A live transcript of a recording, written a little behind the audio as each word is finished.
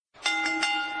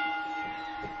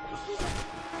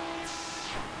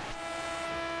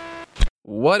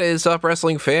What is up,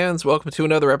 wrestling fans? Welcome to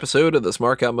another episode of the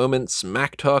Smart Out Moment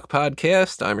Smack Talk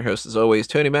podcast. I'm your host, as always,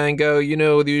 Tony Mango. You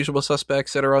know the usual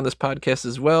suspects that are on this podcast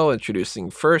as well.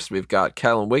 Introducing first, we've got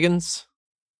Callum Wiggins.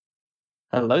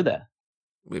 Hello there.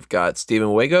 We've got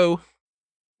Stephen Wago.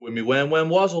 With me when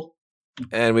wazzle.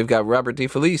 And we've got Robert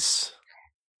DeFelice.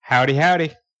 Howdy,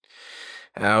 howdy.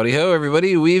 Howdy ho,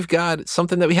 everybody. We've got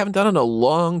something that we haven't done in a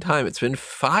long time. It's been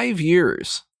 5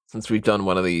 years since we've done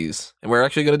one of these, and we're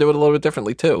actually going to do it a little bit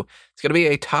differently too. It's going to be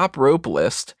a top rope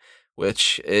list,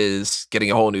 which is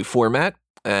getting a whole new format,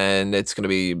 and it's going to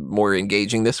be more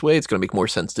engaging this way. It's going to make more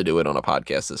sense to do it on a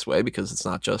podcast this way because it's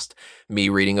not just me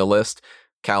reading a list,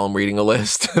 Callum reading a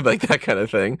list, like that kind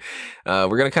of thing. We're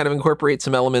going to kind of incorporate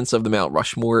some elements of the Mount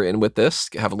Rushmore in with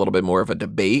this, have a little bit more of a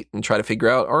debate, and try to figure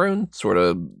out our own sort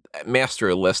of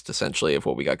master list, essentially, of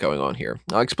what we got going on here.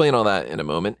 I'll explain all that in a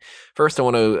moment. First, I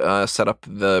want to set up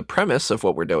the premise of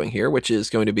what we're doing here, which is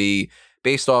going to be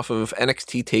based off of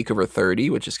NXT TakeOver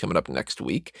 30, which is coming up next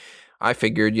week. I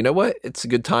figured, you know what? It's a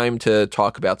good time to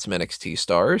talk about some NXT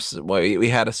stars. We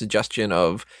had a suggestion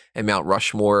of a Mount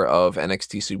Rushmore of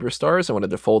NXT superstars. I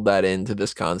wanted to fold that into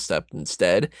this concept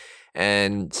instead.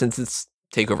 And since it's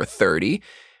TakeOver 30,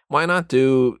 why not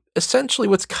do essentially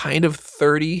what's kind of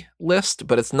 30 list,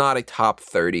 but it's not a top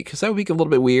 30, because that would be a little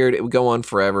bit weird. It would go on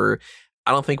forever.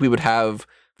 I don't think we would have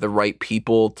the right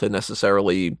people to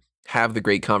necessarily have the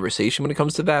great conversation when it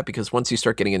comes to that, because once you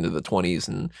start getting into the 20s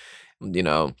and, you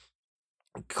know,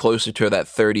 closer to that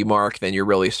 30 mark, then you're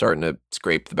really starting to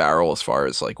scrape the barrel as far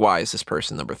as like, why is this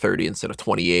person number 30 instead of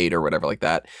 28 or whatever like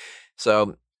that.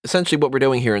 So essentially what we're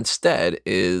doing here instead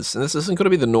is, and this isn't going to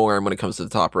be the norm when it comes to the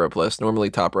top rope list. Normally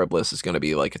top rope list is going to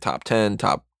be like a top 10,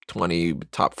 top 20,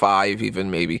 top 5 even,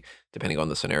 maybe, depending on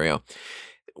the scenario.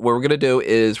 What we're going to do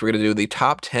is we're going to do the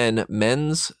top 10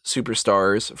 men's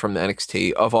superstars from the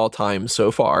NXT of all time so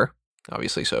far,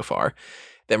 obviously so far.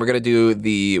 Then we're going to do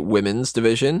the women's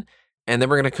division, and then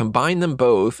we're going to combine them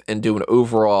both and do an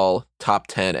overall top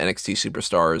 10 NXT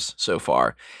superstars so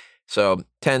far. So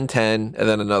 10, 10, and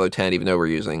then another 10, even though we're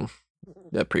using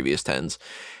the previous 10s.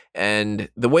 And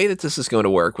the way that this is going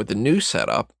to work with the new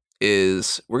setup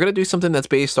is we're going to do something that's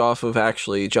based off of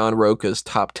actually John Roca's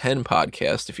Top 10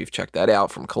 podcast. If you've checked that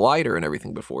out from Collider and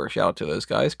everything before, shout out to those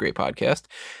guys. Great podcast.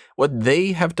 What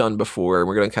they have done before, and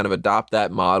we're going to kind of adopt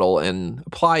that model and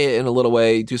apply it in a little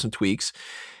way, do some tweaks,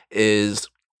 is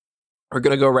we're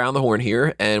going to go around the horn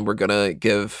here, and we're going to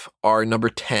give our number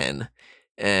 10.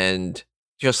 And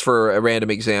just for a random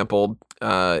example,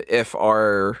 I'll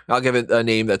give it a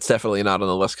name that's definitely not on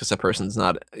the list because that person's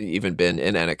not even been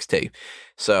in NXT.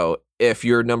 So if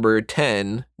your number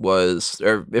 10 was,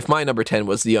 or if my number 10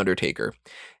 was The Undertaker,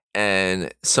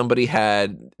 and somebody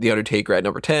had The Undertaker at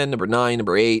number 10, number 9,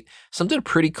 number 8, something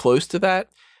pretty close to that,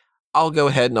 I'll go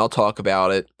ahead and I'll talk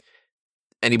about it.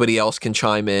 Anybody else can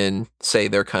chime in, say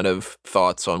their kind of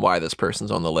thoughts on why this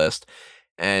person's on the list,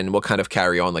 and we'll kind of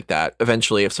carry on like that.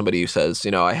 Eventually, if somebody says,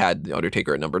 you know, I had The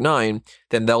Undertaker at number 9,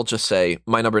 then they'll just say,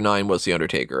 my number 9 was The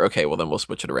Undertaker. Okay, well, then we'll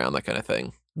switch it around, that kind of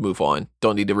thing. Move on.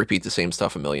 Don't need to repeat the same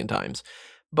stuff a million times.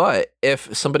 But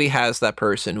if somebody has that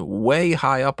person way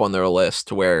high up on their list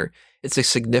to where it's a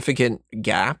significant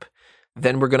gap,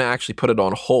 then we're going to actually put it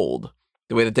on hold.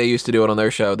 The way that they used to do it on their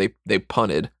show, they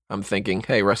punted. I'm thinking,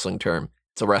 hey, wrestling term.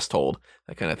 It's a rest hold,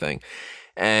 that kind of thing.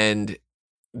 And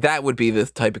that would be the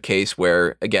type of case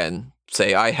where, again,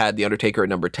 say I had The Undertaker at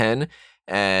number 10,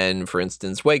 and for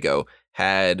instance, Wago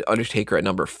had Undertaker at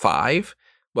number 5.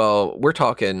 Well, we're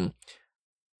talking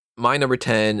my number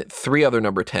 10, 3 other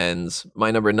number 10s, my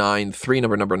number 9, 3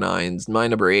 number 9s, my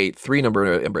number 8, 3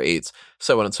 number 8s,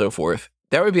 so on and so forth.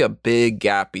 There would be a big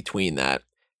gap between that,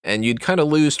 and you'd kind of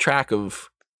lose track of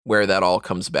where that all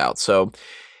comes about. So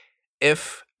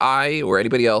if I or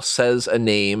anybody else says a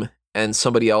name and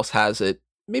somebody else has it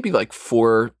maybe like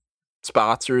 4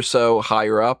 spots or so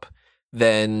higher up,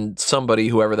 then somebody,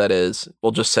 whoever that is, will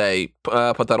just say,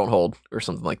 put that on hold or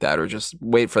something like that, or just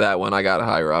wait for that one. I got it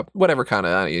higher up. Whatever kind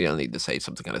of, you don't need to say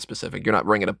something kind of specific. You're not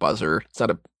ringing a buzzer. It's not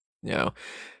a, you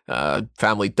know,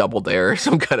 family double dare or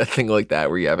some kind of thing like that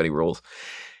where you have any rules.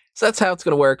 So that's how it's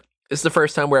going to work. It's the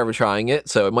first time we're ever trying it,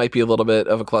 so it might be a little bit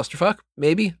of a clusterfuck,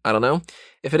 maybe. I don't know.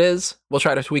 If it is, we'll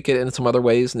try to tweak it in some other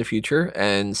ways in the future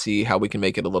and see how we can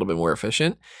make it a little bit more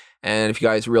efficient. And if you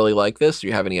guys really like this, or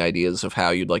you have any ideas of how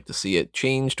you'd like to see it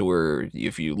changed, or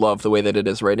if you love the way that it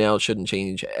is right now, it shouldn't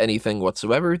change anything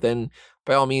whatsoever, then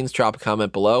by all means, drop a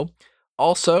comment below.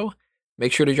 Also,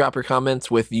 make sure to drop your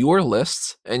comments with your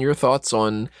lists and your thoughts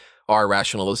on our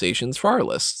rationalizations for our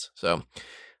lists. So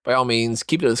by all means,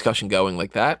 keep the discussion going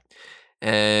like that.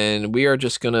 And we are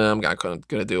just I'm not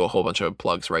gonna do a whole bunch of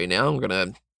plugs right now. I'm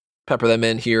gonna pepper them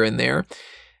in here and there.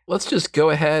 Let's just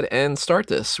go ahead and start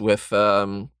this with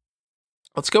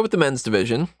let's go with the men's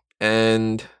division,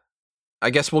 and I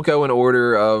guess we'll go in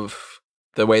order of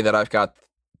the way that I've got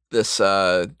this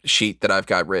sheet that I've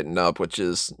got written up, which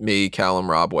is me, Callum,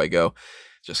 Rob, Wego,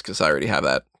 just because I already have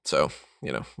that. So,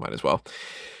 might as well.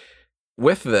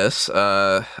 With this,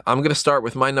 I'm going to start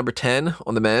with my number 10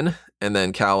 on the men, and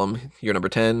then Callum, your number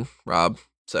 10, Rob,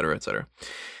 etc., etc.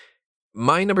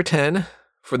 My number 10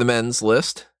 for the men's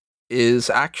list is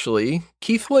actually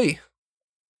Keith Lee.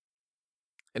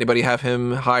 Anybody have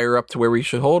him higher up to where we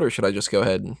should hold, or should I just go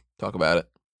ahead and talk about it?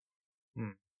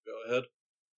 Go ahead.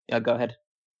 Yeah, go ahead.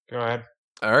 Go ahead.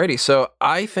 Alrighty, so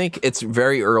I think it's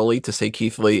very early to say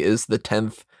Keith Lee is the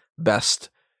 10th best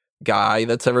guy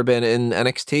that's ever been in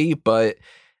NXT, but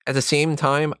at the same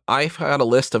time, I've had a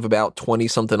list of about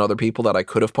 20-something other people that I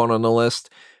could have put on the list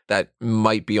that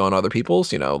might be on other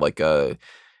people's, like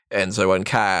Enzo and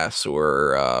Cass,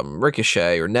 or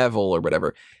Ricochet, or Neville, or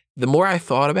whatever. The more I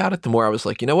thought about it, the more I was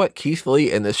like, you know what? Keith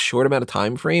Lee, in this short amount of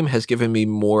time frame, has given me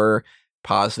more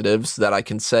positives that I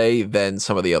can say than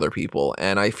some of the other people.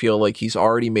 And I feel like he's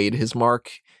already made his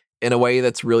mark in a way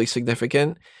that's really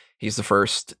significant. He's the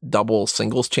first double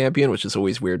singles champion, which is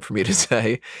always weird for me to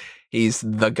say. He's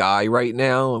the guy right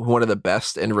now, one of the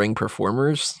best in-ring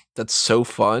performers. That's so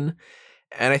fun.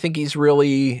 And I think he's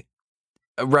really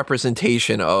a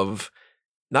representation of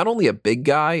not only a big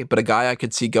guy, but a guy I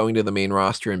could see going to the main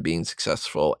roster and being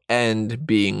successful, and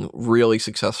being really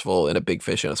successful in a big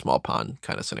fish in a small pond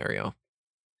kind of scenario.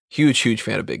 Huge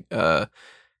fan of big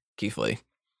Keith Lee.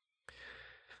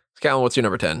 Callum, what's your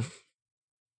number 10?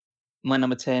 My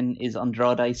number 10 is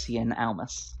Andrade Cien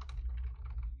Almas.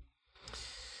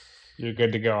 You're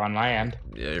good to go on my end.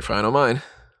 Yeah, you're fine on mine.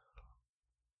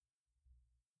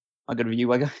 I got a review,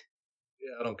 Wego.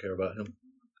 Yeah, I don't care about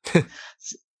him.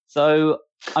 So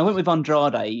I went with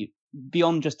Andrade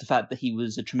beyond just the fact that he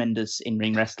was a tremendous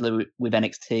in-ring wrestler with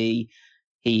NXT.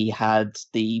 He had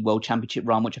the World Championship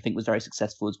run, which I think was very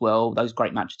successful as well. Those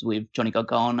great matches with Johnny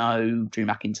Gargano, Drew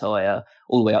McIntyre,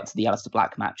 all the way up to the Aleister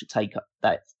Black match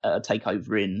at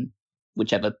Takeover in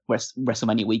whichever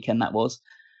WrestleMania weekend that was.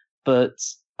 But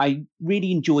I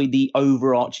really enjoyed the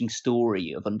overarching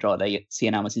story of Andrade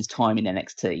Cien Almas' time in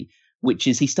NXT, which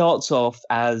is he starts off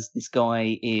as this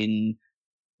guy in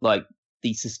like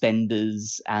the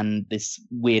suspenders and this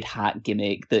weird hat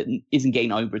gimmick that isn't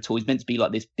getting over at all. He's meant to be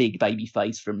like this big baby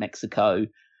face from Mexico,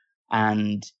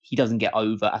 and he doesn't get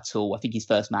over at all. I think his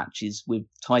first match is with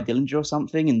Ty Dillinger or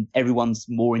something, and everyone's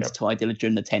more into Ty Dillinger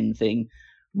and the 10 thing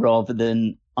rather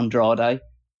than Andrade.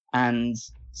 And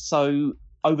so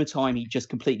over time,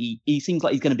 he seems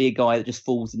like he's going to be a guy that just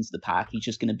falls into the pack. He's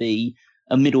just going to be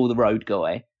a middle of the road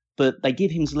guy. But they give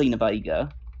him Zelina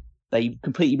Vega. They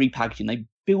completely repackage him. They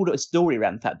build a story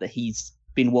around the fact that he's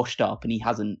been washed up and he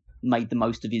hasn't made the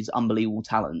most of his unbelievable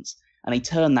talents. And they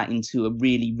turn that into a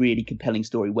really, really compelling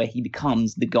story where he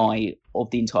becomes the guy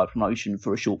of the entire promotion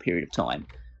for a short period of time.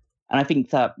 And I think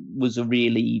that was a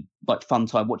really fun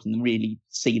time watching them really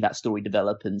see that story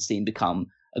develop and see him become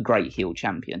a great heel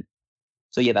champion.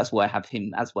 So yeah, that's why I have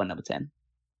him as my number 10.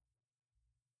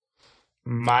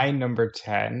 My number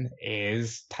 10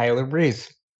 is Tyler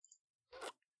Breeze.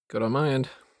 Good on my end.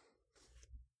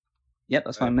 Yep,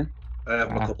 that's fine, man. I have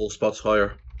him a couple of spots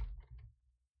higher.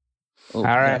 Oh, all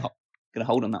right. Gonna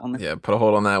hold on that one then. Yeah, put a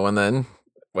hold on that one then.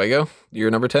 Wego,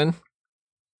 you're number 10?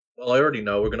 Well, I already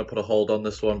know we're going to put a hold on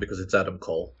this one because it's Adam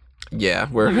Cole. Yeah,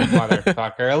 we're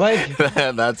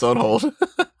Motherfucker. that's on hold.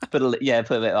 put a bit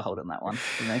of a hold on that one.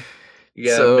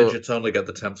 Yeah, So- midgets only get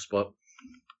the 10th spot.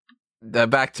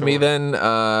 Back to me then.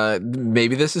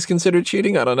 Maybe this is considered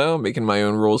cheating. I don't know. Making my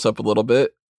own rules up a little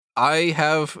bit. I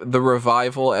have the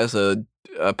Revival as a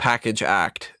package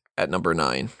act at number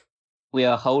 9. We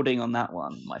are holding on that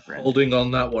one, my friend. Holding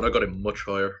on that one, I got him much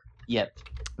higher. Yep.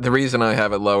 The reason I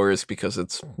have it lower is because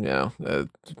it's,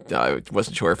 I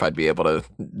wasn't sure if I'd be able to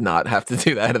not have to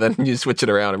do that, and then you switch it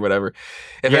around or whatever.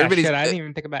 If I didn't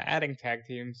even think about adding tag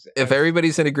teams. If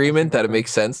everybody's in agreement that it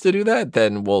makes sense to do that,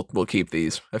 then we'll keep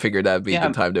these. I figured that'd be a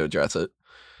good time to address it.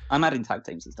 I'm adding tag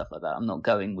teams and stuff like that. I'm not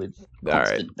going with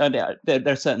constant. All right. There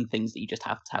are certain things that you just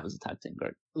have to have as a tag team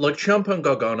group. Like Ciampa and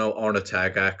Gargano aren't a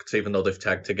tag act, even though they've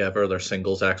tagged together. They're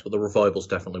singles acts, but the Revival's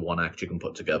definitely one act you can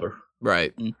put together.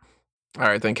 Right. All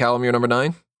right, then Callum, you're number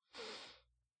 9?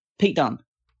 Pete Dunne.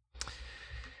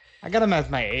 I got him as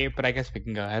my 8, but I guess we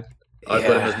can go ahead. I've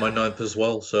got him as my 9th as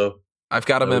well, so... I've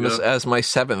got him as my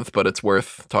 7th, but it's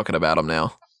worth talking about him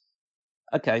now.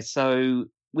 Okay, so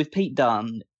with Pete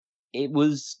Dunne, it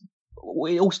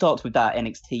all starts with that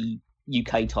NXT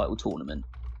UK title tournament.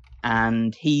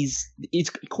 And it's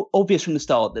obvious from the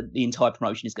start that the entire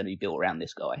promotion is going to be built around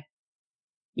this guy.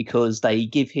 Because they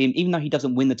give him, even though he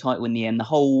doesn't win the title in the end, the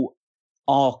whole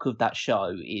arc of that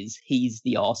show is he's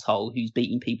the arsehole who's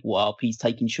beating people up, he's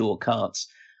taking shortcuts.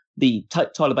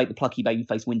 Tyler Bate, the plucky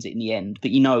babyface, wins it in the end,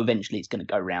 but eventually it's going to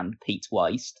go around Pete's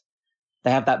waist.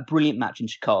 They have that brilliant match in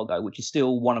Chicago, which is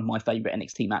still one of my favourite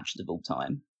NXT matches of all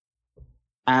time.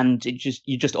 And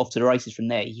you're just off to the races from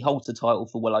there. He holds the title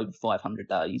for well over 500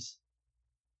 days.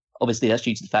 Obviously, that's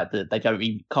due to the fact that they can't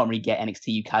really get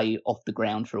NXT UK off the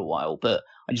ground for a while. But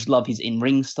I just love his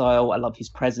in-ring style. I love his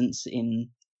presence in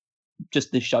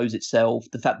just the shows itself.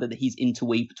 The fact that he's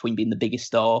interweaved between being the biggest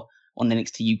star on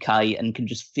NXT UK and can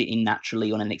just fit in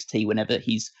naturally on NXT whenever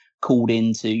he's called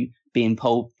in to be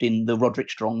involved in the Roderick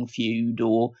Strong feud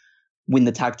or win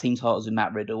the tag team titles with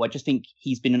Matt Riddle. I just think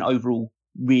he's been an overall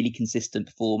really consistent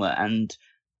performer and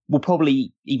will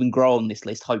probably even grow on this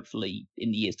list, hopefully,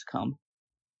 in the years to come.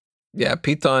 Yeah,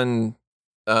 Pete Dunne.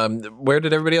 Where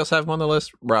did everybody else have him on the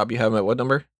list? Rob, you have him at what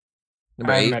number?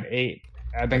 I have him at 8.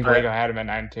 I think Grego had him at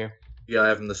 9 too. Yeah, I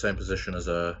have him in the same position as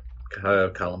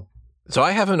Callum. So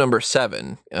I have him number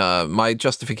 7. My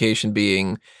justification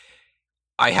being,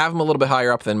 I have him a little bit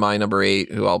higher up than my number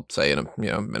 8, who I'll say in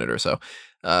a minute or so,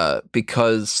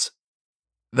 because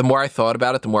the more I thought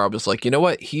about it, the more I was like, you know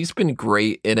what? He's been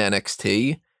great in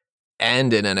NXT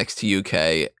and in NXT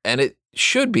UK, and it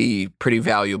should be pretty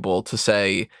valuable to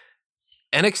say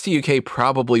NXT UK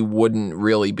probably wouldn't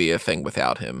really be a thing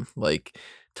without him. Like,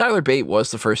 Tyler Bate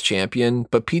was the first champion,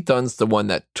 but Pete Dunne's the one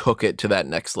that took it to that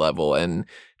next level, and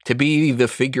to be the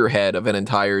figurehead of an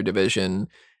entire division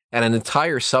and an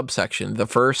entire subsection, the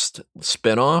first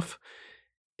spinoff,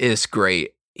 is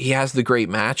great. He has the great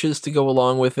matches to go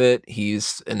along with it.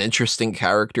 He's an interesting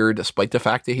character, despite the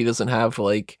fact that he doesn't have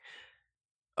like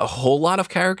a whole lot of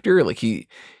character. Like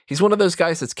he's one of those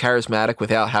guys that's charismatic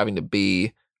without having to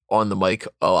be on the mic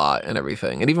a lot and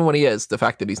everything. And even when he is, the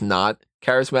fact that he's not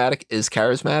charismatic is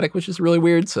charismatic, which is really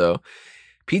weird. So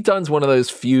Pete Dunne's one of those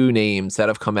few names that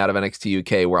have come out of NXT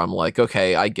UK where I'm like,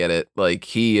 okay, I get it. Like,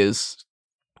 he is,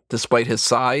 despite his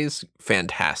size,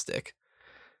 fantastic.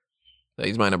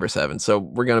 He's my number 7. So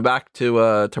we're going back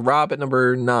to Rob at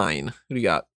number 9. Who do you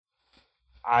got?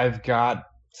 I've got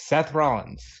Seth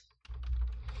Rollins.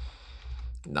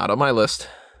 Not on my list.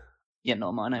 Yeah,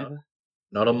 not mine either.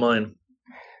 Not on mine.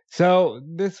 So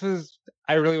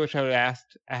I really wish I would have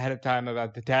asked ahead of time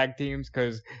about the tag teams,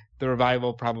 because the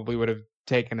Revival probably would have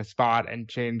taken a spot and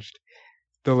changed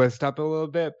the list up a little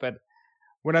bit. But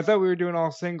when I thought we were doing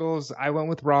all singles, I went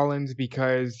with Rollins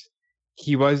because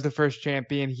he was the first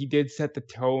champion. He did set the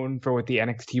tone for what the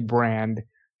NXT brand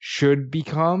should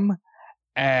become.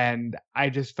 And I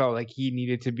just felt like he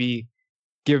needed to be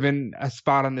given a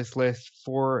spot on this list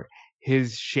for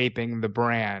his shaping the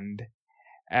brand.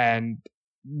 And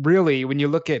really, when you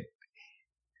look at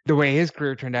the way his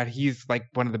career turned out, he's like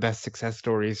one of the best success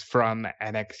stories from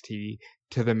NXT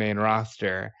to the main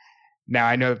roster. Now,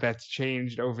 I know that's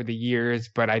changed over the years,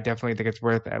 but I definitely think it's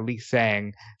worth at least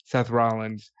saying Seth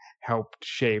Rollins helped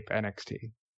shape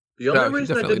NXT. The only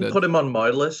reason I didn't put him on my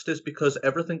list is because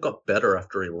everything got better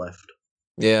after he left.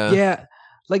 Yeah. Yeah.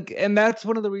 Like, and that's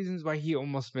one of the reasons why he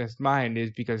almost missed mine,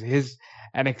 is because his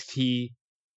NXT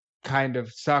kind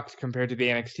of sucked compared to the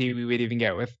NXT we would even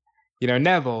get with,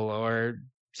 Neville or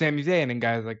Sami Zayn and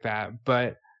guys like that.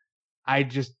 But I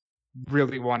just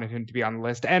really wanted him to be on the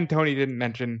list. And Tony didn't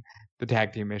mention the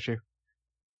tag team issue.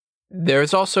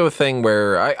 There's also a thing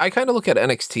where I kind of look at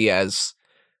NXT as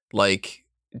like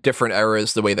different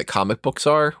eras, the way that comic books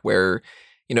are, where,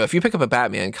 if you pick up a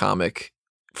Batman comic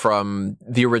from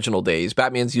the original days,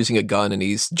 Batman's using a gun and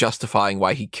he's justifying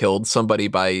why he killed somebody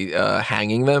by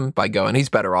hanging them, by going, he's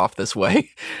better off this way.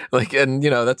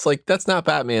 That's not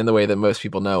Batman the way that most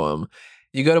people know him.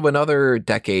 You go to another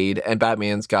decade and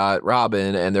Batman's got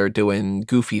Robin and they're doing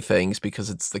goofy things because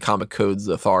it's the comic code's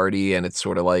authority, and it's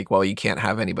sort of like, well, you can't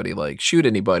have anybody like shoot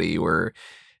anybody or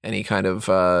any kind of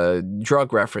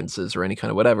drug references or any kind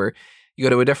of whatever. You go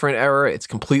to a different era, it's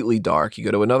completely dark. You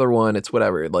go to another one, it's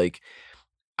whatever. Like,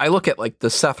 I look at like the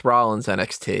Seth Rollins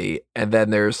NXT, and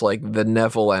then there's like the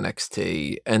Neville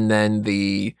NXT, and then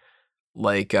the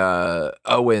like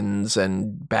Owens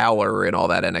and Balor and all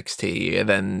that NXT, and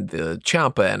then the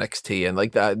Ciampa NXT, and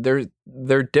like that.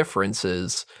 They're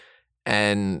differences,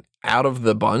 and out of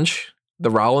the bunch, the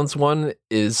Rollins one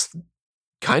is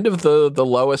kind of the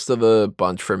lowest of the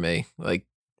bunch for me. Like,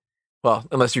 well,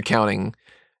 unless you're counting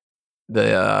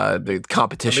the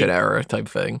competition era type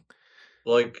thing.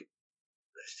 Like,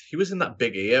 he was in that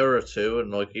Big E era too,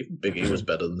 and like even Big E was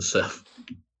better than Seth.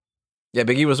 Yeah,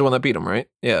 Big E was the one that beat him, right?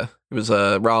 Yeah. It was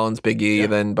Rollins, Big E, Yeah.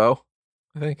 then Bo,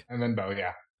 I think. And then Bo,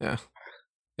 yeah.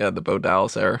 Yeah, the Bo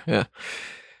Dallas era. Yeah.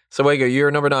 So, Wago, your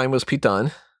number 9 was Pete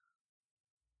Dunne.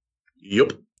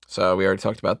 Yup. So we already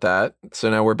talked about that. So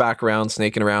now we're back around,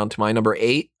 snaking around to my number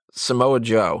 8, Samoa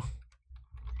Joe.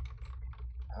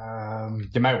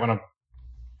 You might want to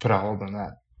put a hold on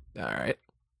that. All right.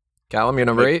 Callum, your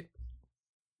number 8?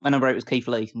 My number 8 was Keith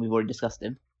Lee, and we've already discussed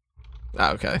him.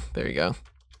 Ah, okay, there you go.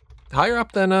 Higher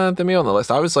up than me on the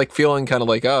list. I was like feeling kind of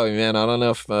like, oh man, I don't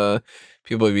know if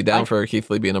people would be down for Keith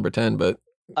Lee being number 10, but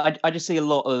I just see a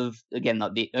lot of, again,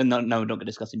 like we're not going to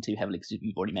discuss him too heavily because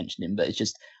you've already mentioned him, but it's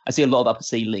just, I see a lot of upper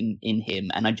ceiling in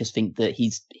him, and I just think that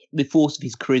the force of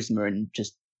his charisma and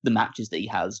just the matches that he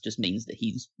has just means that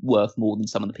he's worth more than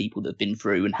some of the people that have been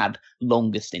through and had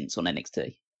longer stints on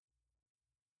NXT.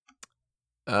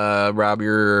 Rob,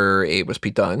 your 8 was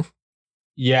Pete Dunne.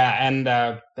 Yeah, and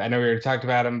I know we already talked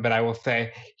about him, but I will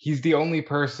say he's the only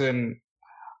person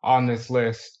on this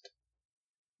list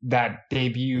that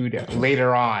debuted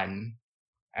later on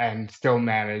and still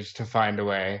managed to find a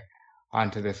way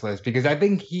onto this list. Because I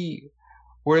think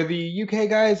were the UK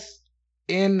guys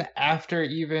in after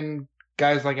even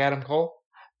guys like Adam Cole?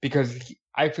 Because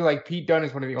I feel like Pete Dunne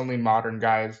is one of the only modern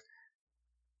guys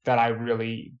that I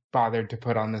really bothered to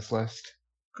put on this list.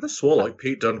 I could have swore like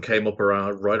Pete Dunne came up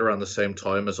right around the same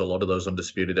time as a lot of those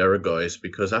Undisputed Era guys,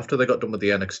 because after they got done with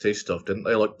the NXT stuff, didn't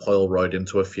they like pile right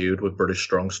into a feud with British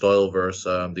Strong Style versus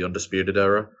the Undisputed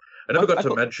Era? I never got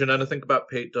to mention anything about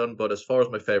Pete Dunne, but as far as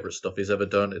my favourite stuff he's ever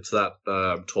done, it's that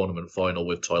tournament final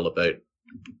with Tyler Bate.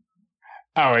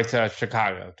 Oh, it's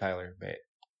Chicago, Tyler Bate.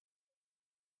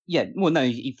 Yeah, well, no,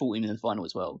 he fought him in the final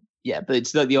as well. Yeah, but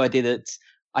it's the idea that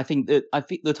I think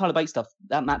the Tyler Bate stuff,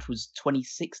 that match was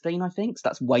 2016, I think. So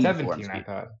that's way 17,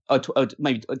 before. I thought.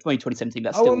 Maybe 2017.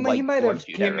 That's still way he might before have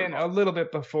came in a little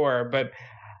bit before, but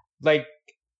like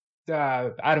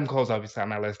Adam Cole's obviously on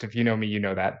my list. If you know me, you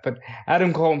know that. But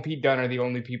Adam Cole and Pete Dunne are the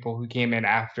only people who came in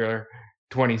after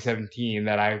 2017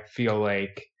 that I feel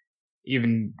like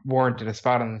even warranted a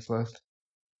spot on this list.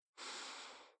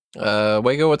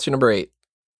 Wago, what's your number 8?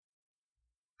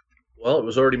 Well, it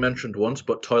was already mentioned once,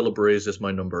 but Tyler Breeze is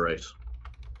my number 8.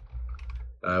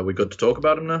 We good to talk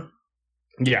about him now?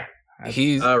 Yeah.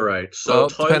 He's all right. So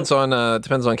depends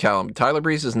on Callum. Tyler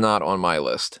Breeze is not on my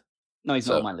list. No, he's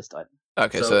not on my list either.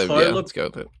 Okay, so let's go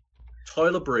with it.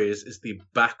 Tyler Breeze is the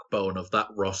backbone of that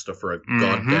roster for a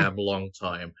goddamn long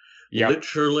time. Yep.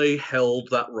 Literally held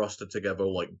that roster together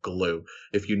like glue.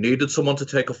 If you needed someone to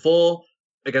take a fall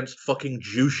against fucking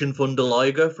Jushin Thunder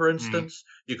Liger, for instance,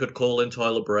 you could call in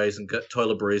Tyler Breeze and get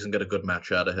a good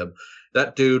match out of him.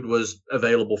 That dude was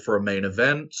available for a main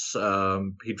event.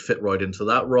 He'd fit right into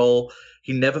that role.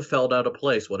 He never felt out of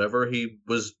place. Whatever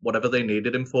they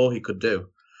needed him for, he could do.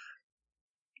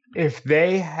 If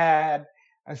they had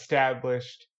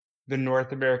established the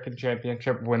North American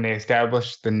Championship when they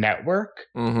established the network,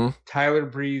 Tyler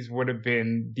Breeze would have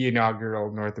been the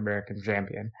inaugural North American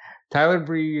champion. Tyler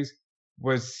Breeze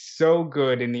was so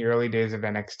good in the early days of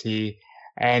NXT,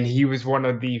 and he was one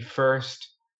of the first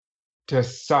to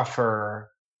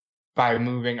suffer by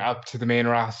moving up to the main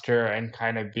roster and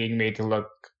kind of being made to look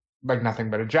like nothing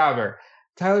but a jobber.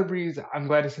 Tyler Breeze, I'm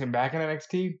glad to see him back in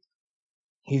NXT.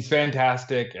 He's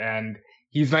fantastic, and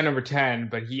he's my number 10,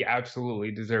 but he absolutely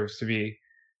deserves to be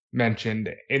mentioned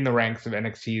in the ranks of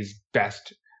NXT's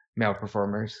best male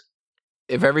performers.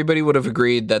 If everybody would have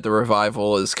agreed that the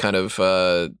Revival is kind of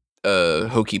a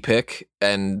hokey pick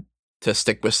and to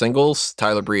stick with singles,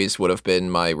 Tyler Breeze would have been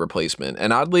my replacement.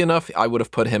 And oddly enough, I would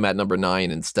have put him at number 9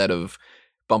 instead of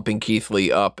bumping Keith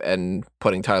Lee up and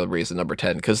putting Tyler Breeze at number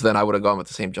 10, because then I would have gone with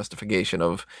the same justification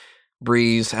of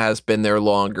Breeze has been there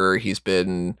longer. He's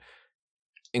been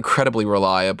incredibly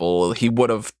reliable. He would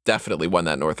have definitely won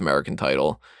that North American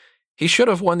title. He should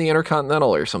have won the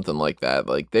Intercontinental or something like that.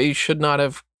 Like, they should not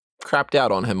have crapped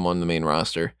out on him on the main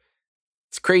roster.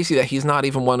 It's crazy that he's not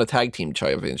even won a tag team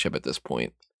championship at this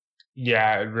point.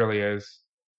 Yeah, it really is.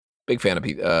 Big fan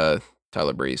of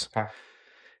Tyler Breeze.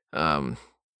 Huh.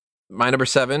 My number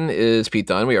 7 is Pete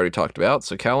Dunne. We already talked about.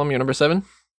 So, Callum, your number 7?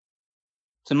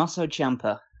 Tommaso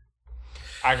Ciampa.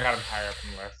 I got him higher up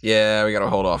on the list. Yeah, we got to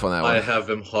hold off on that one. I have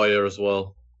him higher as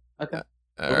well. Okay.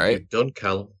 All right. Done,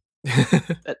 Callum.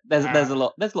 There's a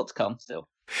lot. There's lots to come still.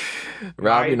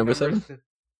 Rob, your number 7?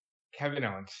 Kevin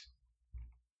Owens.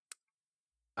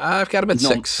 I've got him at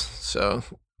 6, so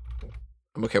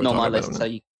I'm okay with not my talking list. about So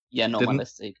him. not my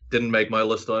list. Either. Didn't make my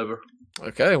list either.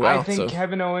 Okay, wow. I think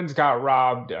Kevin Owens got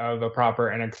robbed of a proper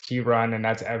NXT run, and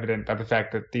that's evident by the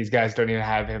fact that these guys don't even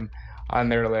have him on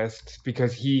their list,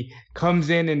 because he comes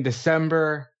in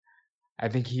December I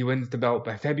think he wins the belt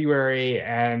by February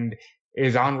and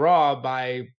is on Raw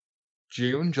by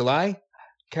June, July.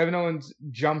 Kevin Owens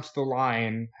jumps the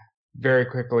line very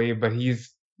quickly, but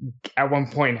he's at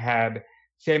one point had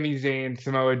Sami Zayn,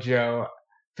 Samoa Joe,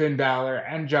 Finn Balor,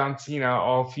 and John Cena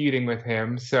all feuding with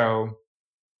him. So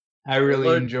I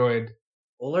really enjoyed.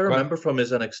 All I remember from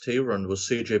his NXT run was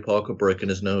CJ Parker breaking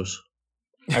his nose.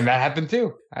 And that happened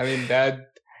too. I mean,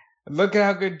 look at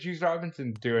how good Juice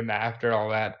Robinson's doing after all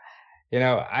that.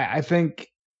 I think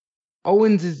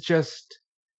Owens is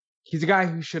he's a guy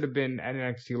who should have been at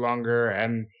NXT longer.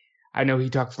 And I know he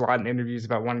talks a lot in interviews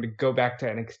about wanting to go back to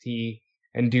NXT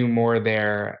and do more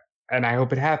there. And I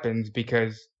hope it happens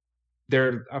because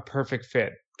they're a perfect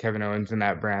fit, Kevin Owens and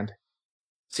that brand.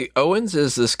 See, Owens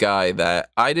is this guy that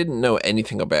I didn't know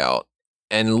anything about.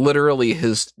 And literally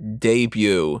his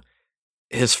debut,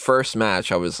 his first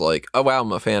match, I was like, oh, wow,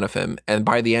 I'm a fan of him. And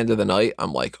by the end of the night,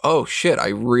 I'm like, oh, shit, I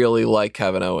really like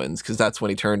Kevin Owens, because that's when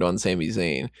he turned on Sami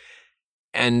Zayn.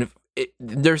 And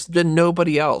there's been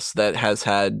nobody else that has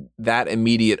had that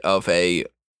immediate of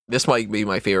this might be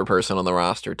my favorite person on the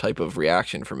roster type of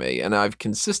reaction for me. And I've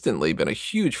consistently been a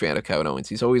huge fan of Kevin Owens.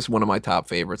 He's always one of my top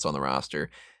favorites on the roster,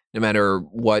 no matter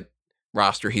what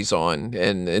roster he's on.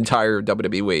 And entire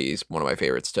WWE, he's one of my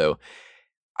favorites too.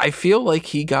 I feel like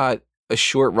he got a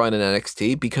short run in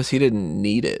NXT because he didn't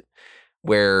need it,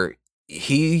 where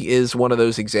he is one of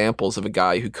those examples of a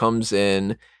guy who comes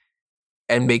in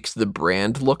and makes the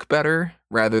brand look better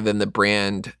rather than the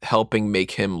brand helping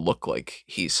make him look like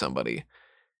he's somebody.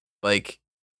 Like,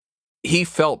 he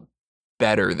felt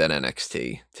better than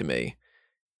NXT to me.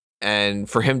 And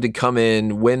for him to come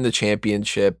in, win the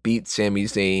championship, beat Sami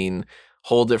Zayn,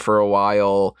 hold it for a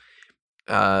while,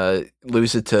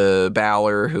 lose it to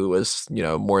Balor, who was,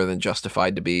 more than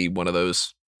justified to be one of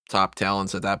those top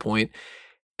talents at that point,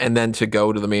 and then to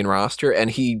go to the main roster. And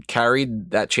he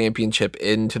carried that championship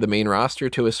into the main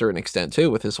roster to a certain extent too,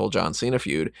 with his whole John Cena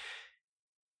feud.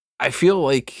 I feel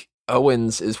like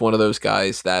Owens is one of those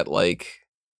guys that,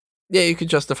 you could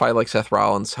justify Seth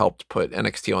Rollins helped put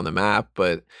NXT on the map,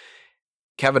 but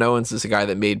Kevin Owens is a guy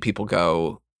that made people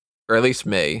go, or at least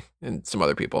me and some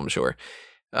other people, I'm sure,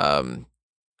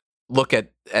 look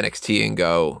at NXT and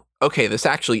go, okay, this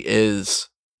actually is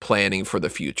planning for the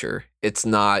future. It's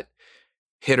not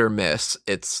hit or miss.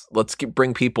 It's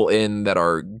bring people in that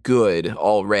are good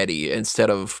already instead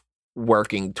of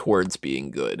working towards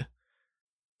being good.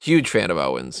 Huge fan of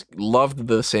Owens. Loved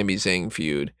the Sami Zayn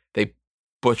feud. They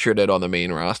butchered it on the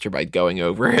main roster by going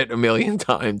over it a million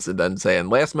times and then saying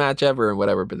last match ever and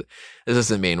whatever, but this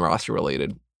isn't main roster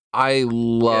related. I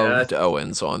loved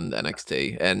Owens on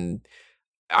NXT, and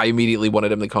I immediately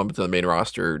wanted him to come to the main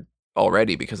roster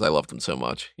already because I loved him so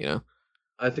much,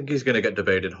 I think he's going to get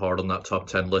debated hard on that top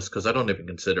 10 list because I don't even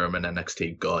consider him an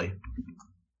NXT guy.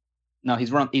 No,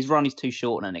 his run is too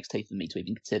short on NXT for me to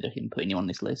even consider him putting him on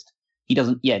this list. He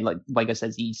doesn't, like Wago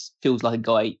says, he feels like a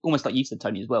guy, almost like you said,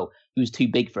 Tony, as well, who was too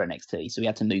big for NXT, so we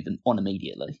had to move him on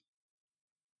immediately.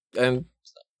 And,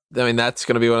 I mean, that's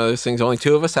going to be one of those things. Only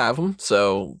two of us have him,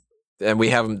 and we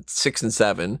have him 6 and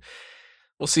 7.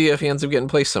 We'll see if he ends up getting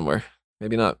placed somewhere.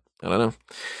 Maybe not. I don't know.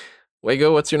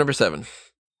 Wago, what's your number 7?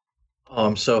 Oh,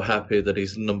 I'm so happy that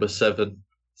he's number 7.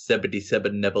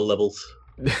 77 Neville levels.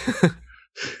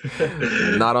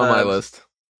 Not on my list.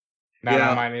 Not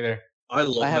on mine either. I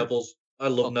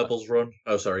love Neville's run.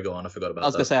 Oh, sorry, go on. I forgot about that. I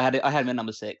was going to say, I had him at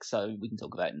number 6, so we can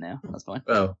talk about it now. That's fine.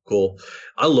 Oh, cool.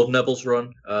 I love Neville's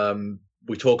run.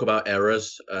 We talk about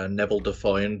eras. Neville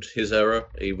defined his era.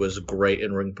 He was a great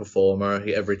in-ring performer.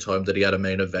 Every time that he had a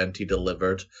main event, he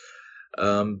delivered.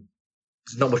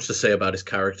 There's not much to say about his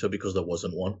character because there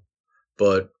wasn't one.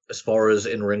 But as far as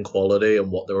in-ring quality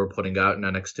and what they were putting out in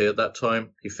NXT at that time,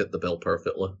 he fit the bill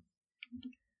perfectly.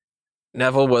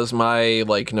 Neville was my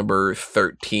number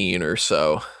 13 or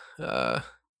so,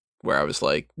 where I was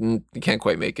like, you can't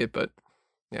quite make it, but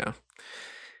yeah.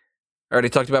 I already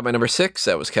talked about my number 6.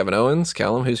 That was Kevin Owens.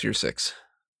 Callum, who's your 6?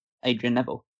 Adrian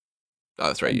Neville. Oh,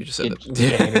 that's right. You just said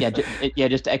it.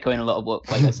 Just echoing a lot of what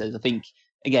Wago says. I think,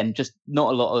 again, just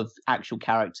not a lot of actual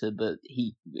character, but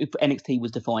NXT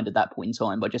was defined at that point in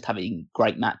time by just having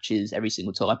great matches every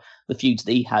single time. The feuds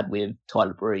that he had with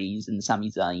Tyler Breeze and Sami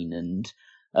Zayn and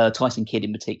Tyson Kidd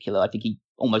in particular, I think he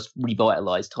almost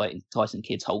revitalized Tyson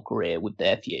Kidd's whole career with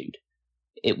their feud.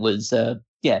 It was, I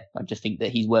just think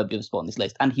that he's worthy of a spot on this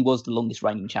list. And he was the longest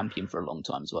reigning champion for a long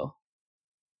time as well.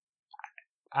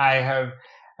 I have,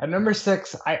 at number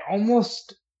 6, I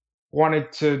almost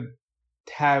wanted to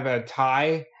have a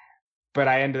tie, but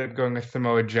I ended up going with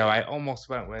Samoa Joe. I almost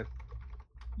went with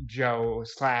Joe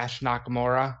 /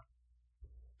 Nakamura,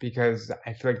 because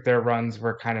I feel like their runs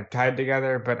were kind of tied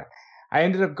together. But I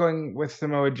ended up going with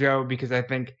Samoa Joe because I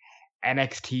think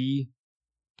NXT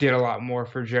did a lot more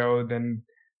for Joe than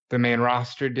the main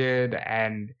roster did.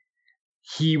 And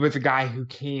he was a guy who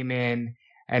came in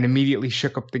and immediately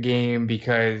shook up the game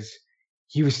because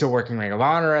he was still working Ring of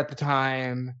Honor at the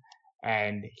time.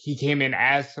 And he came in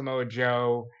as Samoa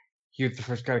Joe. He was the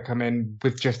first guy to come in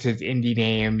with just his indie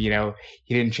name. You know,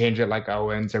 he didn't change it like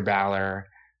Owens or Balor.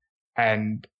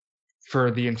 And for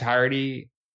the entirety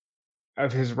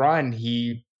of his run,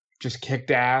 he just kicked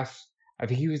ass. I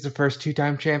think he was the first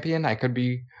 2-time champion. I could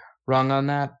be wrong on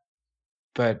that.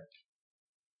 But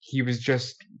he was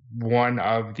just one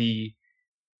of the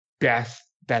best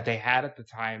that they had at the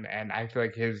time. And I feel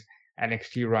like his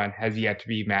NXT run has yet to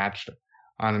be matched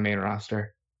on the main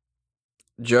roster.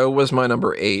 Joe was my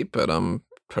number 8, but I'm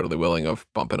totally willing of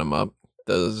bumping him up.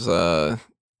 Does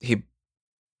he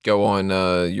go on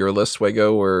your list,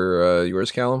 Wago, or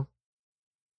yours, Callum?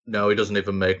 No, he doesn't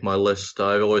even make my list.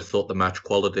 I always thought the match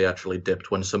quality actually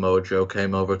dipped when Samoa Joe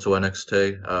came over to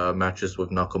NXT. Matches with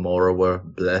Nakamura were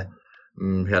bleh.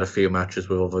 He had a few matches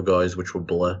with other guys which were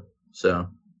bleh. So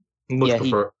I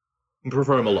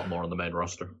prefer him a lot more on the main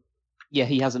roster. Yeah,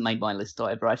 he hasn't made my list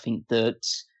either. I think that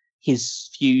his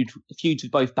feuds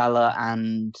with both Balor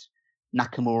and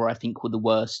Nakamura, I think, were the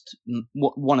worst.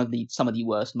 Some of the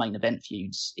worst main event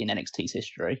feuds in NXT's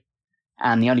history.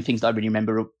 And the only things that I really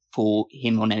remember for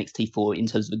him on NXT for, in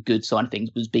terms of the good side of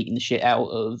things, was beating the shit out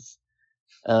of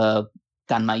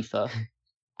Dan Mather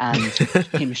and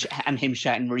him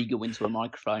shouting Regal into a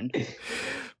microphone.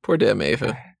 Poor Dan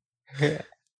Mather.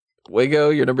 Wago,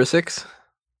 your number 6.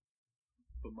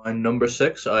 For my number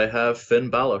 6, I have Finn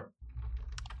Balor.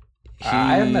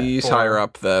 He's higher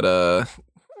up that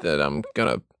I'm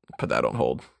gonna put that on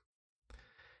hold.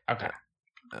 Okay.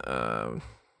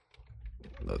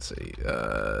 Let's see.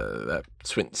 That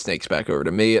snakes back over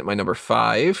to me at my number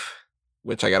 5,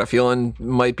 which I got a feeling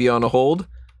might be on a hold.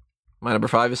 My number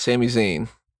 5 is Sami Zayn.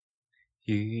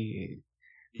 Big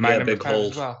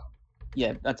hold. Well.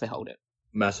 Yeah, that's a hold it.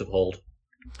 Massive hold.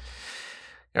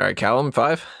 All right, Callum,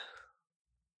 5.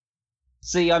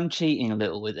 See, I'm cheating a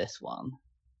little with this one.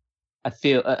 I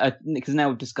feel, because now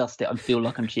we've discussed it, I feel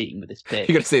like I'm cheating with this pick.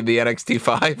 You're going to say the NXT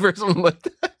 5 or something like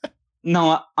that?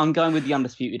 No, I'm going with the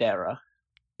Undisputed Era.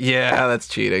 Yeah, that's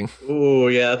cheating. Oh,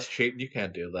 yeah, that's cheating. You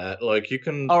can't do that. Like, you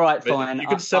can... All right, fine. You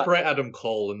can separate Adam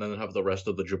Cole and then have the rest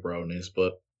of the jabronis,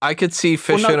 but... I could see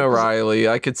Fish and O'Reilly.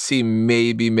 I could see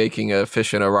maybe making a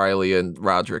Fish and O'Reilly and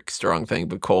Roderick Strong thing,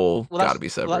 but Cole got to be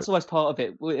separate. Well, that's always part of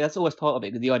it. That's always part of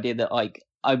it. The idea that, like,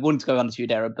 I wanted to go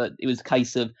Undisputed Era, but it was a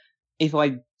case of if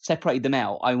I separated them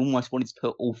out, I almost wanted to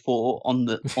put all 4 on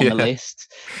the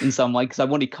list in some way, because I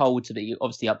wanted Cole to be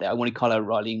obviously up there. I wanted Kyle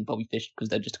O'Reilly and Bobby Fish because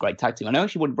they're just a great tag team. I know I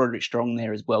actually wanted Roderick Strong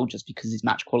there as well, just because his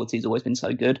match quality has always been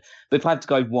so good. But if I have to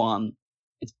go one,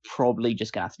 it's probably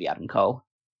just going to have to be Adam Cole.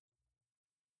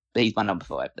 But he's my number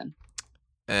 5 then.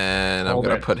 And I'm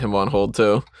going to put him on hold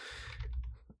too.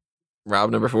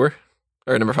 Rob, number 4?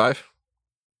 Or number 5?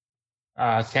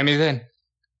 Sami Zayn.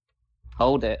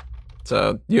 Hold it.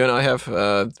 So you and I have,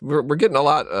 we're getting a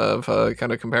lot of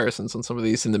kind of comparisons on some of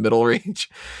these in the middle range,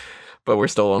 but we're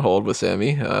still on hold with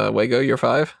Sammy. Wago, you're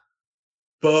 5?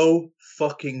 Bo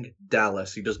fucking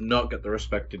Dallas. He does not get the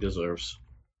respect he deserves.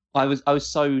 I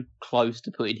was so close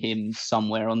to putting him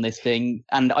somewhere on this thing,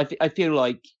 and I feel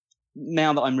like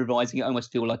now that I'm revising it, I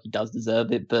almost feel like he does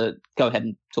deserve it. But go ahead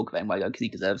and talk about him, Wago,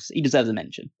 because he deserves a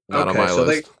mention. Not on my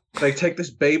list. They take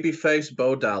this babyface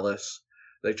Bo Dallas,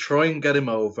 they try and get him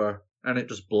over, and it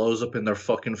just blows up in their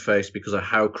fucking face because of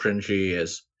how cringy he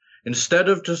is. Instead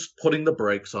of just putting the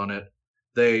brakes on it,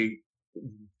 they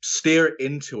steer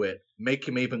into it, make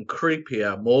him even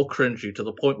creepier, more cringy, to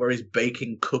the point where he's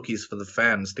baking cookies for the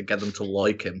fans to get them to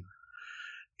like him.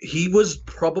 He was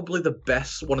probably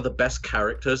one of the best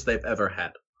characters they've ever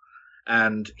had.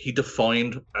 And he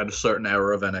defined a certain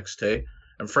era of NXT.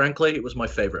 And frankly, it was my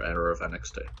favorite era of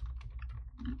NXT.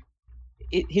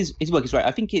 His work is great.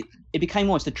 I think it became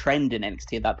almost a trend in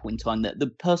NXT at that point in time that the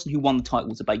person who won the title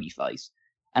was a babyface.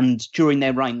 And during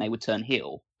their reign, they would turn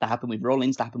heel. That happened with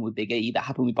Rollins, that happened with Big E, that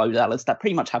happened with Bo Dallas, that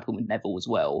pretty much happened with Neville as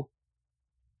well.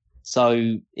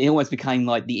 So it almost became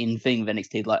like the in thing of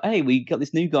NXT, like, hey, we got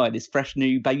this new guy, this fresh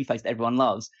new babyface that everyone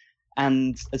loves.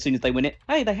 And as soon as they win it,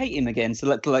 hey, they hate him again. So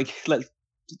let's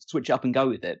switch up and go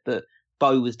with it. But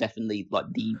Bo was definitely like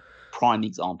the prime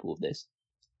example of this.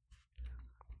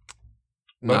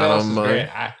 Bo Dallas is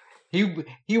great.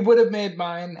 He would have made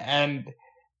mine, and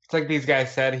it's like these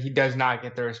guys said, he does not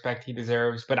get the respect he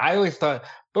deserves. But I always thought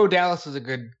Bo Dallas was a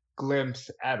good glimpse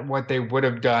at what they would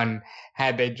have done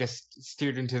had they just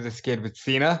steered into the skid with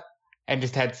Cena and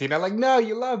just had Cena like, no,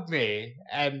 you love me.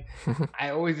 And I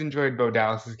always enjoyed Bo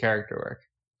Dallas's character work.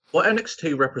 What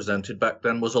NXT represented back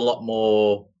then was a lot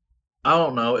more, I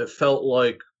don't know, it felt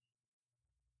like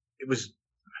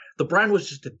the brand was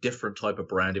just a different type of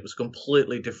brand. It was a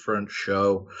completely different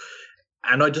show.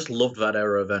 And I just loved that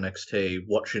era of NXT,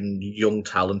 watching young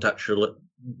talent actually,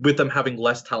 with them having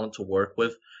less talent to work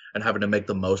with and having to make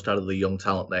the most out of the young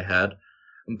talent they had.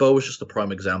 And Bo was just a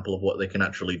prime example of what they can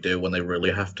actually do when they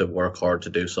really have to work hard to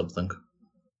do something.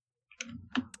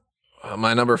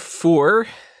 My number 4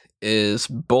 is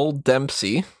Bull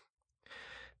Dempsey.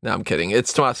 No, I'm kidding.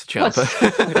 It's Tommaso Ciampa.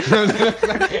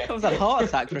 That was a heart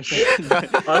attack for a second.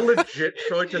 I legit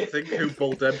tried to think who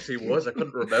Bull Dempsey was. I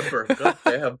couldn't remember. God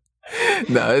damn.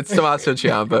 No, it's Tommaso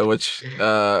Ciampa, which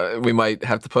we might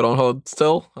have to put on hold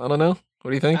still. I don't know.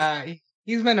 What do you think?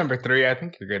 He's my number 3. I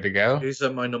think you're good to go. He's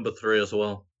at my number 3 as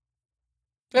well.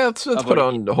 Yeah, let's put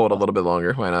on hold a little bit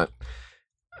longer. Why not?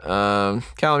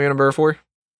 Callum, your number 4?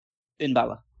 Finn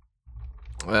Balor.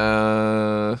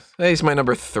 He's my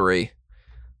number 3.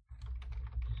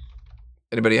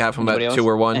 Anybody have him at 2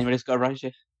 or 1? Anybody else got a raise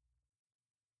you?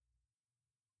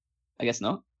 I guess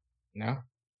not. No.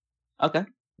 Okay.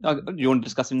 Do you want to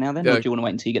discuss him now then, or do you want to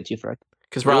wait until you get to your 3?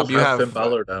 Because Rob, you have Finn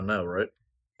Balor down now, right?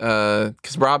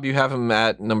 Because Rob, you have him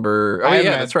at number. Oh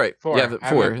yeah, that's right. 4. Yeah,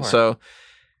 4. So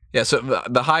yeah, so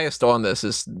the highest on this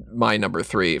is my number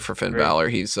 3 for Finn Balor.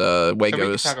 He's So we can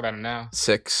Wago's talk about him now.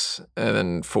 6, and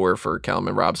then 4 for Callum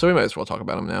and Rob. So we might as well talk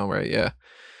about him now, right? Yeah.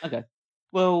 Okay.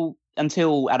 Well,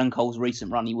 until Adam Cole's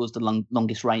recent run, he was the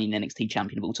longest reigning NXT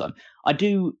champion of all time.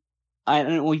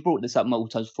 We've brought this up multiple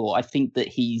times before. I think that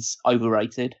he's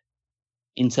overrated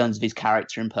in terms of his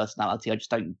character and personality. I just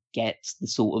don't get the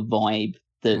sort of vibe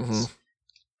that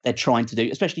they're trying to do,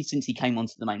 especially since he came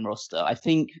onto the main roster. I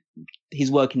think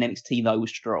his work in NXT, though,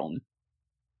 was strong.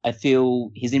 I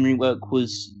feel his in-ring work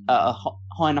was a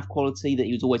high enough quality that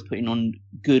he was always putting on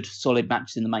good, solid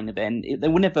matches in the main event. They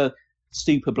were never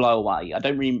super blow away. I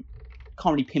can't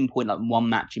really pinpoint like one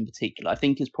match in particular. I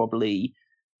think it's probably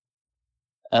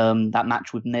that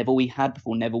match with Neville we had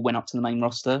before Neville went up to the main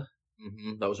roster.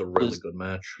 Mm-hmm. That was a really good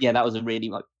match. Yeah, that was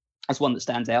that's one that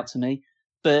stands out to me.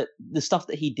 But the stuff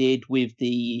that he did with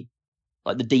the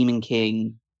Demon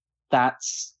King,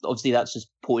 that's just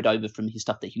ported over from his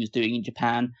stuff that he was doing in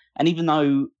Japan. And even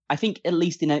though I think at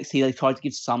least in NXT they tried to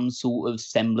give some sort of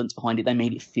semblance behind it, they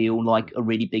made it feel like a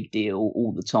really big deal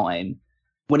all the time.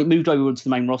 When it moved over to the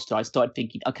main roster, I started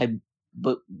thinking, okay,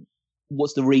 but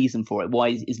what's the reason for it? Why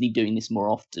isn't he doing this more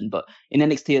often? But in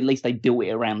NXT, at least they built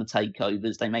it around the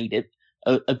takeovers. They made it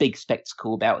a big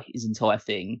spectacle about his entire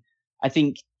thing. I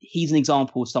think he's an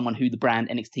example of someone who the brand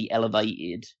NXT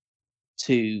elevated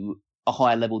to a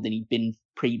higher level than he'd been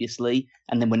previously.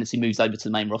 And then when he moves over to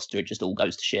the main roster, it just all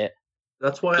goes to shit.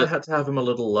 That's why I had to have him a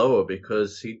little lower,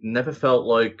 because he never felt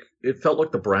like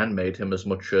the brand made him as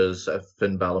much as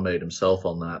Finn Balor made himself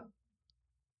on that.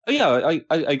 Oh yeah,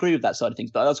 I agree with that side of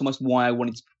things, but that's almost why I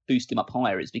wanted to boost him up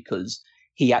higher, is because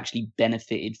he actually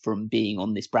benefited from being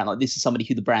on this brand. Like, this is somebody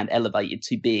who the brand elevated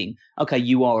to being, okay,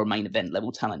 you are a main event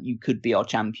level talent. You could be our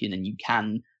champion and you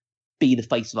can be the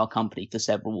face of our company for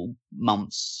several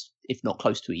months, if not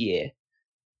close to a year.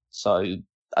 So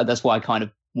that's why I kind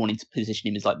of wanted to position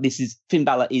him as like, Finn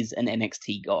Balor is an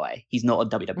NXT guy. He's not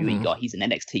a WWE guy. He's an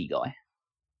NXT guy.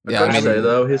 I gotta say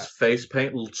though, his face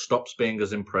paint stops being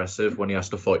as impressive when he has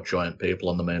to fight giant people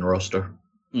on the main roster.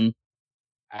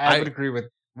 I would agree with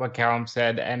what Callum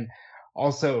said, and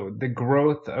also the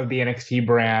growth of the NXT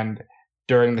brand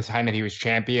during the time that he was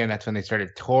champion. That's when they started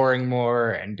touring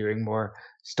more and doing more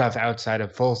stuff outside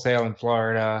of Full Sail in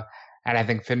Florida, and I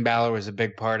think Finn Balor was a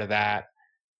big part of that.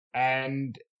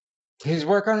 And his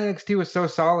work on NXT was so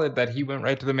solid that he went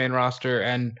right to the main roster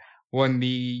and won the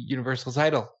Universal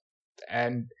title.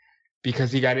 And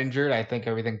because he got injured, I think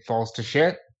everything falls to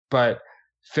shit. But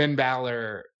Finn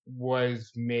Balor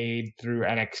was made through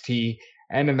NXT,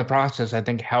 and in the process, I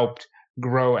think helped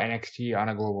grow NXT on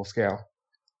a global scale.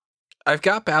 I've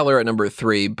got Balor at number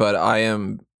 3, but I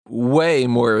am way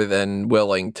more than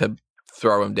willing to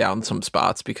throw him down some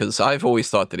spots, because I've always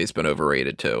thought that he's been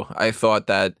overrated too. I thought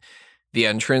that the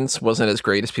entrance wasn't as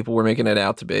great as people were making it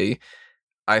out to be.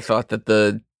 I thought that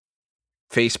the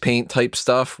face paint type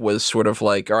stuff was sort of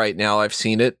like, all right, now I've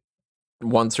seen it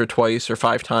once or twice or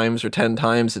 5 times or 10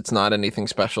 times. It's not anything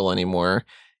special anymore.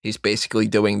 He's basically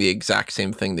doing the exact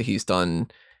same thing that he's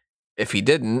done. If he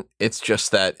didn't, it's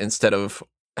just that instead of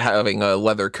having a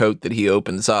leather coat that he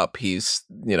opens up, he's,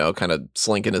 kind of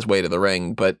slinking his way to the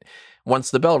ring. But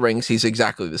once the bell rings, he's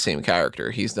exactly the same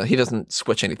character. He doesn't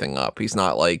switch anything up. He's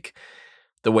not like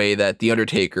the way that The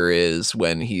Undertaker is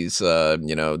when he's,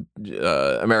 American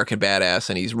Badass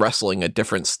and he's wrestling a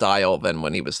different style than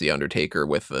when he was The Undertaker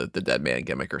with the Dead Man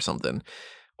gimmick or something.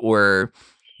 Or,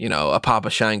 a Papa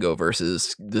Shango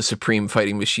versus the Supreme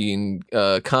Fighting Machine,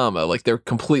 Kama. Like, they're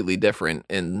completely different.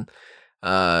 And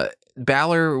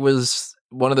Balor was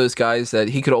one of those guys that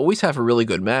he could always have a really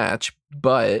good match,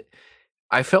 but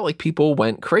I felt like people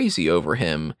went crazy over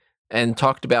him and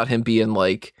talked about him being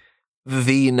like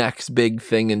the next big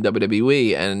thing in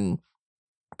WWE. And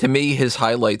to me, his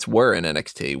highlights were in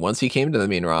NXT. Once he came to the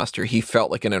main roster, he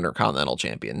felt like an Intercontinental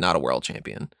champion, not a world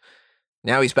champion.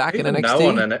 Now he's back in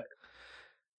NXT.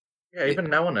 Even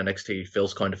now on NXT, he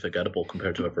feels kind of forgettable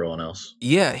compared to everyone else.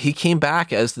 Yeah, he came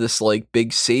back as this like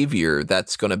big savior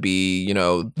that's going to be,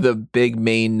 the big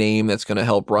main name that's going to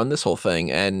help run this whole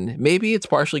thing. And maybe it's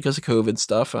partially because of COVID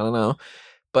stuff. I don't know.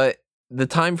 But the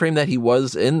time frame that he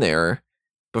was in there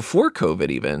before COVID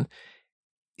even,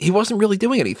 he wasn't really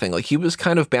doing anything. Like, he was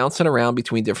kind of bouncing around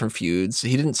between different feuds.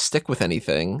 He didn't stick with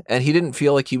anything, and he didn't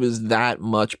feel like he was that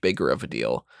much bigger of a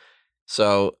deal.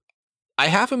 So I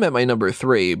have him at my number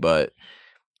 3, but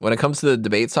when it comes to the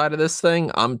debate side of this thing,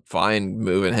 I'm fine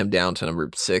moving him down to number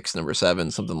 6, number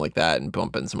 7, something like that, and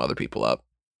bumping some other people up.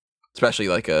 Especially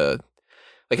like a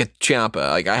Ciampa.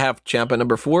 Like, I have Ciampa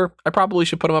number 4. I probably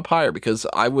should put him up higher because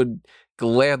I would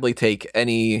gladly take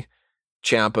any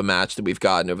Ciampa match that we've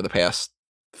gotten over the past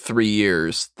 3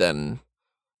 years than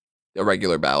a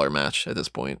regular Balor match at this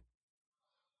point.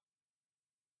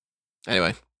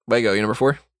 Anyway, Wego, you number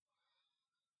 4?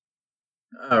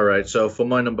 All right, so for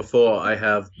my number 4, I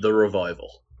have The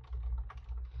Revival.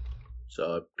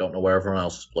 So I don't know where everyone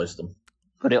else has placed them.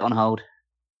 Put it on hold.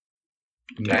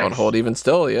 Nice. On hold even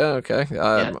still, yeah, okay.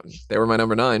 They were my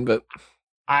number 9, but...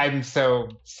 I'm so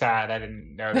sad I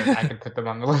didn't know that I could put them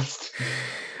on the list.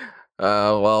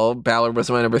 Well, Balor was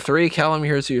my number 3. Callum,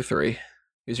 here's your 3.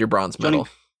 Here's your bronze medal.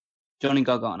 Johnny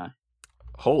Gargano.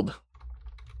 Hold.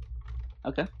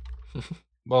 Okay.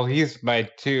 Well, he's my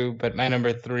 2, but my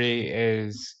number 3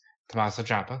 is Tommaso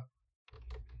Ciampa.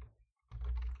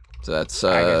 So that's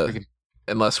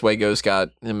unless Wego's got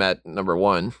him at number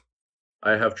 1.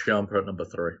 I have Ciampa at number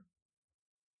 3.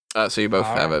 So you both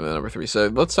have him at number 3. So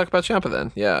let's talk about Ciampa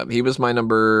then. Yeah, he was my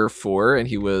number 4, and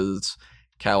he was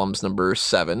Callum's number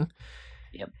 7.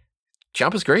 Yep.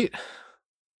 Ciampa's great.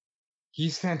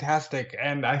 He's fantastic,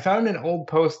 and I found an old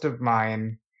post of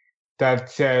mine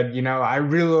that said, I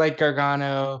really like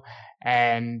Gargano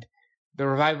and the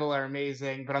Revival are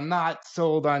amazing, but I'm not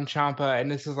sold on Ciampa. And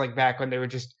this is like back when they were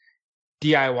just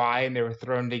DIY and they were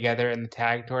thrown together in the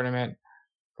tag tournament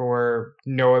for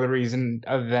no other reason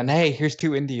other than, hey, here's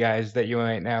 2 indie guys that you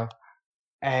might know.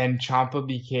 And Ciampa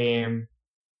became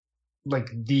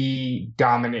like the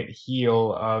dominant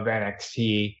heel of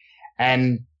NXT.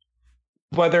 And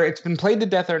whether it's been played to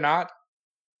death or not,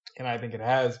 and I think it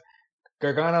has,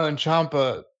 Gargano and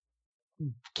Ciampa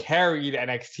carried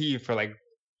NXT for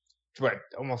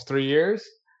almost 3 years,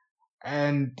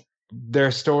 and their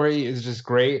story is just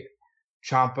great.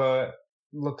 Ciampa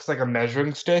looks like a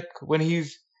measuring stick when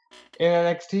he's in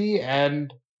NXT,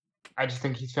 and I just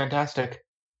think he's fantastic.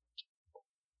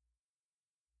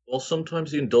 Well,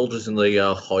 sometimes he indulges in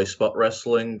the high spot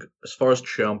wrestling. As far as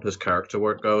Ciampa's character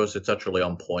work goes, it's actually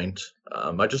on point.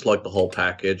 I just like the whole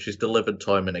package. He's delivered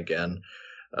time and again.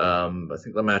 I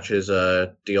think the matches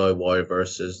DIY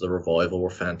versus The Revival were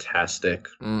fantastic.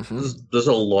 Mm-hmm. There's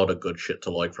a lot of good shit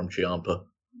to like from Ciampa.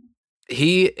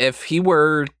 If he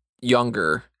were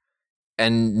younger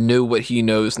and knew what he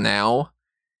knows now,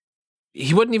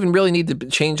 he wouldn't even really need to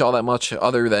change all that much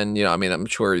other than, I'm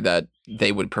sure that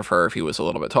they would prefer if he was a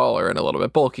little bit taller and a little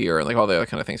bit bulkier and like all the other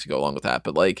kind of things to go along with that.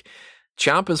 But like,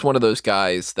 Ciampa is one of those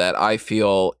guys that I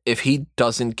feel if he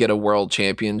doesn't get a world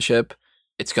championship,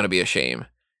 it's going to be a shame.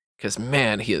 Because,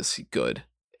 man, he is good.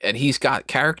 And he's got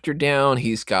character down.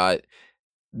 He's got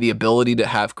the ability to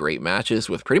have great matches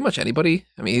with pretty much anybody.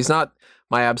 I mean, he's not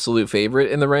my absolute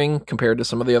favorite in the ring compared to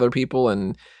some of the other people.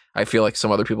 And I feel like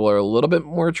some other people are a little bit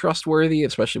more trustworthy,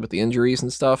 especially with the injuries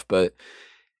and stuff. But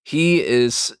he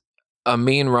is a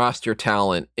main roster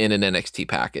talent in an NXT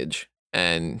package.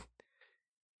 And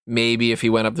maybe if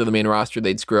he went up to the main roster,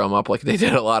 they'd screw him up like they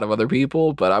did a lot of other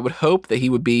people. But I would hope that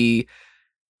he would be...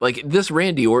 like this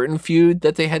Randy Orton feud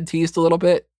that they had teased a little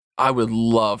bit, I would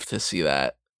love to see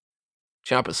that.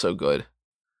 Ciampa's so good.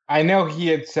 I know he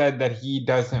had said that he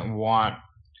doesn't want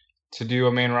to do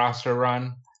a main roster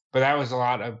run, but that was a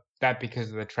lot of that because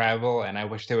of the travel, and I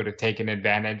wish they would have taken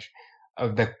advantage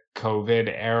of the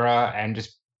COVID era and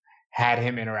just had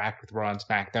him interact with Raw and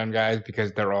SmackDown guys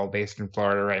because they're all based in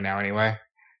Florida right now anyway.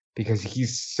 Because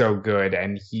he's so good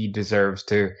and he deserves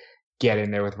to get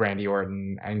in there with Randy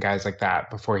Orton and guys like that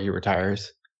before he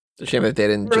retires. It's a shame that they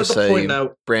didn't just say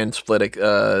brand split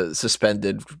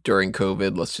suspended during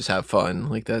COVID. Let's just have fun.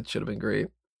 Like, that should have been great.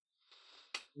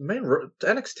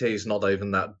 NXT is not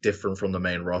even that different from the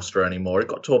main roster anymore. It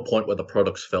got to a point where the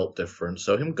products felt different,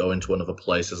 so him going to another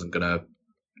place isn't going to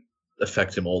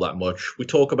affect him all that much. We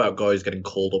talk about guys getting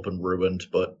called up and ruined,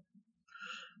 but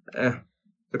they've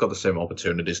got the same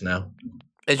opportunities now.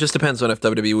 It just depends on if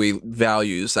WWE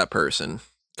values that person.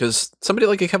 Because somebody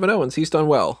like a Kevin Owens, he's done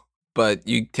well. But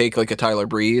you take like a Tyler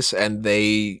Breeze, and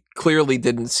they clearly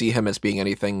didn't see him as being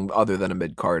anything other than a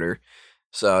mid-carder.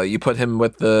 So you put him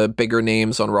with the bigger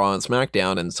names on Raw and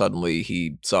SmackDown, and suddenly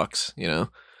he sucks, you know?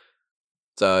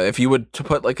 So if you would to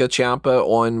put like a Ciampa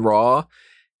on Raw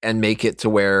and make it to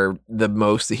where the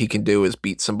most that he can do is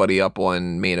beat somebody up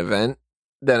on main event,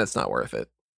 then it's not worth it.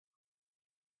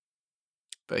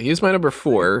 But he's my number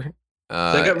 4.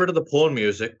 They get rid of the porn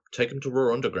music. Take him to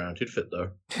Raw Underground. He'd fit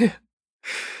there.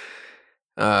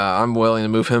 I'm willing to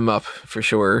move him up for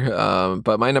sure.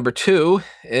 But my number 2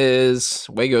 is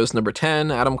Wago's number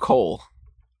 10, Adam Cole.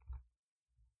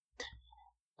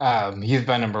 He's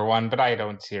my number 1, but I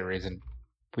don't see a reason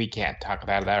we can't talk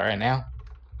about that right now.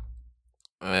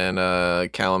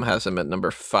 And Callum has him at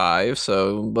number 5,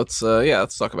 so let's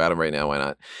talk about him right now. Why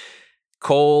not?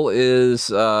 Cole is,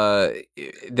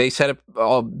 they said it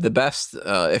all the best.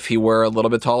 If he were a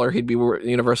little bit taller, he'd be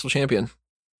Universal Champion.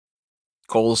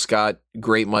 Cole's got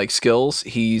great mic skills.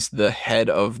 He's the head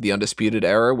of the Undisputed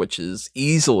Era, which is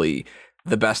easily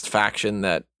the best faction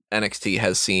that NXT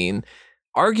has seen.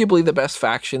 Arguably the best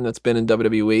faction that's been in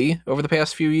WWE over the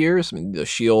past few years. I mean, the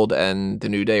Shield and the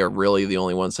New Day are really the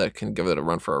only ones that can give it a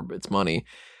run for its money.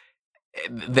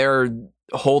 They're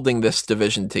holding this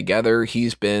division together.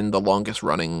 He's been the longest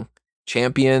running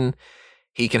champion.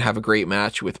 He can have a great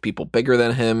match with people bigger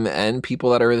than him and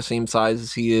people that are the same size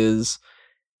as he is.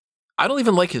 I don't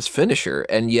even like his finisher,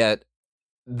 and yet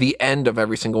the end of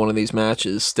every single one of these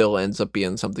matches still ends up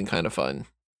being something kind of fun.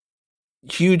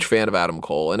 Huge fan of Adam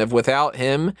Cole, and if without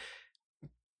him,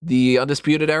 the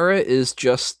Undisputed Era is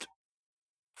just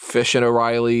Fish and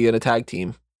O'Reilly in a tag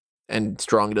team, and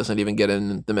Strong doesn't even get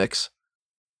in the mix.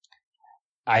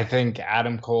 I think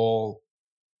Adam Cole,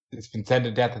 it's been said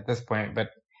to death at this point, but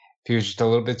if he was just a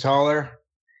little bit taller,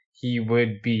 he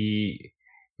would be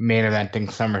main eventing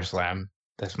SummerSlam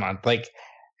this month. Like,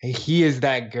 he is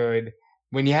that good.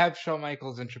 When you have Shawn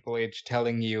Michaels and Triple H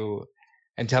telling you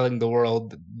and telling the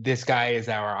world, this guy is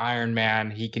our Iron Man,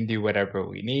 he can do whatever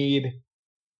we need,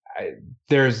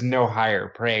 there's no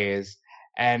higher praise.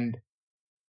 And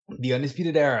the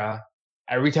Undisputed Era,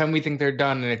 every time we think they're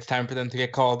done and it's time for them to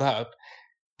get called up,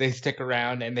 they stick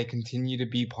around and they continue to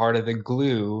be part of the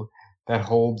glue that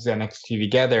holds NXT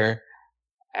together.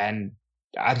 And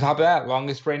on top of that,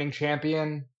 longest reigning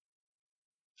champion,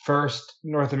 first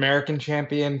North American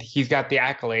champion. He's got the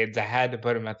accolades. I had to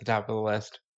put him at the top of the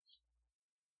list.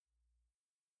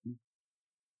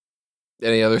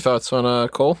 Any other thoughts on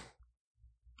Cole?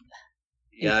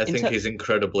 Yeah, I think he's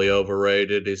incredibly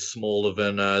overrated. He's smaller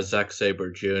than Zack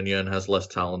Sabre Jr. and has less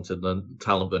talent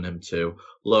than him too.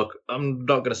 Look, I'm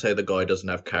not going to say the guy doesn't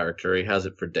have character. He has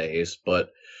it for days, but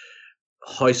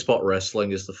high spot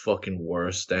wrestling is the fucking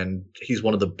worst, and he's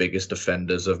one of the biggest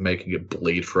offenders of making it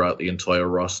bleed throughout the entire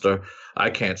roster. I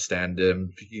can't stand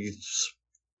him. He's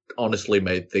honestly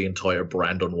made the entire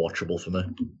brand unwatchable for me.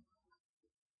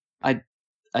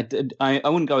 I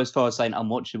wouldn't go as far as saying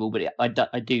unwatchable, but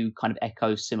I do kind of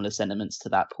echo similar sentiments to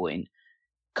that point.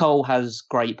 Cole has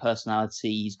great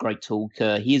personality. He's a great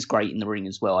talker. He is great in the ring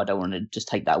as well. I don't want to just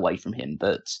take that away from him,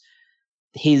 but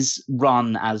his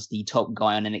run as the top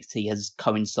guy on NXT has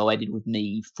coincided with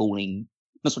me falling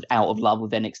not sort of out of love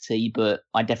with NXT, but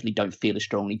I definitely don't feel as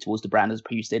strongly towards the brand as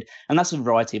previously did. And that's a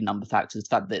variety of number of factors. The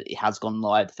fact that it has gone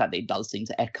live, the fact that it does seem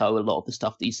to echo a lot of the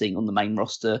stuff that you're seeing on the main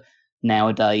roster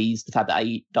nowadays, the fact that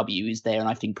AEW is there and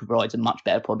I think provides a much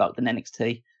better product than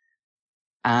NXT.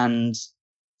 And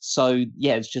so,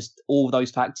 yeah, it's just all of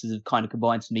those factors have kind of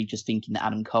combined to me just thinking that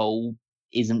Adam Cole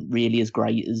isn't really as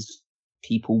great as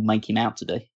people make him out to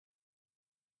be.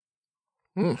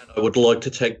 And I would like to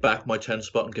take back my 10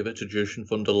 spot and give it to Jushin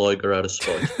Thunder Liger out of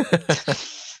spite.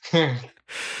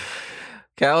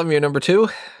 Callum, you're number 2?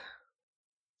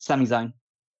 Sami Zayn.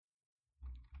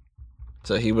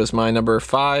 So he was my number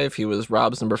 5. He was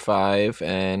Rob's number 5.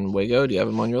 And Wago, do you have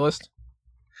him on your list?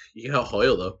 Yeah,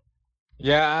 higher though.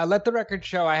 Yeah, let the record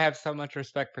show I have so much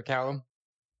respect for Callum.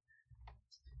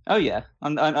 Oh yeah, I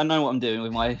know what I'm doing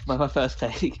with my first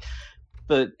take.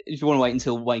 But if you want to wait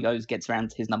until Wagos gets around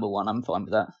to his number one, I'm fine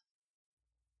with that.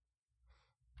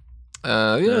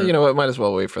 You know what? Might as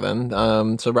well wait for then.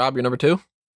 So Rob, you're number 2?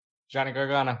 Johnny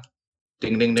Gargano.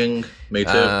 Ding, ding, ding. Me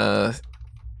too.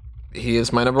 He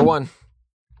is my number 1.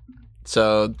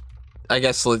 So I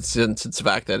guess since it's the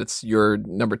fact that it's your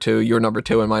number 2,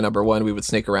 and my number 1, we would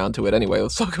sneak around to it anyway.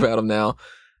 Let's talk about him now.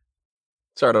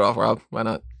 Start it off, Rob. Why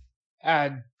not?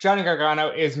 Johnny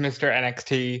Gargano is Mr.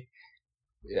 NXT.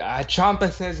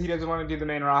 Ciampa says he doesn't want to do the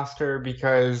main roster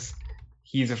because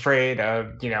he's afraid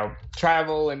of,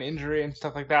 travel and injury and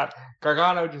stuff like that.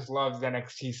 Gargano just loves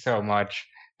NXT so much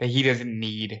that he doesn't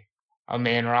need a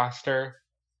main roster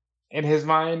in his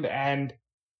mind, and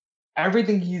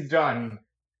everything he's done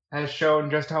has shown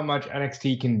just how much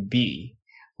NXT can be.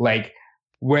 Like,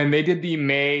 when they did the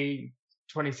May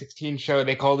 2016 show,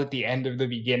 they called it the end of the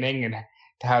beginning, and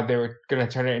how they were going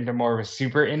to turn it into more of a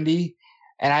super indie.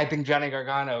 And I think Johnny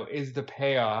Gargano is the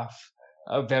payoff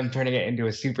of them turning it into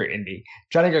a super indie.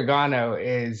 Johnny Gargano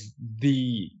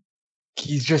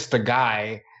he's just the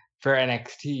guy for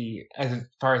NXT as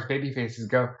far as babyfaces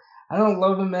go. I don't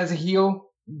love him as a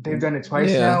heel. They've done it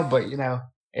twice now, but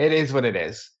it is what it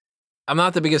is. I'm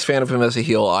not the biggest fan of him as a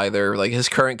heel either. Like, his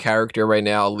current character right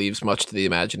now leaves much to the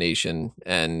imagination,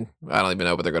 and I don't even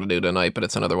know what they're going to do tonight, but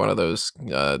it's another one of those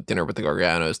dinner with the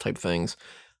Garganos type things.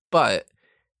 But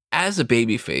as a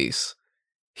babyface,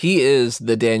 he is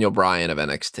the Daniel Bryan of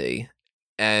NXT,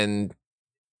 and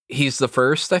he's the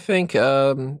first, I think,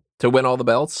 to win all the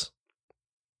belts.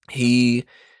 He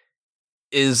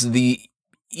is the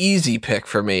easy pick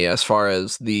for me as far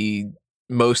as the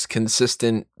most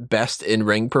consistent, best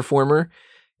in-ring performer,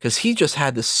 because he just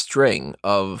had this string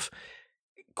of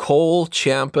Cole,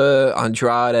 Ciampa,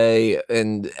 Andrade,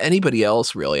 and anybody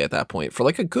else really at that point for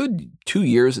like a good 2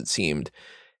 years, it seemed.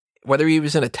 Whether he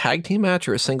was in a tag team match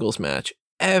or a singles match,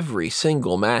 every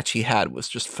single match he had was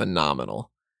just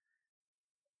phenomenal.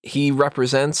 He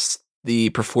represents the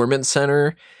Performance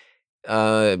Center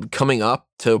coming up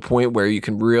to a point where you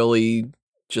can really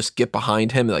just get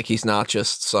behind him. Like, he's not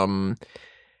just some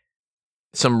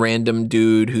random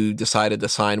dude who decided to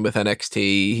sign with NXT.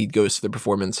 He goes to the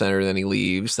Performance Center, then he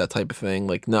leaves, that type of thing.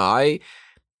 Like, no,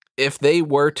 if they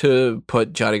were to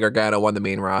put Johnny Gargano on the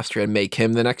main roster and make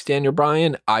him the next Daniel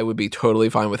Bryan, I would be totally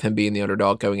fine with him being the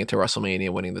underdog going into WrestleMania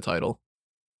and winning the title.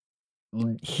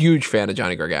 Huge fan of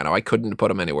Johnny Gargano. I couldn't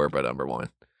put him anywhere but number 1.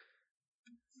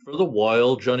 For the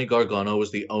while, Johnny Gargano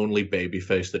was the only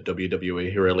babyface that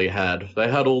WWE really had. They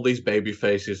had all these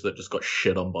babyfaces that just got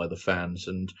shit on by the fans,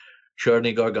 and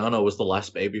Johnny Gargano was the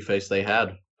last babyface they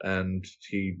had, and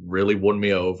he really won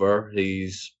me over.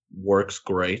 He's works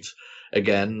great.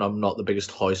 Again, I'm not the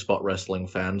biggest high spot wrestling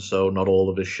fan, so not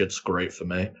all of his shit's great for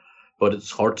me. But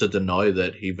it's hard to deny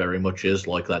that he very much is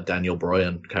like that Daniel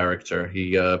Bryan character.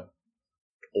 He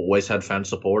always had fans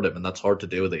support him, and that's hard to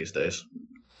do these days.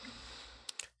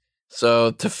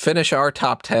 So to finish our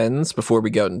top 10s before we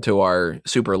go into our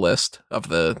super list of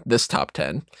this top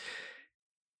 10,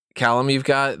 Callum, you've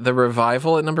got the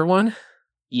Revival at number 1?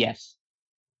 Yes.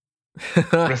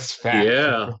 Respect.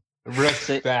 Yeah.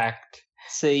 Respect.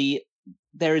 See,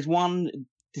 there is one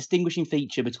distinguishing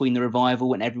feature between the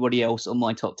Revival and everybody else on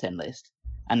my top 10 list,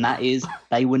 and that is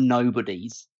they were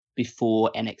nobodies before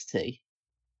NXT.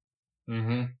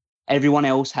 Mm-hmm. Everyone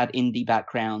else had indie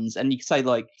backgrounds, and you could say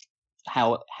like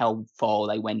how far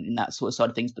they went in that sort of side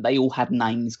of things, but they all had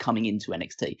names coming into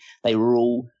NXT. They were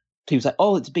all people say,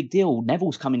 "Oh, it's a big deal.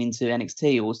 Neville's coming into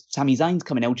NXT, or Sami Zayn's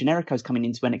coming, El Generico's coming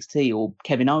into NXT, or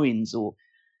Kevin Owens, or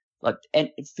like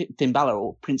Finn Balor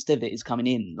or Prince Devitt is coming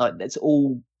in." Like, it's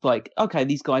all like, okay,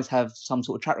 these guys have some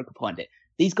sort of track record behind it.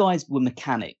 These guys were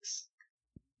mechanics.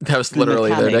 That was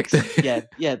literally their nickname.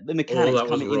 Yeah, the mechanics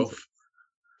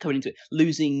coming into it,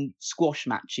 losing squash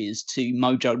matches to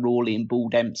Mojo Rawley and Bull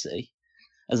Dempsey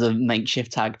as a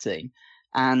makeshift tag team.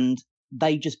 And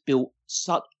they just built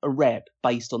such a rep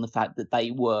based on the fact that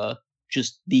they were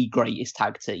just the greatest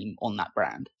tag team on that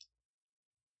brand.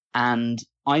 And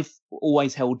I've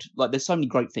always held, like, there's so many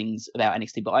great things about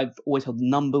NXT, but I've always held the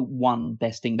number one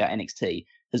best thing about NXT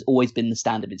has always been the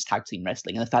standard of its tag team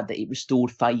wrestling, and the fact that it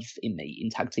restored faith in me in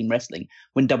tag team wrestling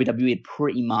when WWE had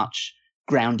pretty much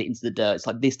ground it into the dirt. It's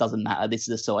like, this doesn't matter, this is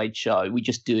a sideshow, we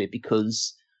just do it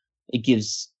because it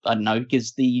gives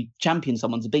the champion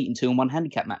someone to beat in 2-on-1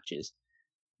 handicap matches.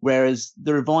 Whereas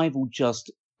the Revival were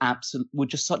just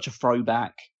such a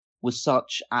throwback, was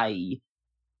such a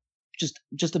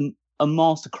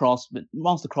master craftsman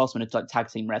of like tag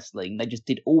team wrestling. They just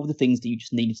did all the things that you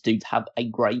just needed to do to have a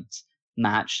great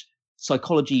match.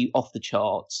 Psychology off the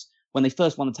charts, when they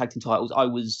first won the tag team titles, I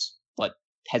was like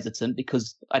hesitant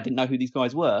because I didn't know who these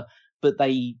guys were, but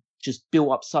they just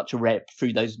built up such a rep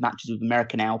through those matches with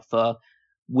American Alpha,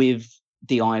 with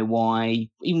DIY,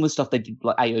 even with stuff they did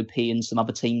like AOP and some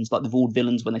other teams like the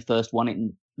Vaudevillains when they first won it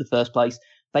in the first place.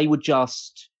 They were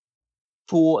just,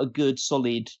 for a good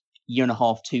solid year and a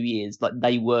half, 2 years, like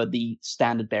they were the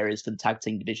standard bearers for the tag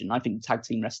team division. I think tag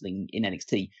team wrestling in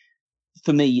NXT,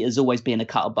 for me, has always been a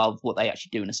cut above what they actually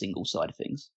do in a single side of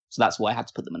things. So that's why I had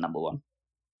to put them at number one.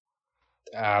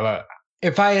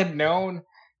 If I had known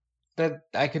that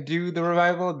I could do the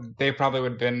Revival, they probably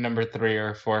would have been number 3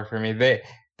 or 4 for me. They're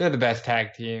the best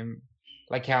tag team.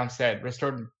 Like Count said,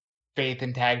 restored faith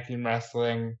in tag team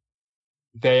wrestling.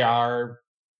 They are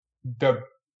the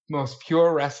most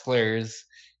pure wrestlers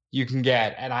you can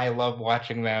get, and I love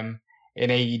watching them in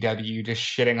AEW just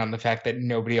shitting on the fact that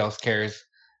nobody else cares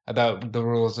about the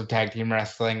rules of tag team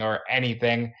wrestling or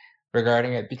anything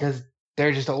regarding it, because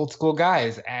they're just old school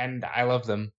guys, and I love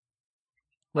them.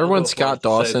 Remember when Scott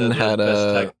Dawson had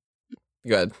a...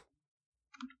 Go ahead.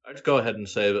 I'd go ahead and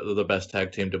say that they're the best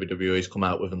tag team WWE's come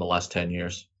out with in the last 10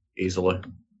 years. Easily.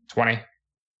 20. Do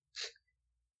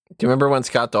you remember when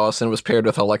Scott Dawson was paired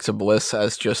with Alexa Bliss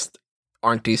as just,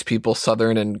 aren't these people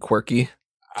Southern and quirky?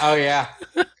 Oh, yeah.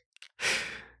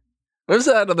 What was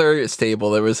that other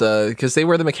stable? There was because they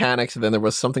were the Mechanics, and then there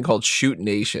was something called Shoot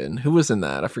Nation. Who was in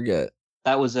that? I forget.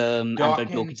 That was Andre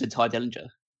Dawkins and Ty Dillinger,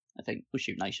 I think, was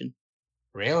Shoot Nation.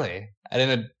 Really?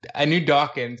 I knew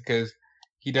Dawkins because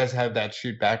he does have that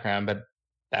shoot background, but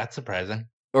that's surprising.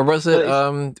 Or was it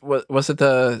was it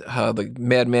the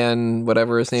Madman,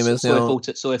 whatever his name is now?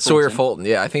 Sawyer Fulton.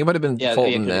 Yeah, I think it might have been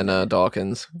Fulton and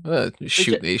Dawkins.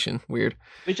 Shoot Nation. Weird.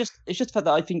 It's just the fact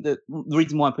that I think that the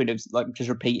reason why I put it was like just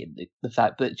repeating the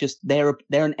fact that just they're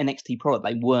an NXT product.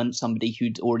 They weren't somebody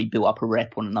who'd already built up a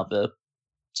rep on another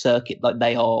circuit. Like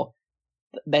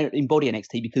they're embody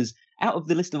NXT, because out of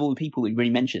the list of all the people we really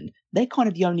mentioned, they're kind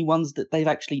of the only ones that they've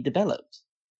actually developed.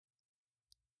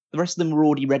 The rest of them were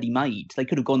already ready-made. They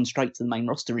could have gone straight to the main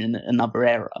roster in another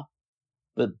era.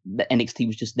 But the NXT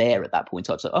was just there at that point.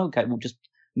 So I was like, okay, we'll just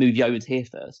move you over to here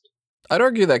first. I'd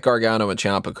argue that Gargano and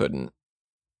Ciampa couldn't.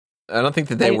 I don't think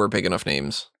that they were big enough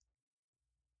names.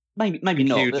 Maybe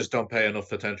not. You just don't pay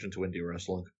enough attention to indie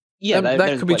wrestling. Yeah,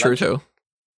 that could be true too.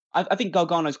 I think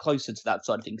Gargano's closer to that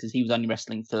side of things because he was only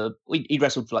wrestling for... He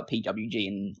wrestled for like PWG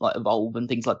and like Evolve and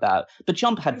things like that. But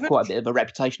Ciampa had quite a bit of a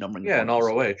reputation on ring. Yeah, and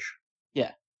ROH.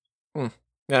 Yeah.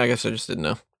 Yeah, I guess I just didn't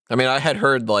know. I mean, I had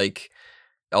heard like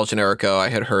El Generico, I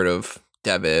had heard of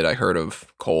Devitt, I heard of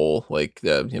Cole, like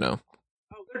they're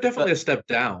definitely a step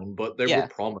down, but they were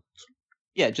prominent.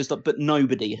 Yeah, but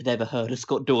nobody had ever heard of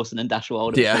Scott Dawson and Dash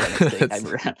Wilder. Yeah,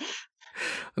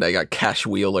 they got Cash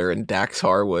Wheeler and Dax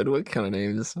Harwood. What kind of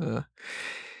names?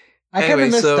 I kind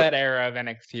of miss that era of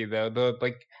NXT though.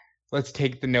 Let's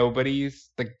take the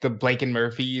nobodies, like the Blake and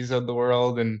Murphys of the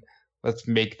world, and let's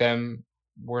make them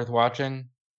worth watching.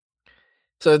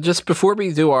 So just before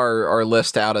we do our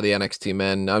list out of the NXT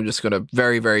men, I'm just going to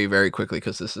very, very, very quickly,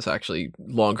 because this is actually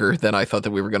longer than I thought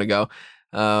that we were going to go.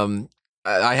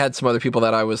 I had some other people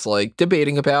that I was like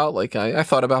debating about. Like I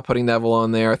thought about putting Neville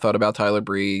on there. I thought about Tyler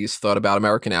Breeze. Thought about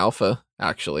American Alpha,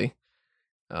 actually.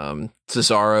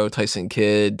 Cesaro, Tyson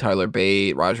Kidd, Tyler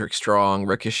Bate, Roderick Strong,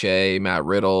 Ricochet, Matt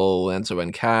Riddle, Enzo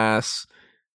and Cass,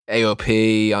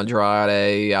 AOP,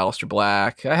 Andrade, Aleister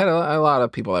Black. I had a lot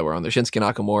of people that were on there. Shinsuke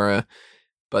Nakamura.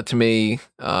 But to me,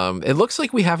 it looks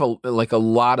like we have a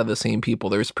lot of the same people.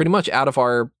 There's pretty much, out of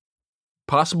our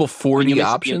possible 40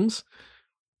 options.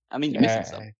 You're missing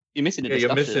some. You're missing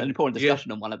an important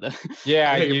discussion on one of them.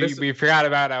 Yeah, we forgot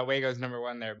about Wago's number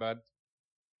 1 there, bud.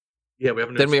 Yeah, we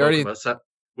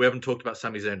haven't talked about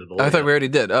Sami Zayn at all. I thought we already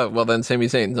did. Oh, well then Sami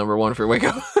Zayn's number 1 for Wago.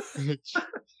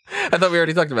 I thought we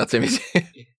already talked about Sami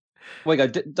Zayn. Wago,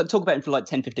 talk about him for like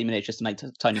 10-15 minutes just to make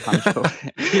Tony punish for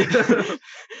it.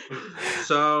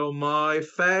 So my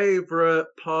favourite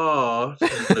part,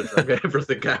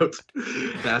 everything out.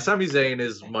 Now, Sami Zayn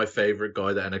is my favourite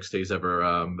guy that NXT's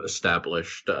ever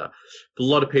established. A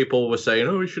lot of people were saying,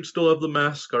 "Oh, he should still have the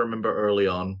mask." I remember early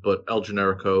on, but El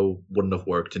Generico wouldn't have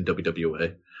worked in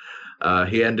WWE.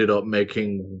 He ended up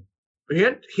making.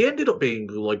 He ended up being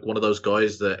like one of those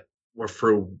guys that were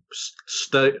through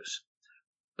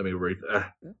Let me read.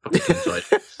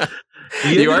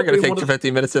 You are going to take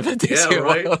 15 minutes of it. Yeah,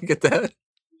 right. I'll get that.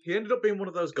 He ended up being one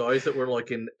of those guys that were like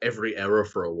in every era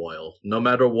for a while. No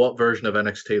matter what version of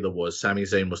NXT there was, Sami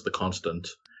Zayn was the constant,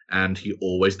 and he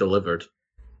always delivered.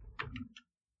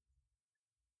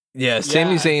 Yeah,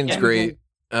 Sami Zayn's great.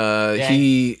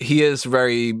 He is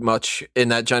very much in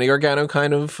that Johnny Gargano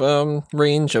kind of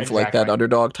range of like that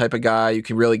underdog type of guy you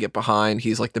can really get behind.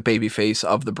 He's like the baby face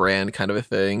of the brand kind of a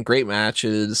thing. Great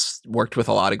matches, worked with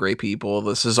a lot of great people.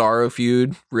 The Cesaro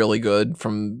feud, really good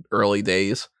from early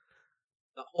days.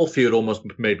 The whole feud almost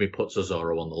made me put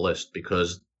Cesaro on the list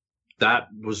because that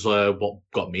was what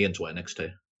got me into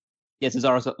NXT. Yeah,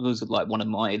 Cesaro was like one of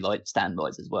my like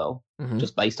standbys as well,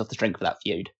 just based off the strength of that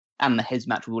feud. And his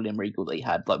match with William Regal that he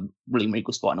had, like William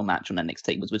Regal's final match on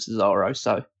NXT was with Cesaro.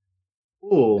 So,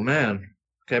 oh man,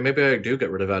 okay, maybe I do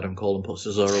get rid of Adam Cole and put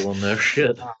Cesaro on there.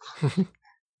 Shit.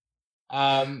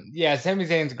 Yeah, Sami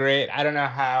Zayn's great. I don't know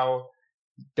how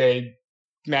they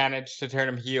managed to turn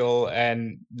him heel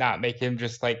and not make him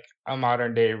just like a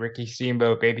modern day Ricky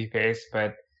Steamboat babyface,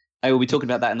 but I will be talking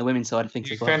about that in the women's side of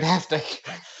things as well. Fantastic.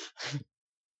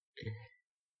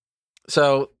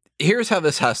 So here's how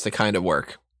this has to kind of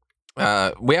work.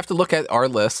 We have to look at our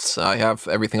lists. I have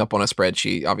everything up on a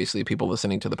spreadsheet. Obviously, people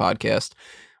listening to the podcast,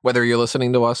 whether you're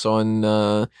listening to us on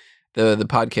the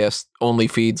podcast only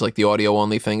feeds, like the audio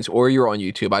only things, or you're on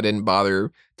YouTube. I didn't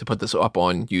bother to put this up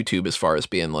on YouTube as far as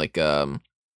being like,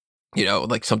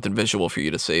 like something visual for you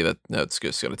to see. That it's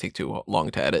just going to take too long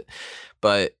to edit.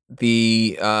 But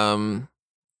we have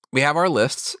our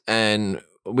lists, and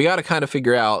we got to kind of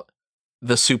figure out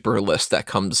the super list that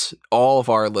comes all of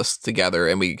our lists together,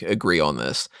 and we agree on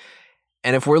this.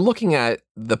 And if we're looking at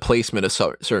the placement of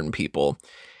certain people,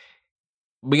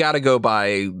 we got to go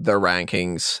by their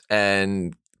rankings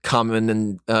and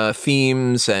common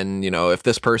themes. And, if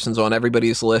this person's on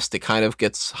everybody's list, it kind of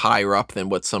gets higher up than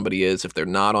what somebody is if they're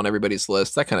not on everybody's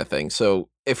list, that kind of thing. So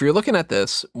if you're looking at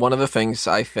this, one of the things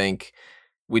I think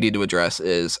we need to address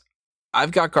is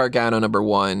I've got Gargano number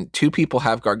 1. 2 people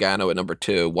have Gargano at number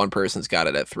 2. 1 person's got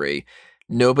it at 3.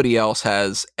 Nobody else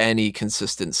has any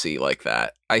consistency like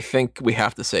that. I think we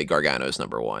have to say Gargano's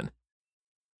number 1.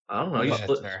 I don't know. You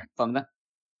split that.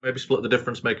 Maybe split the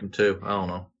difference, make him 2. I don't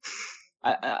know.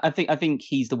 I think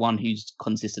he's the one who's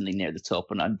consistently near the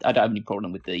top, and I don't have any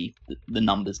problem with the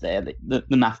numbers there. The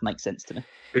math makes sense to me.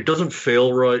 It doesn't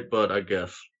feel right, but I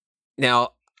guess.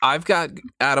 Now, I've got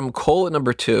Adam Cole at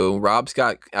number 2. Rob's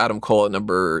got Adam Cole at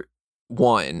number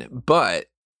 1, but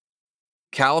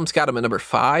Callum's got him at number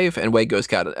 5, and Wago's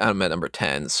got him at number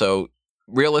 10. So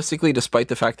realistically, despite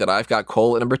the fact that I've got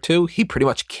Cole at number 2, he pretty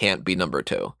much can't be number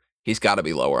 2. He's got to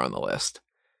be lower on the list.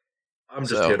 I'm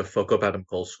just here to fuck up Adam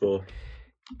Cole's score.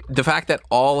 The fact that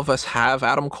all of us have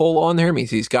Adam Cole on there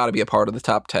means he's got to be a part of the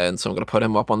top 10, so I'm going to put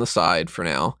him up on the side for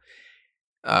now.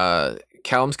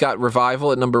 Callum's got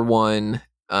Revival at number 1.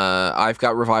 I've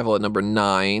got Revival at number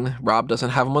 9. Rob doesn't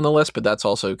have him on the list, but that's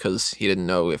also because he didn't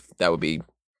know if that would be,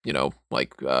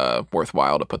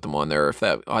 worthwhile to put them on there, if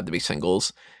that had to be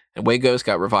singles. And Wago's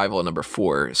got Revival at number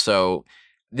 4. So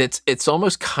it's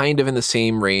almost kind of in the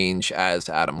same range as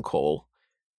Adam Cole.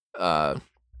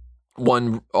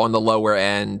 One on the lower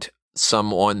end,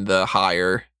 some on the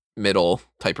higher middle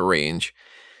type of range.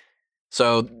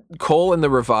 So Cole and the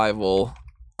Revival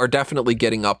are definitely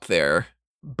getting up there,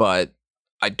 but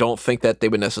I don't think that they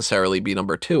would necessarily be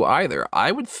number 2 either.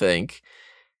 I would think,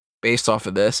 based off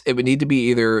of this, it would need to be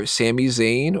either Sami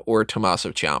Zayn or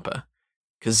Tommaso Ciampa.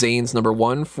 Because Zayn's number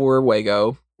 1 for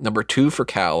Wago, number 2 for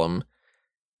Callum,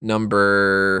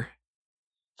 number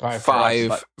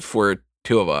 5 for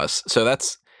 2 of us. So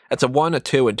that's a 1, a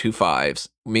 2, and 2 5s.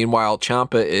 Meanwhile,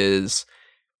 Ciampa is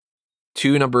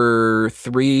 2 number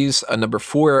 3s, a number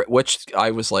 4, which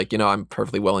I was like, I'm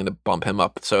perfectly willing to bump him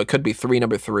up. So it could be 3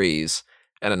 number 3s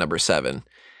and a number 7.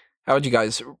 How would you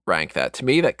guys rank that? To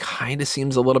me, that kind of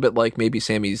seems a little bit like maybe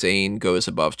Sami Zayn goes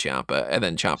above Ciampa, and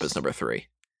then Ciampa's number 3.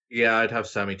 Yeah, I'd have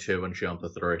Sami 2 and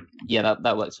Ciampa 3. Yeah,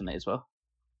 that works for me as well.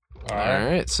 All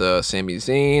right, so Sami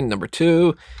Zayn, number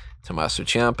 2, Tommaso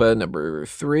Ciampa, number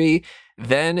 3.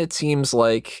 Then it seems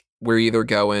like we're either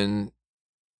going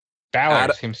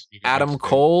Balor seems to be Adam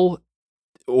Cole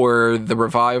or the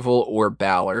Revival or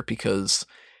Balor, because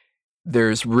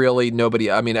there's really nobody.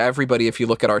 I mean, everybody, if you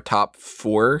look at our top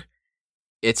 4,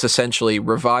 it's essentially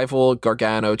Revival,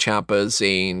 Gargano, Ciampa,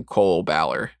 Zayn, Cole,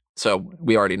 Balor. So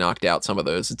we already knocked out some of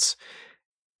those. It's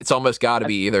almost got to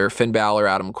be either Finn Balor,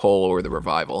 Adam Cole, or the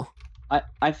Revival.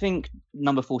 I think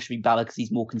number 4 should be Balor because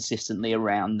he's more consistently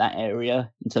around that area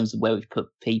in terms of where we've put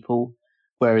people,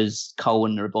 whereas Cole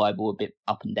and the Revival are a bit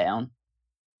up and down.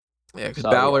 Yeah, because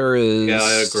Balor is... Yeah,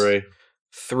 I agree.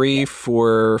 3,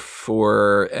 4,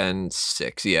 4, and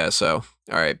 6. Yeah, so...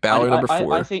 All right, Balor number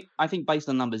 4. I think based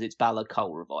on numbers, it's Balor,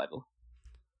 Cole, Revival.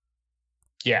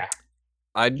 Yeah.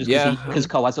 Because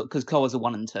Cole has a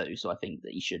 1 and 2, so I think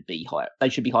that he should be higher. They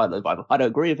should be higher than Revival. I don't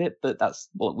agree with it, but that's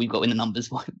what we've got in the numbers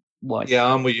wise. Yeah,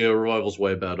 I'm with you. Revival's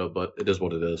way better, but it is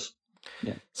what it is.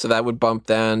 Yeah. So that would bump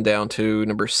down to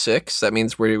number 6. That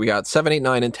means we got 7, 8,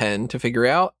 9, and 10 to figure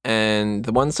out. And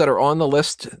the ones that are on the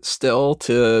list still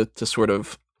to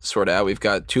sort out, we've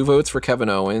got 2 votes for Kevin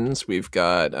Owens. We've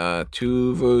got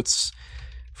 2 votes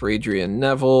for Adrian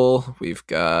Neville. We've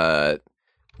got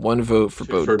 1 vote for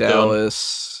Bo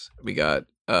Dallas. We got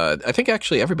I think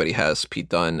actually everybody has Pete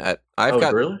Dunne at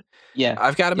Really? Yeah.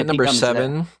 I've got him at number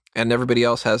 7, and everybody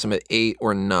else has him at 8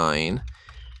 or 9.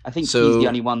 I think he's the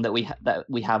only one that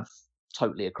we have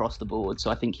totally across the board. So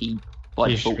I think he by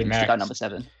default needs to go number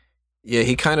 7. Yeah,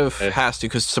 he kind of has to,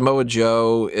 because Samoa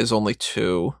Joe is only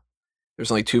 2.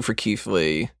 There's only 2 for Keith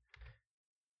Lee.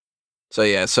 So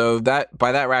yeah, so that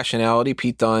by that rationality,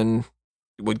 Pete Dunne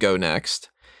would go next,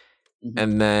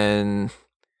 and then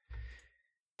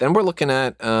we're looking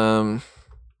at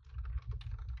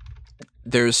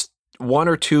there's 1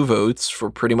 or 2 votes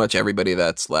for pretty much everybody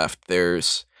that's left.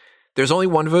 There's only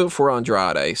 1 vote for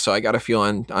Andrade, so I got a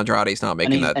feeling Andrade's not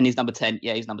making that. And he's number 10.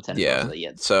 Yeah, he's number 10. Yeah,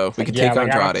 well, so we can take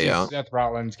Andrade out. Seth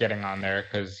Rollins getting on there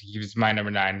because he was my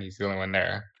number 9. He's the only one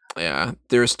there. Yeah,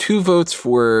 there's 2 votes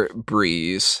for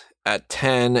Breeze at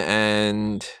 10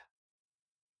 and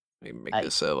let me make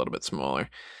this a little bit smaller.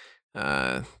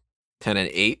 10 and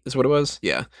 8 is what it was.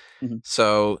 Yeah.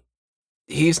 So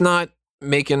he's not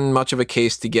making much of a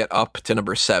case to get up to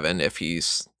number 7 if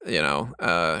he's, all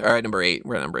right, number 8.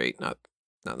 We're at number 8, not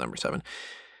number 7.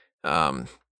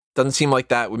 Doesn't seem like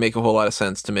that would make a whole lot of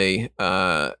sense to me.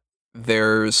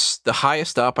 There's the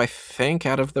highest up, I think,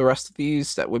 out of the rest of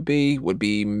these that would be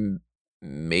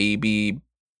maybe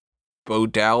Bo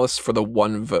Dallas for the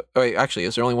 1 vote. Oh, wait, actually,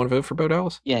 is there only 1 vote for Bo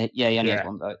Dallas? Yeah, he only has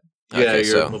 1 vote. Yeah,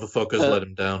 your motherfuckers let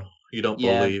him down. You don't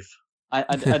believe.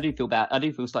 I do feel bad. I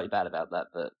do feel slightly bad about that,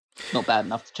 but not bad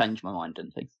enough to change my mind,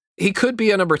 didn't think. He could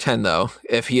be a number 10 though,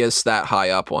 if he is that high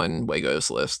up on Wago's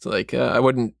list. Like, I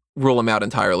wouldn't rule him out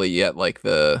entirely yet, like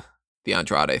the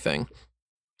Andrade thing.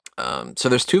 So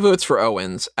there's 2 votes for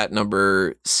Owens at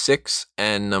number 6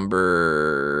 and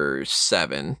number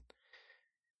 7.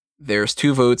 There's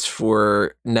 2 votes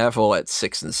for Neville at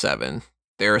 6 and 7.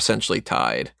 They're essentially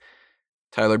tied.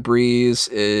 Tyler Breeze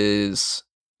is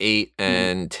 8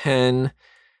 and 10.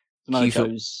 Keith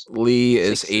Lee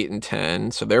is 8 and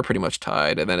 10, so they're pretty much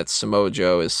tied. And then it's Samoa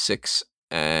Joe is 6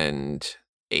 and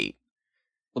 8.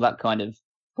 Well, that kind of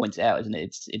points it out, isn't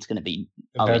it? It's going to be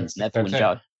Owens, Neville, and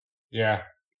Joe. Yeah.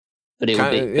 But it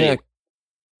would be. Yeah.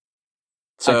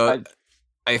 So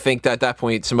I think that at that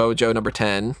point, Samoa Joe number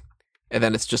 10, and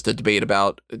then it's just a debate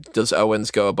about does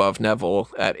Owens go above Neville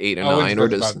at 8 and 9, or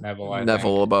does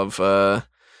Neville above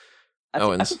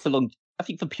Owens? I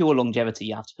think for pure longevity,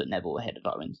 you have to put Neville ahead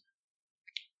of Owens.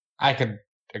 I could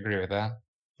agree with that.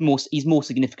 He's more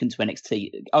significant to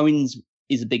NXT. Owens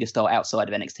is a bigger star outside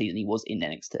of NXT than he was in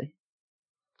NXT.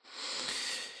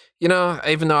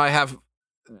 Even though I have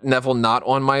Neville not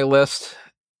on my list,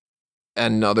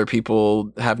 and other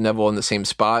people have Neville in the same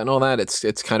spot and all that,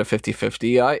 it's kind of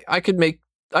 50-50.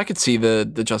 I could see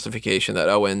the justification that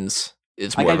Owens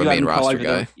is more of a main roster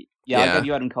guy. I gave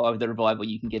you Adam Cole over the Revival.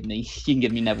 You can give me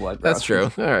Neville over. That's true.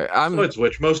 All right. Besides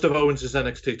which, most of Owens'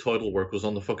 NXT title work was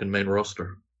on the fucking main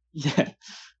roster. Yeah.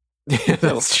 Yeah,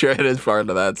 that's true. It is part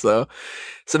of that. So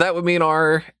that would mean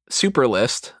our super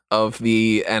list of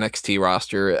the NXT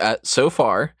roster so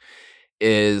far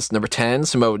is number 10,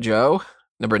 Samoa Joe,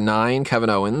 number 9, Kevin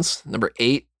Owens, number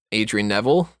 8, Adrian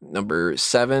Neville, number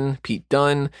 7, Pete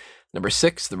Dunne, number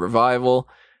 6, The Revival,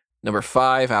 number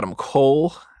 5, Adam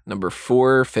Cole, number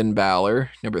 4, Finn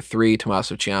Balor, number 3,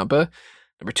 Tommaso Ciampa,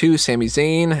 number 2, Sami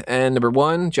Zayn, and number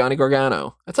 1, Johnny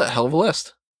Gargano. That's a hell of a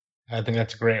list. I think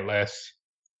that's a great list.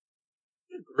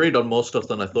 Agreed on more stuff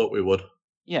than I thought we would.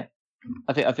 Yeah,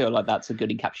 I feel like that's a good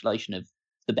encapsulation of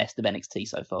the best of NXT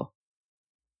so far.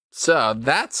 So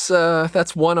that's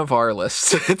one of our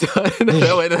lists.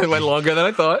 It went longer than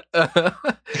I thought.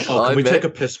 Can we take a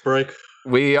piss break?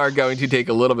 We are going to take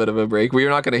a little bit of a break. We are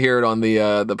not going to hear it on the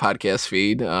podcast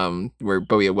feed.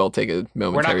 But we will take a momentary break.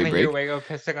 We're not going to hear Wago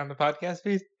pissing on the podcast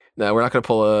feed? No, we're not going to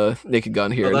pull a Naked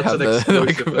Gun here.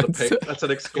 That's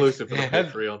an exclusive for the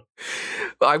Patreon.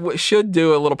 I should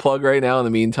do a little plug right now in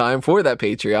the meantime for that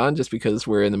Patreon, just because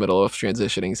we're in the middle of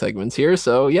transitioning segments here.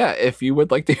 So yeah, if you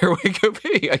would like to hear Wago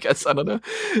P, I guess, I don't know.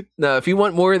 No, if you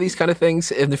want more of these kind of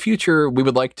things in the future, we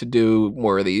would like to do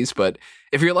more of these. But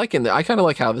if you're liking I kind of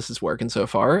like how this is working so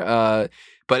far.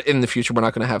 But in the future, we're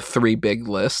not going to have 3 big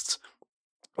lists.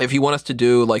 If you want us to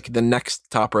do like the next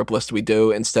top rope list we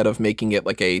do, instead of making it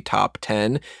like a top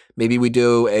 10, maybe we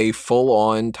do a full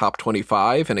on top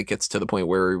 25 and it gets to the point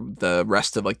where the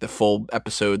rest of like the full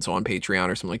episodes on Patreon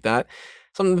or something like that.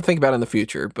 something to think about in the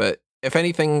future. But if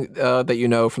anything that you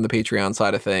know from the Patreon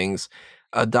side of things,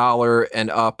 $1 and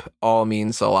up all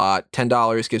means a lot.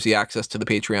 $10 gives you access to the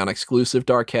Patreon exclusive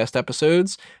Darkcast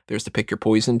episodes. There's the Pick Your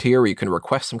Poison tier where you can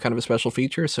request some kind of a special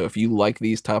feature. So if you like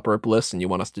these top rope lists and you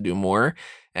want us to do more,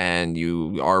 and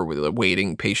you are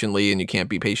waiting patiently and you can't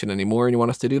be patient anymore and you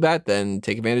want us to do that, then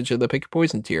take advantage of the Pick Your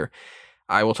Poison tier.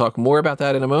 I will talk more about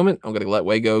that in a moment. I'm going to let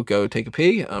Wago go take a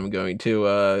pee. I'm going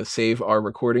to save our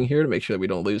recording here to make sure that we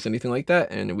don't lose anything like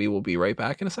that, and we will be right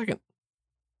back in a second.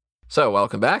 So,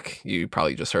 welcome back. You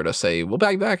probably just heard us say, we'll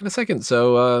be back in a second.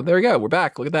 So, there we go. We're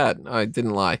back. Look at that. I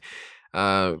didn't lie.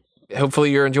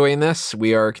 Hopefully you're enjoying this.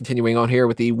 We are continuing on here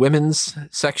with the women's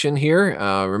section here.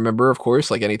 Remember, of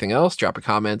course, like anything else, drop a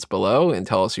comment below and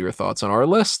tell us your thoughts on our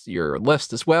list, your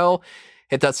list as well.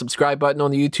 Hit that subscribe button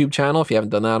on the YouTube channel if you haven't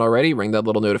done that already. Ring that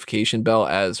little notification bell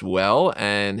as well.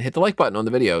 And hit the like button on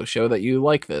the video. Show that you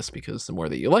like this, because the more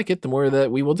that you like it, the more that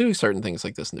we will do certain things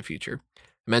like this in the future.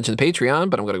 I mentioned the Patreon,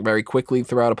 but I'm going to very quickly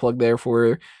throw out a plug there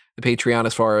for the Patreon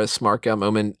as far as Smart Gut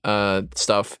Moment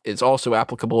stuff. Is also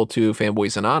applicable to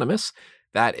Fanboys Anonymous.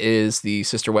 That is the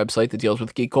sister website that deals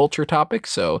with geek culture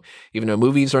topics. So even though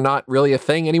movies are not really a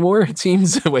thing anymore, it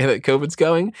seems, the way that COVID's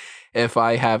going, if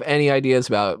I have any ideas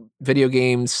about video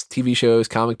games, TV shows,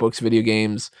 comic books, video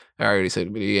games, I already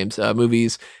said video games,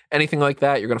 movies, anything like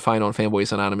that, you're going to find on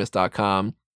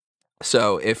fanboysanonymous.com.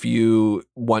 So if you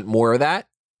want more of that,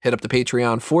 hit up the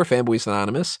Patreon for Fanboys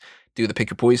Anonymous, do the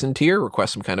Pick Your Poison tier,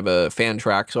 request some kind of a fan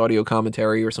tracks audio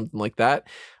commentary or something like that,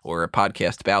 or a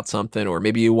podcast about something, or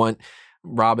maybe you want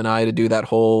Rob and I to do that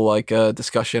whole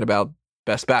discussion about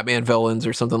best Batman villains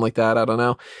or something like that. I don't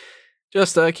know.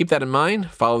 Just keep that in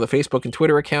mind. Follow the Facebook and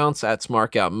Twitter accounts at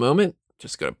Smart Out Moment.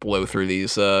 Just going to blow through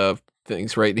these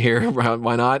things right here.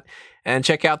 Why not? And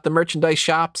check out the merchandise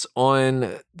shops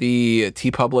on the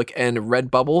TeePublic and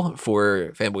Redbubble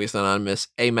for Fanboys Anonymous,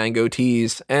 A Mango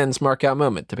Tees, and Smart Out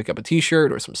Moment to pick up a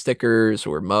t-shirt or some stickers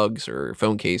or mugs or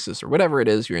phone cases or whatever it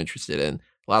is you're interested in.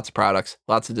 Lots of products,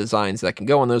 lots of designs that can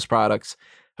go on those products.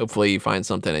 Hopefully you find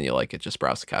something and you like it. Just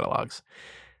browse the catalogs.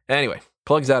 Anyway,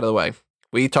 plugs out of the way.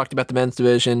 We talked about the men's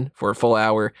division for a full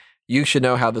hour. You should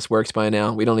know how this works by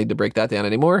now. We don't need to break that down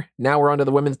anymore. Now we're on to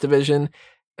the women's division.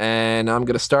 And I'm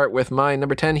going to start with my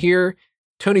number 10 here,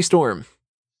 Toni Storm.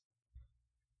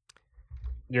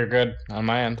 You're good on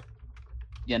my end.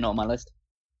 Yeah, not on my list.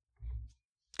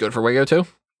 Good for Wago too?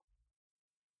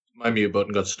 My mute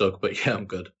button got stuck, but yeah, I'm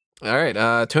good. All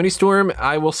right. Toni Storm,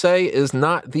 I will say, is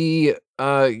not the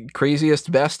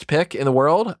craziest best pick in the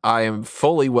world. I am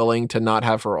fully willing to not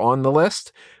have her on the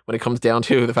list when it comes down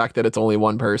to the fact that it's only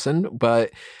one person.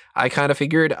 But I kind of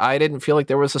figured I didn't feel like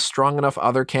there was a strong enough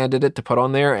other candidate to put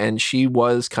on there. And she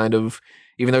was kind of,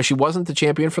 even though she wasn't the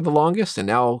champion for the longest, and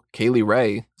now Kaylee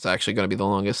Ray is actually going to be the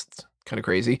longest, kind of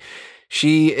crazy.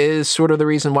 She is sort of the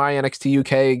reason why NXT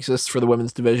UK exists for the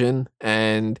women's division.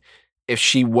 And if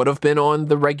she would have been on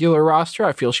the regular roster,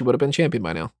 I feel she would have been champion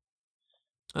by now.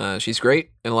 She's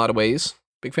great in a lot of ways.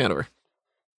 Big fan of her.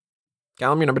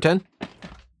 Callum, you're number 10.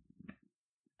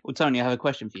 Well, Tony, I have a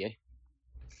question for you.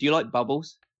 Do you like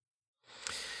bubbles?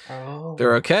 Oh.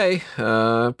 They're okay,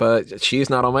 but she's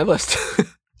not on my list. Do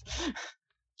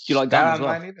you like gum as well?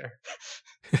 Mine either.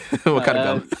 What kind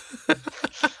of gum?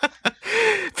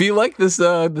 If you like this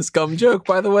gum joke,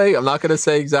 by the way, I'm not going to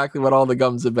say exactly what all the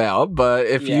gum's about, but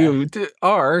if you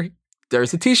are,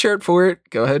 there's a t-shirt for it.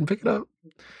 Go ahead and pick it up.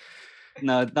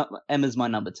 No, Emma's my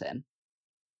number 10.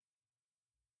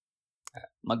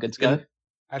 Am I good to go?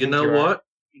 You know what?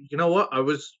 You know what? I'm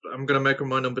going to make her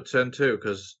my number 10 too,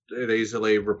 because it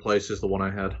easily replaces the one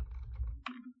I had.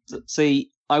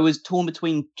 See, I was torn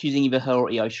between choosing either her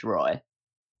or Io Shirai,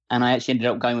 and I actually ended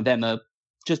up going with Emma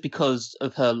just because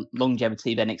of her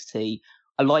longevity of NXT.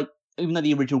 Even though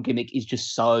the original gimmick is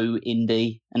just so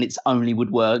indie and it's only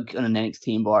would work in an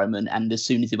NXT environment, and as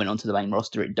soon as it went onto the main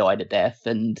roster, it died a death.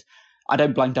 And I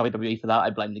don't blame WWE for that. I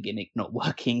blame the gimmick not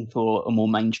working for a more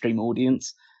mainstream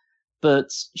audience. But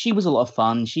she was a lot of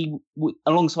fun. She,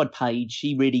 alongside Paige,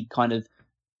 she really kind of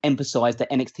emphasized that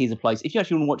NXT is a place. If you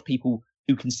actually want to watch people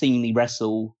who can seemingly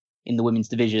wrestle in the women's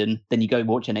division, then you go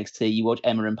watch NXT. You watch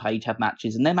Emma and Paige have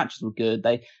matches, and their matches were good.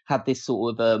 They had this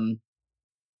sort of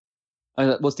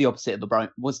what's the opposite of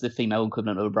what's the female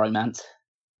equivalent of a bromance?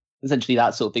 Essentially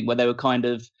that sort of thing, where they were kind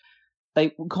of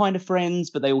friends,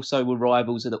 but they also were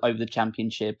rivals over the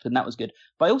championship, and that was good.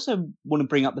 But I also want to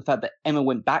bring up the fact that Emma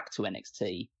went back to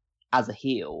NXT as a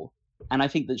heel, and I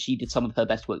think that she did some of her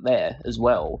best work there as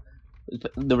well.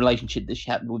 The relationship that she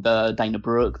had with Dana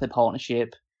Brooke, their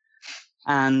partnership,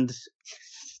 and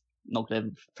not going to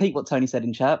repeat what Tony said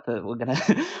in chat, but we'll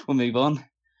move on.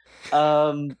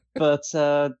 But she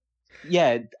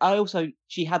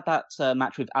had that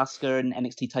match with Asuka in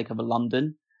NXT TakeOver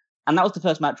London, and that was the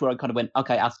first match where I kind of went,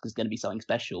 okay, Asuka's going to be something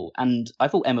special, and I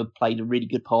thought Emma played a really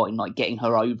good part in like getting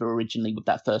her over originally with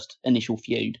that first initial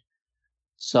feud.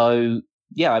 So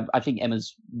yeah, I think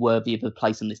Emma's worthy of a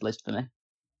place on this list for me.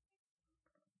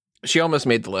 She almost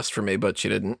made the list for me, but she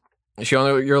didn't. Is she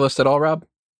on your list at all, Rob?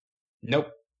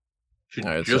 Nope. She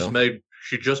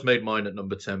just made mine at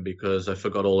number 10 because I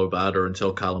forgot all about her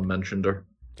until Callum mentioned her.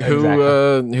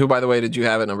 Who, by the way, did you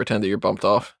have at number 10 that you're bumped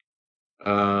off?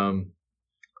 I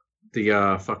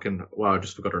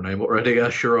just forgot her name already.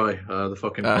 Shirai, the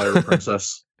fucking pirate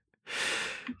princess.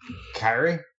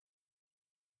 Kairi?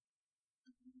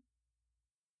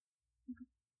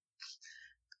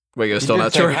 Wait, you're still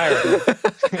not sure?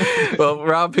 Well,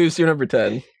 Rob, who's your number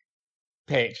 10?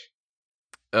 Paige.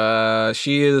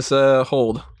 She is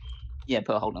hold. Yeah,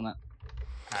 put a hold on that.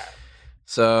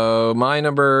 So my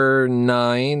number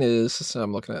 9 is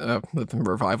I'm looking at the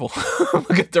Revival. I'm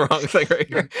looking at the wrong thing right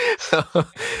here. So,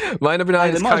 my number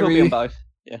 9 is Kairi. Well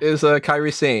yeah. Is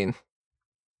Kairi Sane.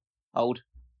 Hold.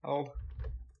 Hold.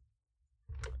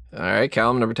 All right,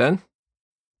 Callum, number 10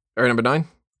 or number 9.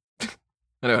 I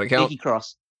know how to count.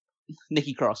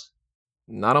 Nikki Cross.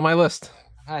 Not on my list.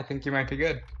 I think you might be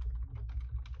good.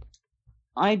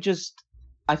 I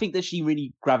think that she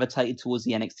really gravitated towards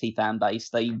the NXT fan base.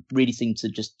 They really seem to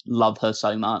just love her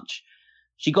so much.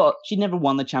 She never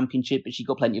won the championship, but she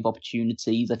got plenty of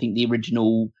opportunities. I think the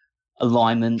original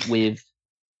alignment with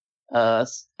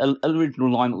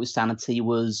Sanity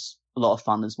was a lot of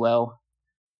fun as well.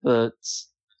 But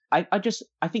I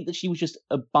think that she was just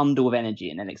a bundle of energy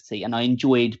in NXT, and I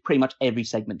enjoyed pretty much every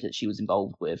segment that she was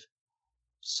involved with.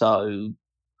 So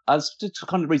that's just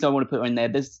kind of the reason I want to put her in there.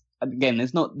 There's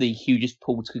not the hugest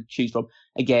pool to choose from.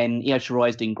 Again,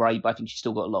 Shirai's doing great, but I think she's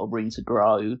still got a lot of room to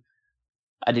grow.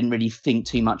 I didn't really think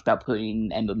too much about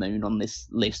putting Ember Moon on this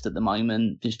list at the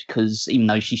moment, just because even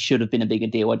though she should have been a bigger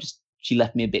deal, she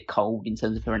left me a bit cold in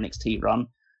terms of her NXT run.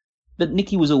 But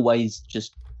Nikki was always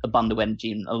just a bundle of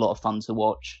energy and a lot of fun to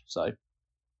watch, so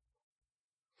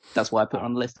that's why I put her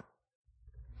on the list.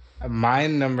 My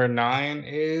number 9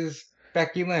 is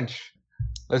Becky Lynch.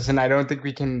 Listen, I don't think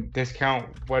we can discount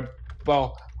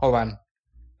well, hold on.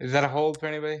 Is that a hold for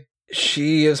anybody?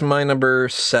 She is my number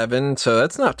 7, so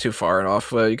that's not too far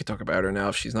off. You could talk about her now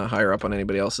if she's not higher up on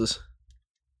anybody else's.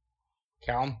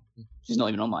 Callum? She's not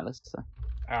even on my list, so.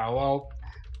 Well,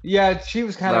 yeah, she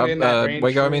was kind of in that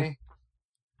range for me.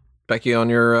 Becky on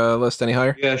your list any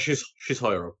higher? Yeah, she's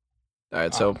higher up. All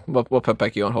right, so we'll put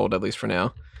Becky on hold at least for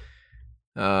now.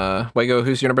 Wago,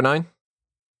 who's your number 9?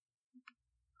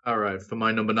 All right, for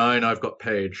my number 9, I've got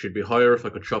Paige. She'd be higher if I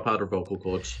could chop out her vocal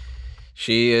cords.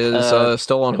 She is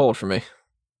still on hold for me.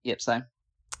 Yep, same.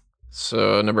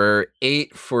 So number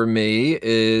 8 for me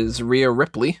is Rhea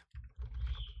Ripley.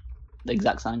 The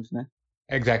exact same for me.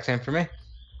 Exact same for me.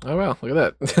 Oh, wow, look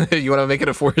at that. You want to make it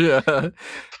a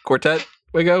quartet,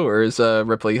 Wago, or is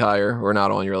Ripley higher or not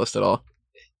on your list at all?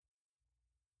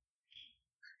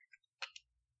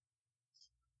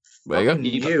 There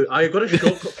you go. I got a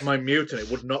shortcut for my mute and it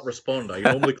would not respond. I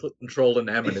normally click Control and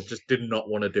M and it just did not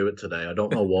want to do it today. I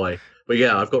don't know why. But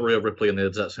yeah, I've got Rhea Ripley in the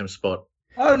exact same spot.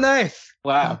 Oh, nice.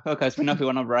 Wow. Okay, so we know who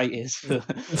our number 8 is when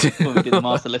we do the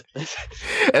master list.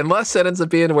 Unless it ends up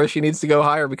being where she needs to go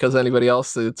higher because anybody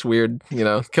else, it's weird.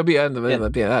 Could be end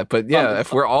up being that. But yeah,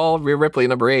 if we're all Rhea Ripley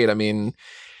number 8, I mean,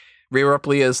 Rhea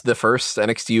Ripley is the first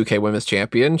NXT UK Women's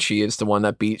Champion. She is the one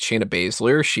that beat Shayna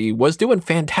Baszler. She was doing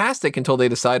fantastic until they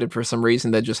decided for some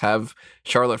reason to just have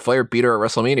Charlotte Flair beat her at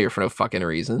WrestleMania for no fucking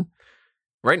reason.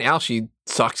 Right now, she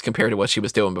sucks compared to what she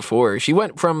was doing before. She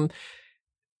went from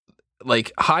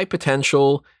like high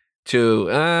potential to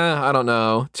I don't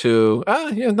know to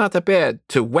not that bad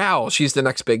to wow, she's the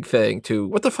next big thing to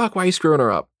what the fuck, why are you screwing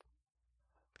her up?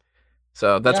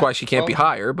 So that's why she can't be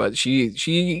higher, but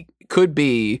she could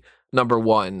be number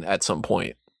 1 at some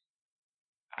point.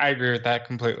 I agree with that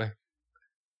completely.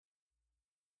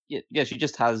 Yeah, she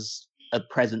just has a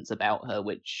presence about her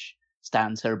which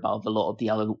stands her above a lot of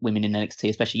the other women in NXT,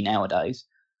 especially nowadays.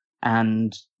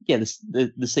 And yeah,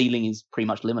 the ceiling is pretty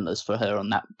much limitless for her on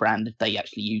that brand if they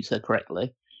actually use her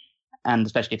correctly. And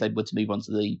especially if they were to move on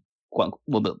to the Raw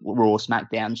or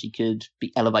SmackDown, she could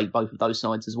elevate both of those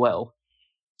sides as well.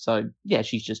 So yeah,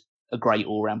 she's just a great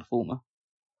all-round performer.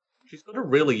 She's got a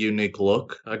really unique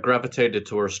look. I gravitated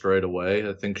to her straight away.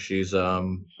 I think she's a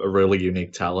really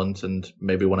unique talent, and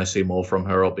maybe when I see more from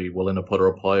her, I'll be willing to put her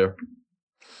up higher.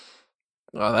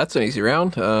 Well, that's an easy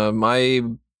round. My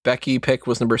Becky pick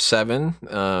was number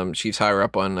 7. She's higher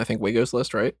up on, I think, Wago's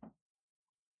list, right?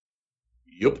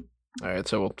 Yep. All right,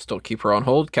 so we'll still keep her on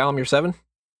hold. Callum, you're 7.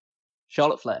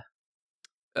 Charlotte Flair.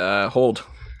 Hold.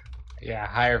 Yeah,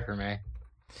 higher for me.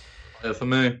 Higher for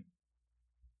me.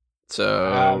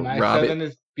 So my Robbie, 7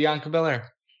 is Bianca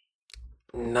Belair.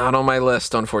 Not on my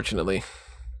list, unfortunately.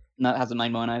 No, it hasn't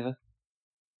made mine either.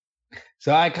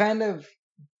 So I kind of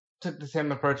took the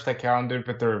same approach that Callum did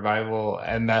with the Revival,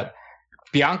 and that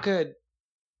Bianca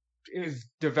is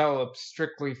developed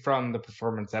strictly from the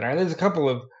Performance Center. And there's a couple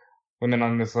of women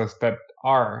on this list that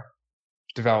are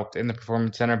developed in the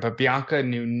Performance Center, but Bianca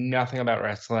knew nothing about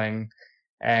wrestling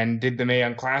and did the Mae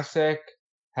Young Classic,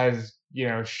 has,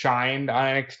 shined on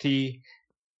NXT.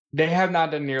 They have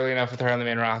not done nearly enough with her on the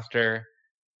main roster.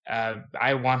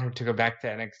 I want her to go back to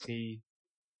NXT.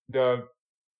 The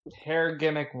hair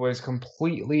gimmick was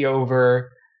completely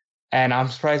over, and I'm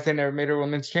surprised they never made her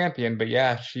women's champion, but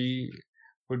yeah, she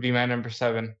would be my number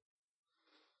 7.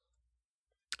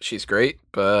 She's great,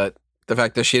 but the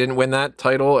fact that she didn't win that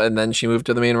title and then she moved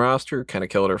to the main roster kind of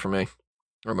killed her for me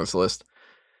on this list.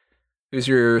 Who's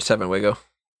your 7, Wigo?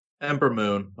 Ember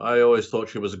Moon. I always thought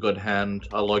she was a good hand.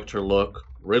 I liked her look.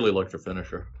 Really liked her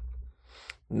finisher.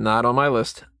 Not on my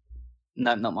list.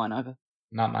 No, not mine either.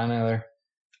 Not mine either.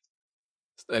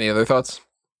 Any other thoughts?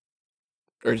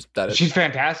 Or is that it? She's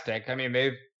fantastic. I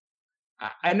mean,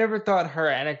 I never thought her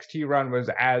NXT run was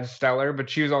as stellar, but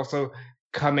she was also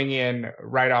coming in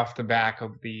right off the back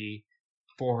of the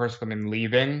 4 Horsewomen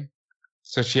leaving.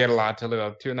 So she had a lot to live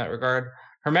up to in that regard.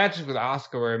 Her matches with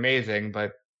Asuka were amazing,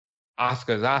 but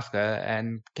Asuka's Asuka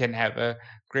and can have a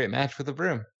great match with a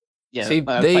broom. Yeah, See,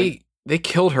 they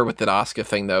killed her with that Asuka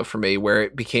thing, though, for me, where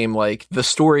it became like the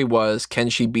story was, can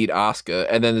she beat Asuka?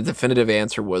 And then the definitive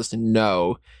answer was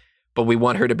no, but we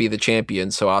want her to be the champion,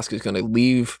 so Asuka's going to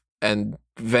leave and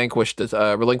relinquish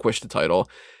the title,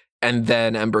 and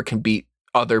then Ember can beat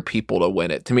other people to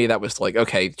win it. To me, that was like,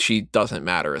 okay, she doesn't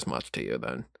matter as much to you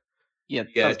then. Yeah,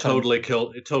 it totally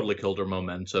killed her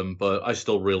momentum, but I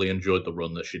still really enjoyed the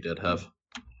run that she did have.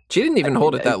 She didn't even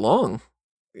hold it that long.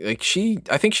 Like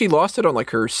I think she lost it on like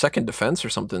her second defense or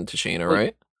something to Shayna,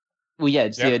 right? Well, yeah,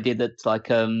 it's the idea that like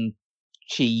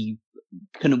she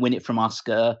couldn't win it from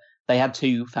Asuka. They had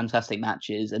 2 fantastic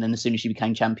matches, and then as soon as she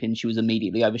became champion, she was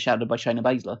immediately overshadowed by Shayna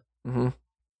Baszler. Mm-hmm.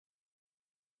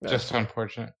 Just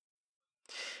unfortunate.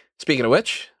 Speaking of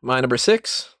which, my number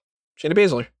 6, Shayna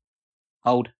Baszler.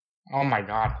 Hold. Oh my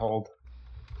God, hold.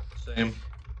 Same.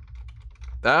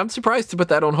 I'm surprised to put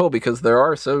that on hold because there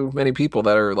are so many people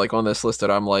that are like on this list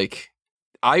that I'm like,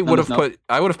 I would have put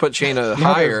Shayna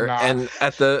higher, and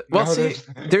at the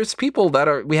there's people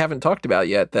that we haven't talked about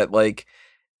yet that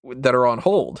are on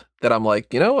hold that I'm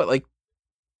like, you know what, like,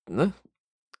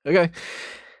 okay.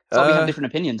 So we have different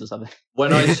opinions or something.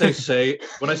 When I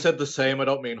when I said the same, I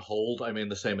don't mean hold. I mean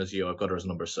the same as you. I've got her as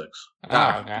number 6.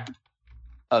 Okay.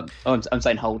 I'm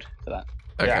saying hold for that.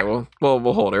 Okay, Yeah. well,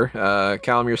 we'll hold her.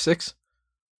 Callum, you're 6.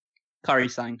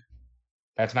 Kairi Sane.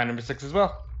 That's my number 6 as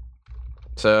well.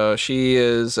 So she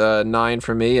is 9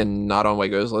 for me and not on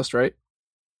Wigo's list, right?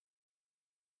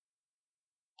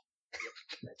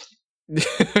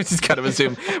 I just kind of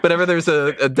assume. Whenever there's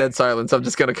a dead silence, I'm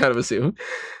just going to kind of assume.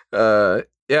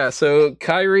 Yeah, so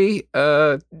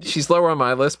Kairi, she's lower on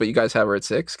my list, but you guys have her at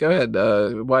 6. Go ahead.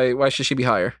 Why should she be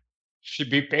higher? She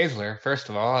beat Baszler, first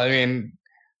of all. I mean,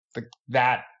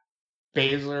 that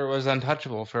Baszler was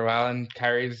untouchable for a while, and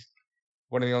Kairi's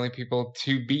one of the only people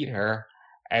to beat her.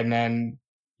 And then,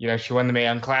 she won the Mae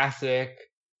Young Classic,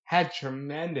 had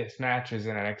tremendous matches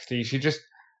in NXT. She's just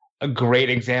a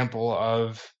great example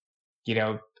of,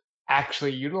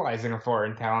 actually utilizing a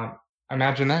foreign talent.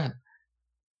 Imagine that.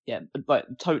 Yeah,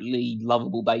 but totally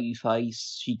lovable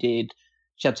babyface. She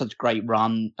had such a great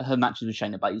run. Her matches with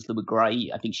Shayna Baszler were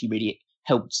great. I think she really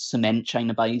helped cement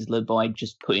Shayna Baszler by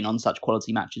just putting on such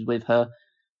quality matches with her.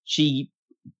 She,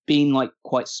 being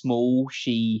quite small,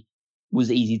 she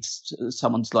was easy to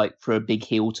someone to for a big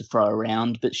heel to throw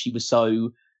around, but she was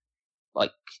so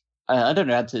I don't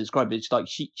know how to describe it.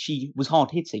 It's she was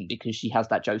hard hitting because she has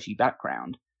that Joshi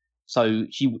background. So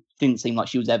she didn't seem like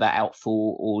she was ever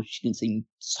outfought, or she didn't seem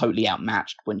totally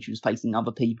outmatched when she was facing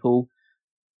other people.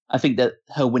 I think that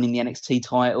her winning the NXT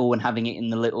title and having it in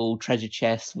the little treasure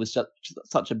chest was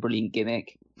such a brilliant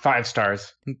gimmick. 5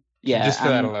 stars. Yeah, just for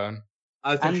that alone.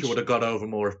 I think she would have got over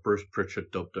more if Bruce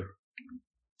Pritchard dubbed her.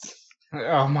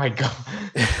 Oh my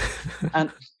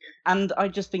God. and I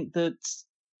just think that,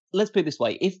 let's put it this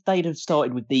way, if they'd have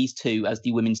started with these 2 as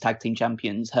the women's tag team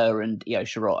champions, her and Io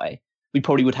Shirai, we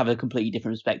probably would have a completely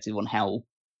different perspective on how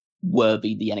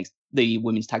worthy the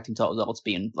women's tag team titles are to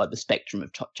be in the spectrum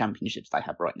of championships they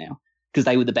have right now, because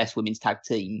they were the best women's tag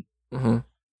team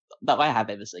that I have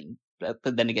ever seen. But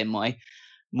then again, my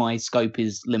my scope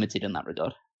is limited in that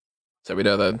regard. So we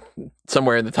know that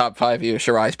somewhere in the top 5,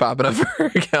 Shirai's popping up for her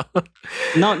account.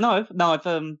 No,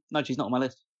 she's not on my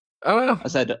list. Oh well. I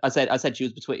said she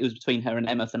was between her and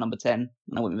Emma for number 10, and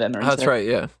I went with Emma instead. That's right.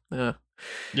 Yeah.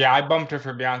 Yeah, I bumped her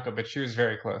for Bianca, but she was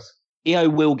very close. Io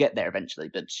will get there eventually,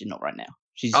 but she's not right now.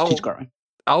 She's growing.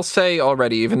 I'll say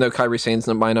already, even though Kairi Sane's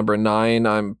my number 9,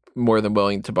 I'm more than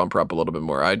willing to bump her up a little bit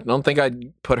more. I don't think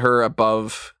I'd put her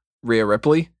above Rhea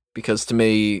Ripley, because to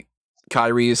me,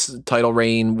 Kairi's title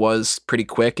reign was pretty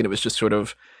quick, and it was just sort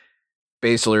of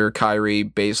Baszler,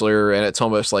 Kairi, Baszler, and it's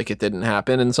almost like it didn't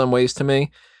happen in some ways to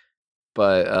me.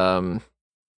 But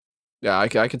yeah, I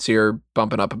could see her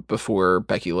bumping up before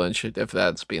Becky Lynch if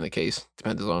that's being the case.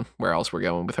 Depends on where else we're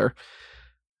going with her.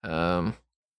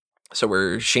 So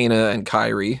we're Shayna and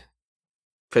Kairi,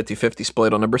 50-50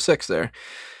 split on number 6 there.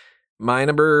 My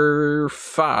number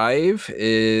 5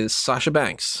 is Sasha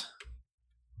Banks.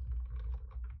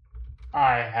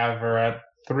 I have her at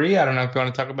 3. I don't know if you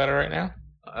want to talk about it right now.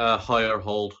 Higher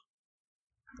hold.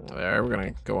 All right, we're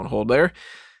going to go on hold there.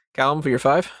 Callum, for your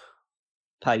 5?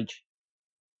 Paige.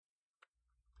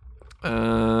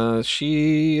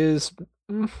 She is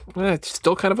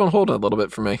still kind of on hold a little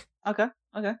bit for me. Okay.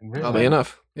 Really? Oddly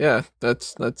enough. Yeah,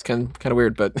 that's kind of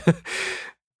weird, but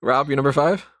Rob, your number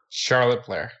 5? Charlotte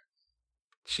Flair.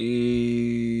 She's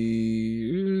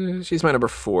my number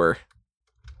 4.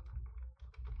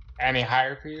 Any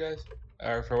higher for you guys?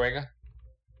 Or for Wega?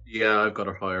 Yeah, I've got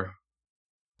her higher.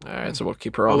 All right, so we'll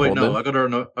keep her on hold. hold. No, then.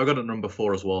 I got her number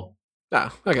 4 as well.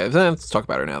 Ah, okay. Then let's talk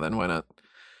about her now. Then why not?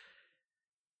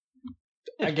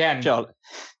 Again, Charlotte.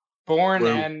 born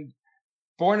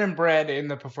and bred in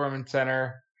the Performance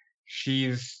Center.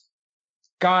 She's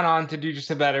gone on to do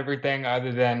just about everything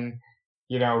other than,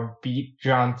 beat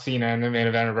John Cena in the main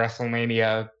event of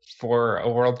WrestleMania for a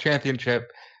world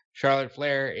championship. Charlotte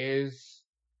Flair is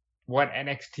what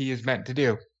NXT is meant to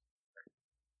do.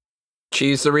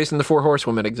 She's the reason the 4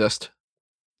 Horsewomen exist,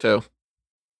 too.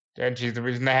 And she's the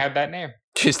reason they have that name.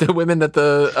 She's the reason that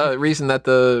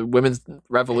the women's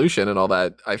revolution and all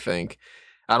that, I think.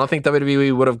 I don't think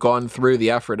WWE would have gone through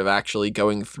the effort of actually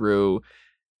going through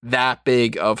that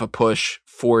big of a push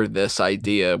for this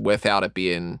idea without it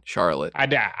being Charlotte.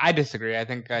 I disagree. I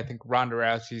think Ronda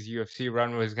Rousey's UFC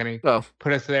run was going to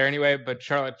put us there anyway, but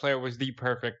Charlotte Flair was the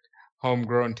perfect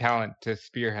homegrown talent to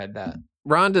spearhead that.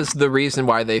 Ronda's the reason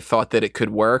why they thought that it could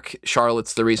work.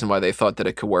 Charlotte's the reason why they thought that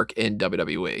it could work in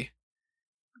WWE.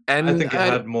 And I think it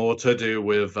had more to do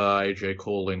with AJ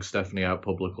calling Stephanie out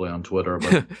publicly on Twitter.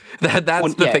 But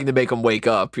that's the thing to make them wake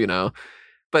up,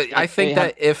 But I think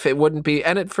that if it wouldn't be,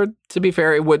 to be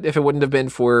fair, if it wouldn't have been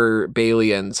for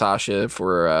Bayley and Sasha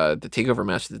for the takeover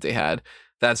match that they had,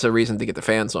 that's a reason to get the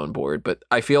fans on board. But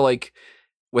I feel like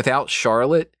without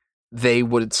Charlotte, they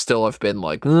would still have been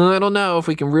like, I don't know if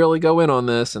we can really go in on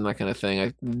this and that kind of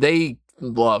thing. They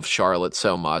love Charlotte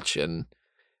so much, and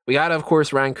we got to, of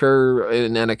course, rank her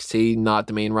in NXT, not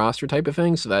the main roster type of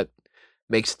thing, so that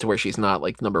makes it to where she's not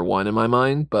like number 1 in my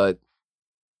mind. But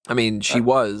I mean, she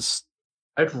was.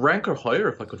 I'd rank her higher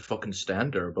if I could fucking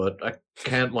stand her, but I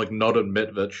can't not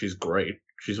admit that she's great.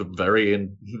 She's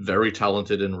very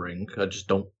talented in ring. I just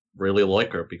don't really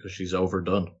like her because she's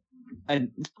overdone.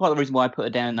 And part of the reason why I put her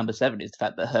down at number 7 is the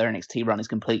fact that her NXT run is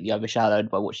completely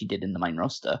overshadowed by what she did in the main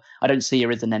roster. I don't see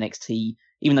her as an NXT,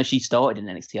 even though she started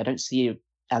in NXT, I don't see her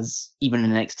as even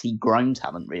an NXT grown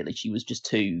talent, really. She was just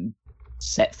too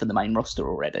set for the main roster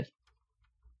already.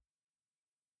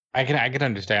 I can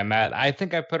understand that. I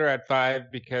think I put her at 5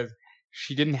 because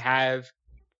she didn't have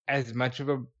as much of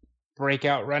a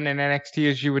breakout run in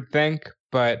NXT as you would think,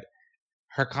 but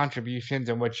her contributions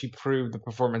and what she proved the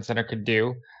Performance Center could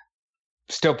do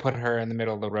still put her in the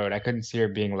middle of the road. I couldn't see her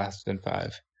being less than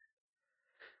 5.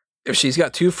 If she's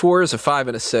got 2 4s, a 5,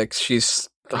 and a 6, she's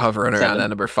hovering around that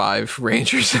number 5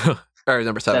 range or so. Or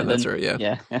number 7, that's right,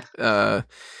 yeah. Yeah.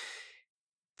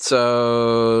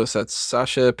 So that's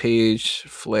Sasha, Paige,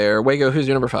 Flair. Wego, who's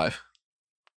your number 5?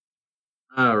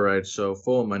 All right, so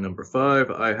for my number 5,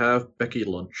 I have Becky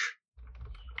Lynch.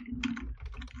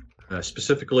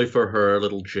 Specifically for her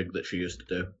little jig that she used to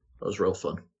do. That was real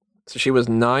fun. So she was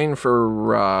 9 for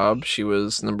Rob. She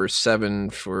was number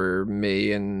 7 for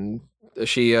me. And is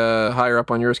she higher up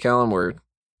on yours, Callum? Or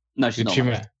no, she's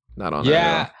not on.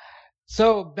 Yeah.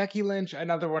 So Becky Lynch,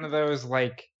 another one of those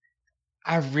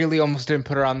I really almost didn't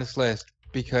put her on this list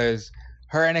because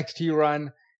her NXT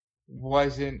run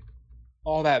wasn't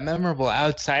all that memorable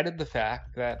outside of the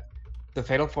fact that the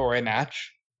Fatal 4-Way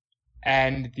match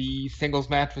and the singles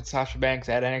match with Sasha Banks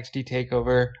at NXT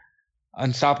TakeOver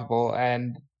Unstoppable.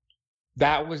 And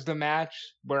that was the match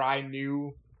where I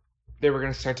knew they were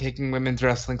going to start taking women's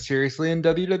wrestling seriously in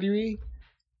WWE.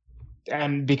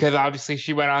 And because obviously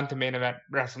she went on to main event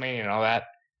WrestleMania and all that,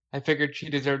 I figured she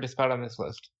deserved a spot on this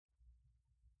list.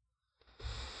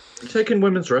 Taking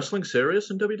women's wrestling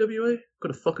serious in WWE?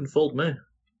 Could have fucking fooled me.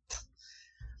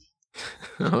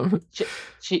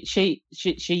 She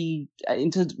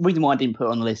the reason why I didn't put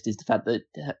her on the list is the fact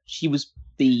that she was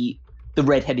the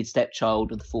red-headed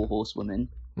stepchild of the Four Horsewomen.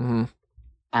 Mm-hmm.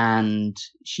 And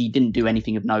she didn't do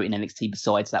anything of note in NXT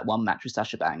besides that one match with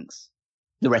Sasha Banks.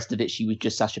 The rest of it, she was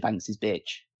just Sasha Banks'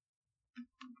 bitch.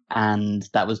 And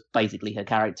that was basically her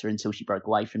character until she broke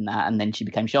away from that, and then she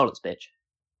became Charlotte's bitch.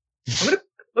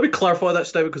 Let me clarify that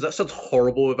statement, because that sounds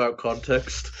horrible without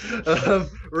context. The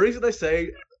reason I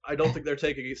say I don't think they're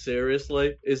taking it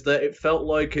seriously is that it felt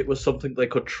like it was something they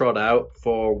could trot out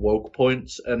for woke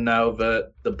points, and now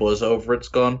that the buzz over it's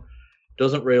gone,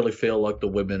 doesn't really feel like the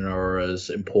women are as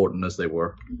important as they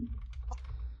were.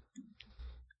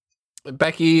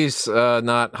 Becky's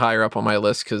not higher up on my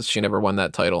list because she never won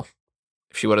that title.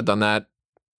 If she would have done that,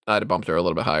 I'd have bumped her a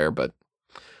little bit higher, but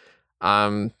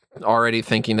I'm already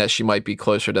thinking that she might be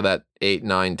closer to that 8,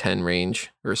 9, 10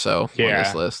 range or so on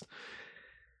this list.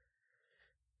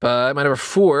 But my number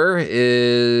 4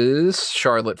 is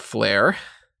Charlotte Flair.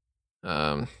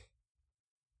 Talking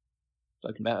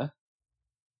about her.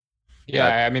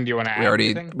 Yeah, I mean, do you want to add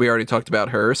anything? We already talked about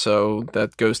her, so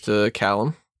that goes to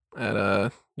Callum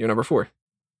at your number 4.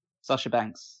 Sasha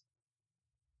Banks.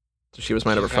 So she was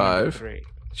my number 5.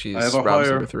 She's Rob's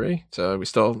number 3. So we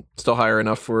still higher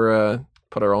enough for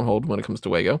put her on hold when it comes to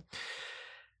Wago.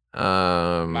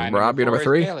 Rob, your number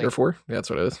 3 or 4? Yeah, that's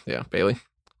what it is. Yeah, Bayley.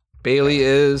 Bayley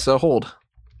is a hold.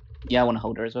 Yeah, I want to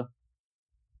hold her as well.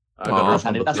 That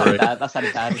sounded bad.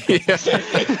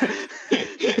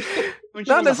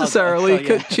 Not necessarily.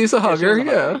 Hugger, so, she's a hugger.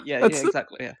 Yeah,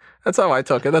 exactly. Yeah. That's how I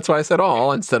took it. That's why I said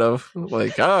all instead of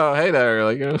like, oh, hey there.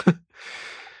 Like, you know.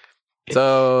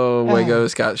 So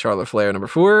Wago's got Charlotte Flair number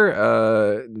 4.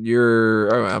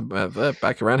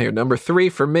 Back around here. Number 3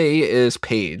 for me is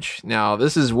Paige. Now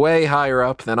this is way higher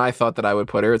up than I thought that I would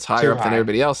put her. It's higher up than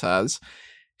everybody else has.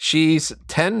 She's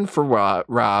 10 for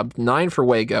Rob, 9 for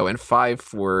Wago, and 5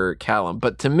 for Callum.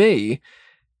 But to me,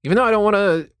 even though I don't want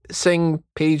to sing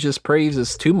Paige's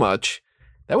praises too much,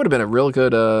 that would have been a real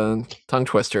good tongue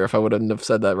twister if I wouldn't have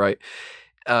said that right.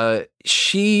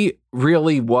 She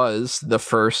really was the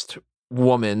first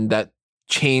woman that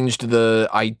changed the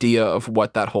idea of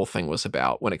what that whole thing was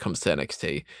about when it comes to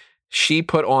NXT. She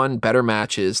put on better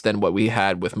matches than what we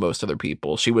had with most other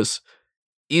people. She was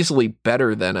easily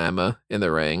better than Emma in the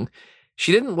ring.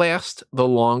 She didn't last the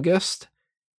longest,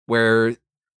 where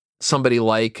somebody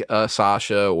like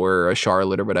Sasha or a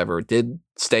Charlotte or whatever did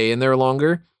stay in there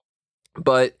longer.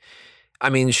 But, I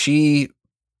mean, she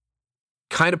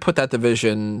kind of put that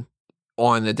division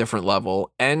on a different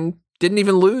level and didn't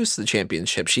even lose the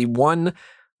championship. She won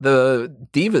the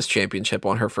Divas Championship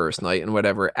on her first night and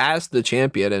whatever as the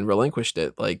champion and relinquished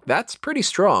it. Like, that's pretty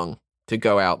strong to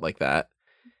go out like that.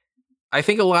 I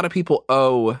think a lot of people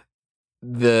owe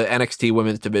the NXT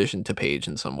women's division to Paige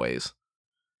in some ways.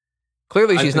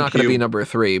 Clearly, she's not going to be number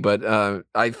 3, but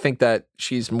I think that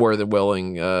she's more than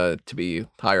willing to be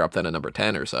higher up than a number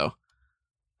 10 or so.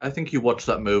 I think you watched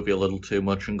that movie a little too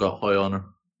much and got high on her.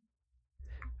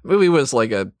 The movie was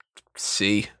like a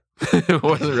C. It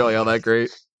wasn't really all that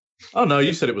great. Oh, no,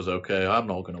 you said it was okay. I'm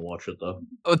not going to watch it, though.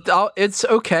 It's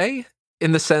okay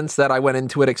in the sense that I went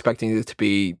into it expecting it to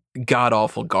be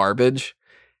god-awful garbage.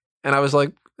 And I was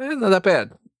like, not that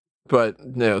bad. But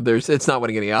no, it's not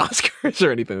winning any Oscars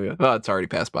or anything. Oh, it's already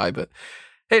passed by, but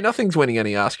hey, nothing's winning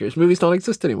any Oscars. Movies don't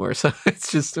exist anymore, so it's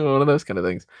just one of those kind of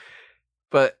things.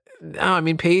 But no, I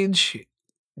mean, Paige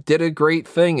did a great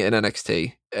thing in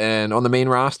NXT, and on the main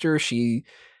roster, she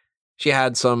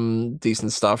had some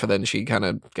decent stuff, and then she kind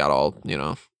of got all,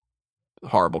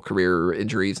 horrible career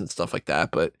injuries and stuff like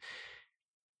that. But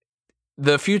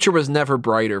the future was never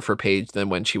brighter for Paige than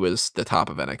when she was the top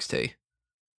of NXT.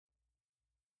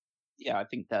 Yeah, I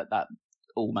think that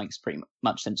all makes pretty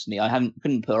much sense to me. I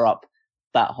couldn't put her up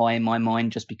that high in my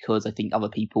mind just because I think other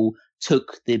people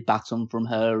took the baton from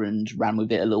her and ran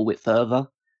with it a little bit further.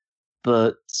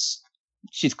 But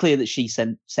she's clear that she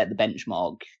set the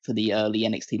benchmark for the early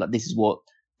NXT. Like, this is what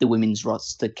the women's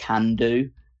roster can do,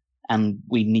 and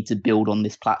we need to build on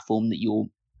this platform that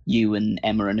you and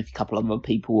Emma and a couple of other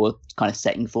people were kind of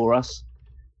setting for us.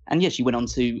 And yeah, she went on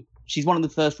to. She's one of the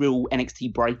first real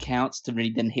NXT breakouts to really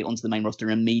then hit onto the main roster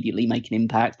and immediately make an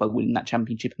impact by winning that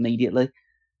championship immediately.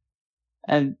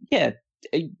 And yeah,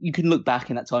 you can look back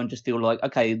in that time and just feel like,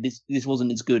 okay, this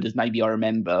wasn't as good as maybe I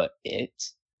remember it,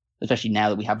 especially now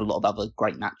that we have a lot of other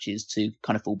great matches to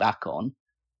kind of fall back on.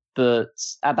 But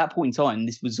at that point in time,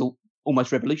 this was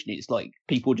almost revolutionary. It's like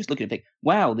people were just looking and think,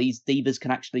 wow, these divas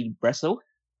can actually wrestle.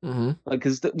 Mm-hmm.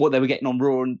 Because what they were getting on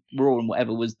Raw and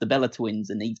whatever was the Bella Twins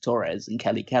and Eve Torres and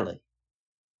Kelly Kelly.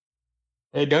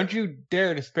 Hey, don't you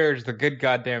dare disparage the good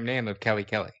goddamn name of Kelly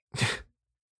Kelly.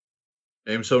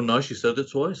 Name's so nice you said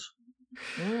it twice.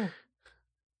 It'd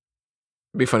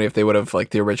be funny if they would have, like,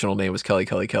 the original name was Kelly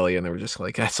Kelly, and they were just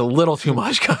like, that's a little too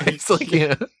much, guys. Like,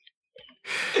 yeah.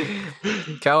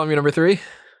 Callum, your number 3?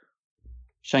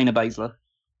 Shayna Baszler.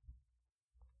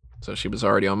 So she was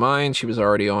already on mine. She was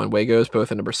already on Wago's,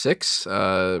 both at number 6.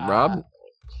 Rob?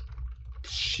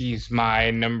 She's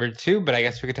my number 2, but I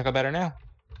guess we could talk about her now.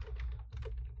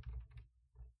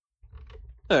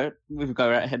 We could go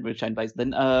right ahead with Shayna Baszler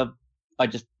then. I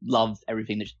just love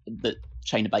everything that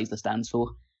Shayna Baszler stands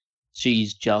for. She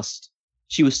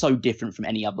was so different from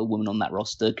any other woman on that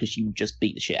roster because she would just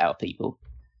beat the shit out of people.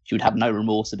 She would have no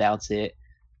remorse about it.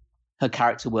 Her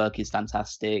character work is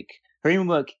fantastic. Her in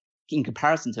work, in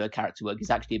comparison to her character work, is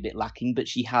actually a bit lacking, but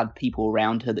she had people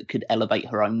around her that could elevate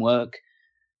her own work.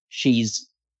 She's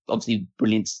obviously a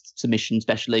brilliant submission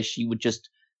specialist. She would just,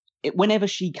 whenever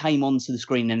she came onto the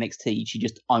screen in NXT, she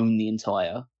just owned the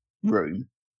entire room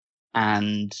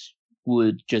and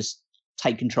would just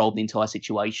take control of the entire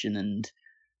situation. And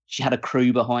she had a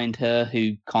crew behind her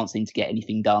who can't seem to get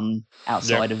anything done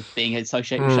outside of being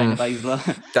associated with Shayna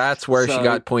Baszler. That's where she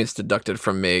got points deducted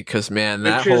from me, because, man,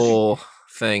 that whole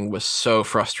thing was so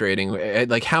frustrating.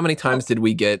 Like, how many times did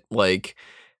we get, like,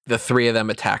 the 3 of them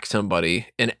attack somebody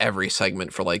in every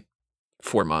segment for, like,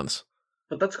 4 months?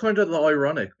 But that's kind of the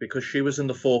ironic, because she was in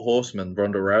the 4 Horsemen,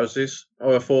 Ronda Rousey's,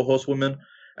 or 4 Horsewomen,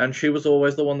 and she was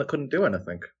always the one that couldn't do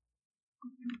anything.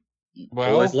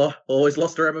 Well, always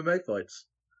lost her MMA fights.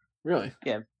 Really?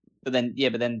 But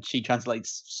then she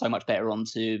translates so much better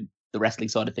onto the wrestling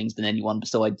side of things than anyone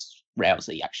besides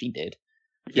Rousey actually did.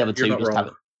 The other two just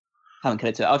haven't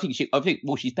connected. I think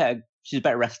she's better. She's a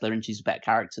better wrestler and she's a better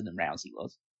character than Rousey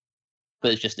was.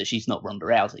 But it's just that she's not Ronda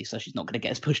Rousey, so she's not going to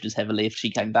get as pushed as heavily if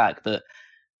she came back. But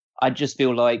I just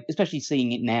feel like, especially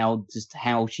seeing it now, just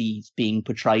how she's being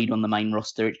portrayed on the main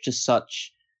roster, it's just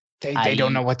such. They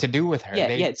don't know what to do with her. Yeah,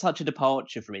 it's such a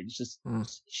departure from it. It's just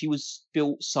she was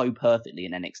built so perfectly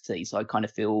in NXT, so I kind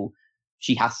of feel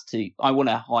she has to. I want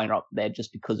to hire her up there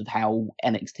just because of how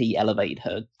NXT elevated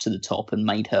her to the top and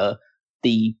made her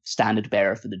the standard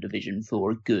bearer for the division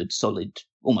for a good, solid,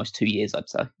 almost 2 years, I'd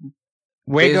say.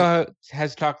 Wago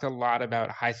has talked a lot about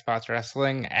high spots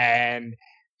wrestling, and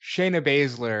Shayna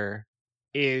Baszler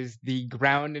is the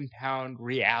ground and pound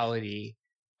reality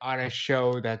on a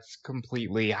show that's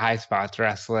completely high spots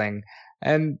wrestling,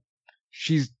 and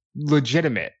she's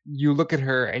legitimate. You look at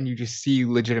her and you just see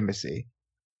legitimacy.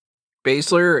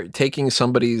 Baszler taking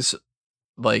somebody's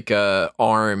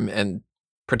arm and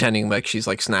pretending like she's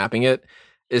like snapping it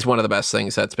is one of the best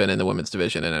things that's been in the women's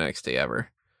division in NXT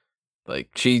ever. Like,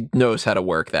 she knows how to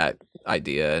work that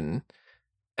idea, and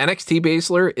NXT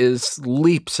Baszler is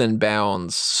leaps and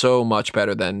bounds so much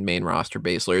better than main roster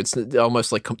Baszler. It's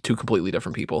almost like 2 completely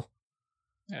different people.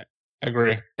 Yeah,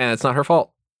 agree. And it's not her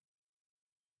fault.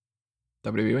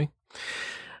 WWE.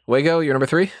 Wago, you're number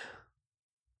 3?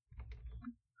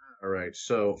 All right,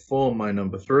 so for my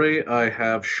number 3, I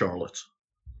have Charlotte.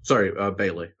 Sorry,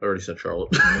 Bayley. I already said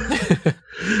Charlotte.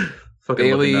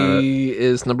 Bayley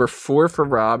is number 4 for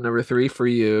Rob, number 3 for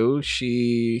you.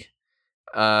 She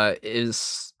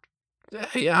is...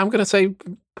 Yeah, I'm going to say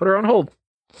put her on hold.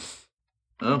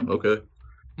 Oh, okay.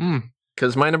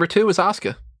 Because my number 2 is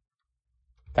Asuka.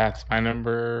 That's my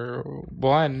number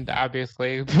 1,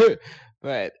 obviously.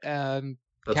 But Callum,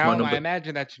 I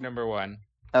imagine that's your number 1.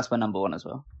 That's my number 1 as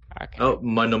well. Okay. Oh,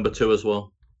 my number 2 as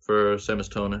well, for same as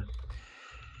Tony.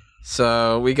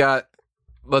 So we got...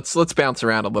 Let's bounce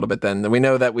around a little bit then. We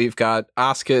know that we've got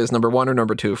Asuka is number 1 or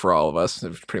number 2 for all of us.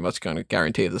 It's pretty much going to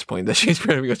guarantee at this point that she's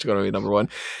pretty much going to be number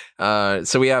 1.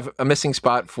 So we have a missing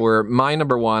spot for my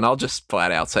number 1. I'll just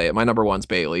flat out say it. My number 1's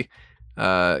Bayley.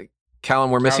 Callum,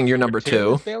 we're missing your number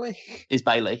 2. Is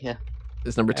Bayley, yeah.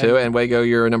 Is number 2. And Wago,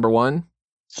 you're number 1?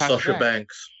 Sasha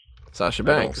Banks. Sasha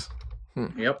Banks.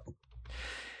 Yep.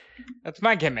 That's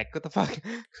my gimmick. What the fuck?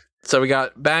 So we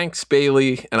got Banks,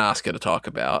 Bayley, and Asuka to talk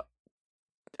about.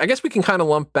 I guess we can kind of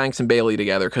lump Banks and Bayley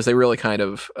together because they really kind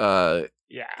of, they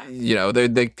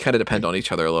kind of depend on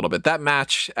each other a little bit. That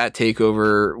match at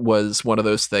TakeOver was one of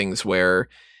those things where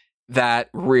that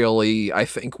really, I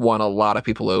think, won a lot of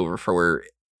people over for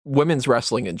women's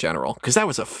wrestling in general, because that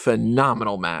was a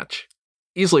phenomenal match.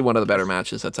 Easily one of the better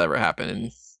matches that's ever happened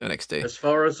in NXT. As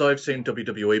far as I've seen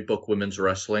WWE book women's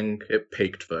wrestling, it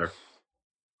peaked there.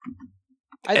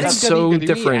 I think it's so WWE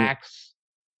different. Acts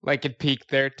like it peaked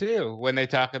there too when they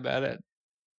talk about it.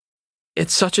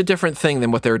 It's such a different thing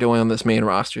than what they're doing on this main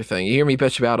roster thing. You hear me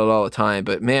bitch about it all the time,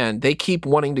 but man, they keep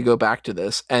wanting to go back to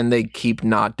this and they keep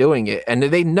not doing it. And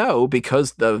they know,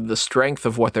 because the strength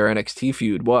of what their NXT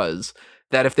feud was,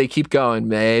 that if they keep going,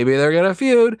 maybe they're going to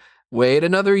feud, wait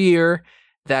another year,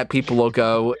 that people will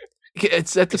go.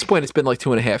 It's at this point, it's been like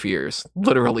 2.5 years,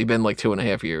 literally been like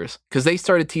 2.5 years, because they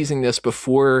started teasing this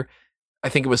before, I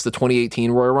think it was the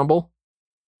 2018 Royal Rumble.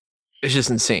 It's just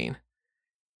insane.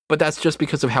 But that's just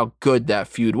because of how good that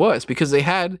feud was. Because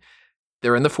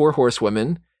they're in the 4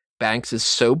 Horsewomen. Banks is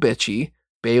so bitchy.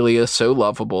 Bayley is so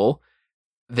lovable.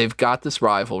 They've got this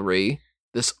rivalry,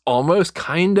 this almost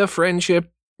kind of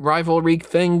friendship rivalry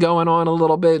thing going on a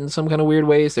little bit in some kind of weird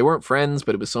ways. They weren't friends,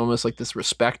 but it was almost like this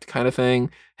respect kind of thing.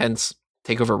 Hence,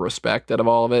 takeover respect out of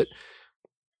all of it.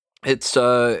 It's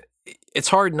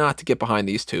hard not to get behind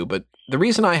these two. But the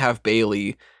reason I have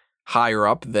Bayley higher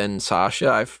up than Sasha,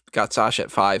 I've got Sasha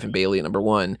at 5 and Bayley at number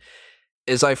 1,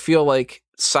 is I feel like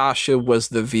Sasha was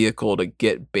the vehicle to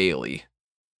get Bayley,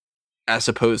 as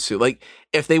opposed to, like,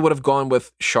 if they would have gone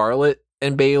with Charlotte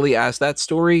and Bayley as that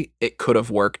story, it could have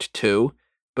worked too,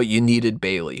 but you needed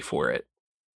Bayley for it.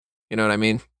 You know what I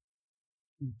mean?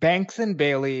 Banks and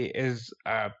Bayley is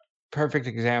a perfect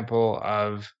example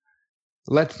of,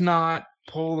 let's not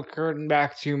pull the curtain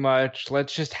back too much.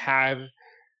 Let's just have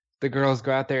the girls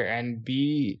go out there and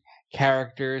be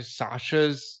characters.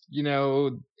 Sasha's,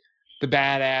 the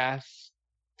badass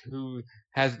who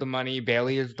has the money.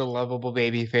 Bayley is the lovable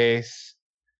babyface.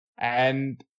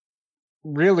 And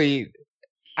really,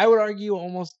 I would argue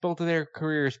almost both of their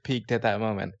careers peaked at that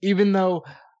moment. Even though,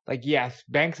 yes,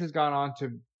 Banks has gone on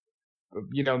to,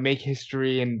 make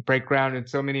history and break ground in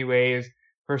so many ways.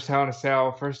 First Hell in a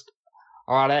Cell, first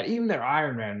a lot of that, even their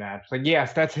Iron Man match.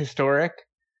 Yes, that's historic,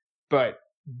 but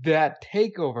that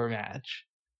takeover match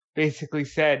basically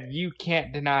said you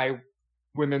can't deny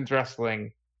women's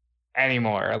wrestling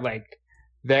anymore.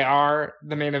 They are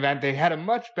the main event. They had a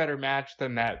much better match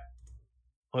than that.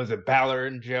 Was it Balor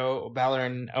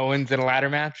and Owens in a ladder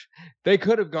match? They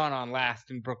could have gone on last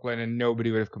in Brooklyn and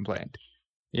nobody would have complained.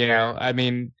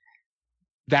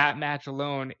 That match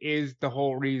alone is the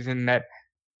whole reason that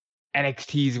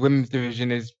NXT's women's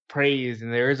division is praised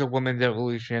and there is a women's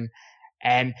evolution.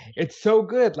 And it's so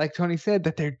good, like Tony said,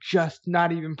 that they're just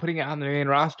not even putting it on the main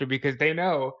roster because they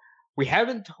know we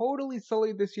haven't totally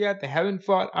sullied this yet. They haven't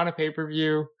fought on a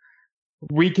pay-per-view.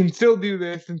 We can still do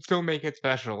this and still make it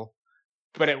special,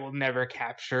 but it will never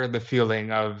capture the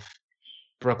feeling of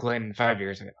Brooklyn 5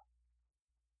 years ago.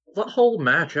 That whole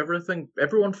match,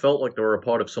 everyone felt like they were a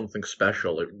part of something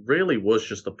special. It really was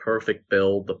just the perfect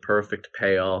build, the perfect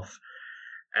payoff.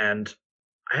 And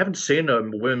I haven't seen a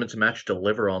women's match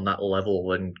deliver on that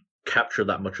level and capture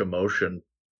that much emotion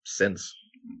since.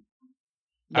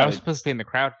 I was supposed to be in the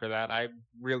crowd for that. I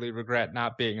really regret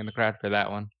not being in the crowd for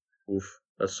that one. Oof,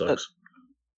 that sucks.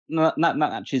 That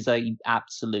match is a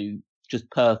absolute, just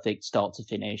perfect start to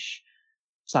finish.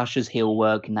 Sasha's heel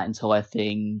work in that entire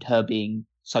thing, her being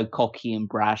so cocky and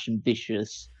brash and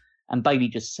vicious, and Bayley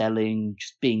just selling,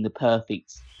 just being the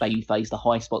perfect babyface, the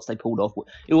high spots they pulled off.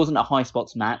 It wasn't a high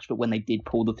spots match, but when they did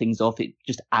pull the things off, it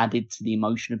just added to the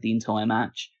emotion of the entire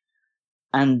match.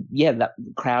 And yeah, that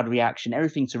crowd reaction,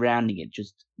 everything surrounding it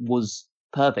just was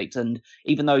perfect. And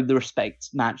even though the Respect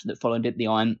match that followed it, the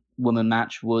Iron Woman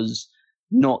match, was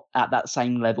not at that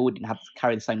same level, it didn't have to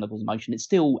carry the same level of emotion, it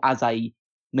still, as a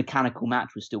mechanical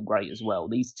match, was still great as well.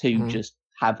 These two just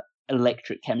have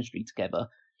electric chemistry together.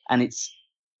 And it's,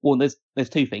 well, there's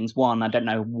two things. One, I don't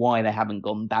know why they haven't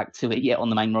gone back to it yet on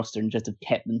the main roster and just have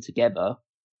kept them together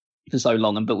for so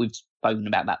long. But we've spoken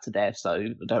about that to death, so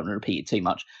I don't want to repeat it too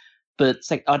much. But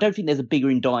I don't think there's a bigger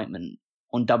indictment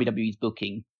on WWE's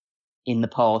booking in the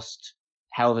past,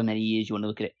 however many years you want to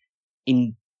look at it,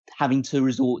 in having to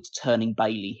resort to turning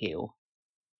Bayley heel.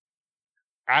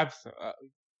 Absolutely.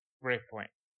 Great point.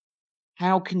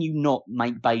 How can you not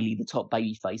make Bayley the top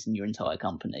babyface in your entire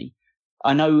company?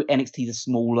 I know NXT is a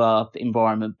smaller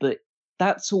environment, but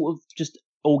that sort of just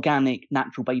organic,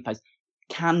 natural babyface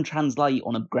can translate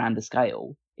on a grander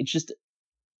scale. It's just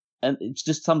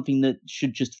something that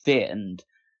should just fit and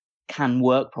can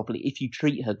work properly if you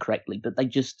treat her correctly. But they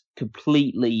just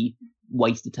completely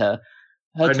wasted her.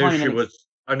 I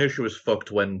knew she was fucked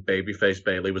when babyface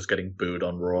Bayley was getting booed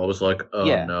on Raw. I was like,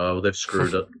 no, they've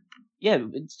screwed it. Yeah,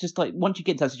 it's just like, once you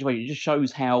get to that situation, it just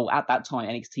shows how at that time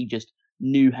NXT just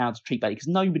knew how to treat Bayley. Because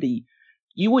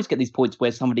you always get these points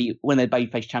where somebody, when they're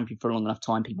babyface champion for a long enough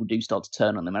time, people do start to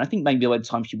turn on them. And I think maybe by the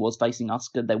time she was facing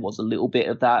Asuka, there was a little bit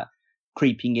of that.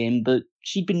 creeping in, but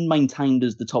she'd been maintained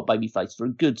as the top babyface for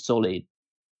a good solid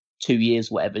 2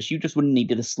 years, whatever. She just wouldn't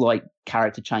needed a slight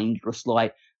character change or a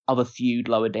slight other feud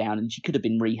lower down, and she could have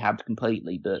been rehabbed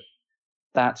completely. But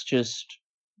that's just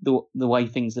the way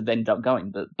things have ended up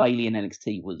going. But Bayley in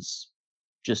NXT was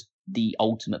just the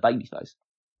ultimate babyface.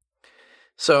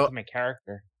 So Ultimate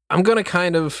character. I'm going to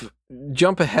kind of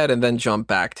jump ahead and then jump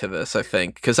back to this, I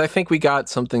think, because I think we got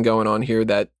something going on here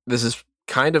that this is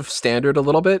kind of standard a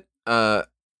little bit. The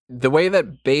way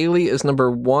that Bayley is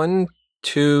number 1,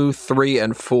 2, 3,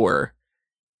 and 4,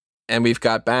 and we've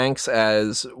got Banks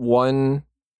as 1,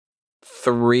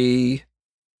 3,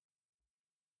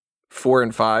 4,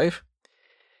 and 5.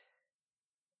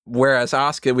 Whereas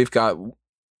Asuka, we've got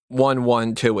 1,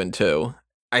 1, 2, and 2.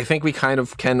 I think we kind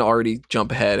of can already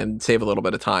jump ahead and save a little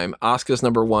bit of time. Asuka's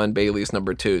number 1, Bayley's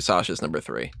number 2, Sasha's number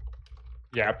 3.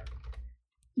 Yep.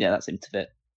 Yeah, that seems to fit.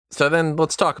 So then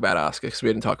let's talk about Asuka, because we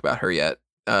didn't talk about her yet.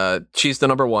 She's the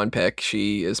number 1 pick.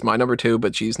 She is my number 2,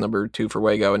 but she's number 2 for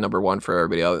Wago and number 1 for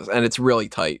everybody else. And it's really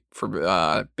tight for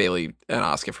Bayley and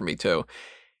Asuka for me too.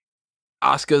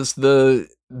 Asuka's the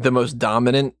most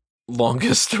dominant,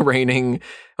 longest reigning.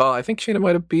 Well, I think Shayna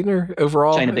might have beaten her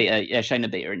overall.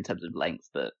 Shayna beat her in terms of length,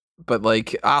 but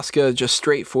like Asuka, just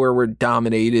straightforward,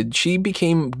 dominated. She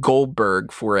became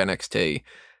Goldberg for NXT.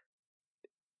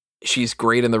 She's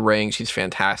great in the ring. She's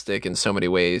fantastic in so many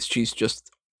ways. She's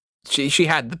just she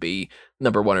had to be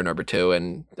number 1 or number 2,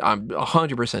 and I'm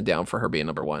 100% down for her being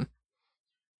number 1.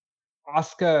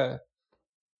 Asuka,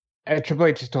 Triple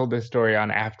H just told this story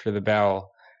on After the Bell.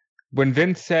 When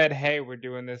Vince said, "Hey, we're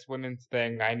doing this women's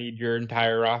thing, I need your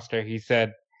entire roster," he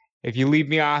said, "If you leave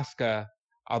me Asuka,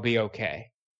 I'll be okay."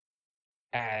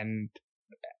 And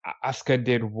Asuka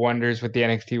did wonders with the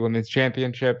NXT Women's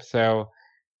Championship, so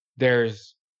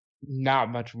there's not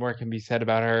much more can be said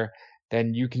about her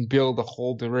than you can build a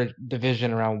whole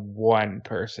division around one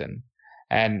person.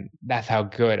 And that's how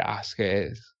good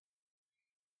Asuka is.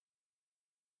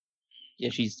 Yeah,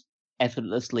 she's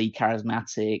effortlessly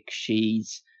charismatic.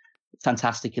 She's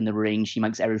fantastic in the ring. She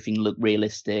makes everything look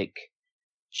realistic.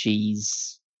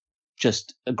 She's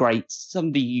just a great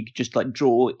somebody you could just like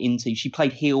draw into. She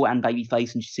played heel and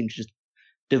babyface, and she seemed to just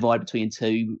divide between the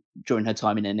two during her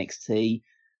time in NXT.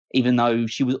 Even though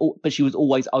she was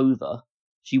always over.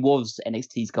 She was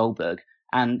NXT's Goldberg,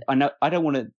 and I know I don't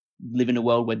want to live in a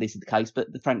world where this is the case, but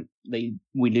frankly,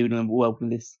 we live in a world with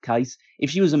this case.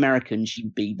 If she was American,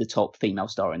 she'd be the top female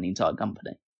star in the entire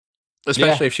company.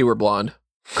 Especially if she were blonde.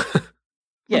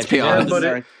 Let's be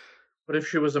honest. But if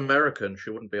she was American, she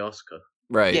wouldn't be Asuka.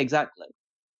 Right. Yeah, exactly.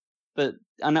 But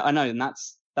I know, and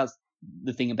that's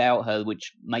the thing about her,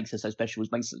 which makes her so special,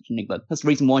 which makes her such a enigma. That's the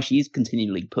reason why she is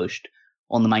continually pushed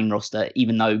on the main roster,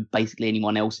 even though basically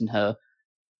anyone else in her,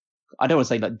 I don't want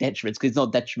to say like detriment, because it's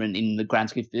not detriment in the grand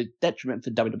scheme, it's detriment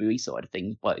for WWE side of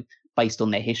things, but based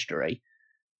on their history,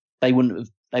 they would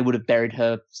have buried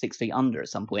her 6 feet under at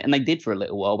some point, and they did for a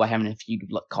little while by having a feud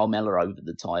with like Carmella over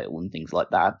the title and things like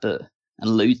that,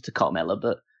 and lose to Carmella.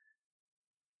 But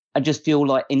I just feel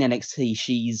like in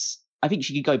NXT, I think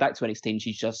she could go back to NXT and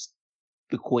she's just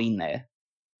the queen there.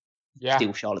 Yeah.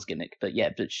 Still Charlotte's gimmick, but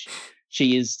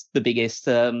she is the biggest.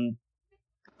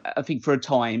 I think for a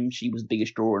time she was the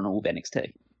biggest draw in all of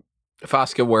NXT. If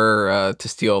Asuka were to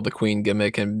steal the queen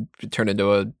gimmick and turn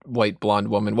into a white blonde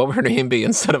woman, what would her name be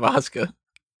instead of Asuka?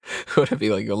 Would it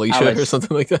be like Alicia or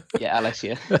something like that? Yeah,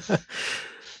 Alicia.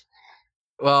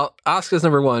 Well, Asuka's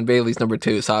number 1, Bayley's number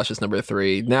 2, Sasha's number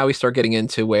 3. Now we start getting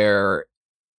into where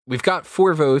we've got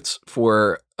 4 votes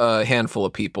for a handful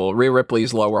of people. Rhea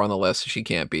Ripley's lower on the list, so she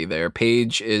can't be there.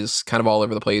 Paige is kind of all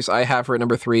over the place. I have her at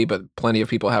number 3, but plenty of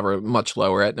people have her much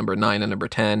lower at number 9 and number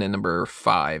 10 and number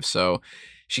 5. So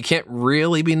she can't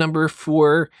really be number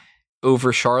 4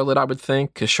 over Charlotte, I would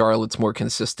think, because Charlotte's more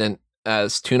consistent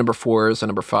as 2 number 4s, a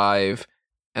number 5,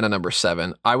 and a number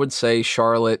 7. I would say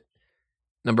Charlotte,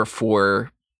 number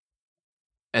 4,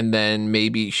 and then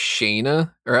maybe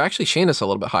Shayna, or actually Shayna's a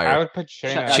little bit higher. I would put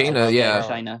Shayna.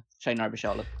 Shayna over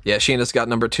Charlotte. Yeah, Shayna's got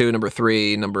number 2, number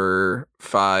 3, number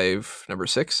 5, number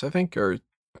 6, I think, or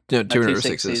no, 2 number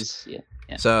 6s.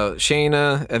 Yeah. So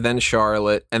Shayna, and then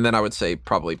Charlotte, and then I would say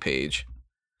probably Paige.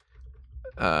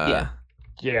 Yeah.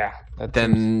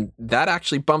 That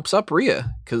actually bumps up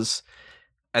Rhea, because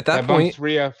at that point, bumps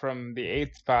Rhea from the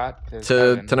 8th spot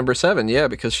to number 7, yeah,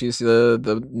 because she's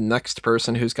the next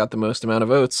person who's got the most amount of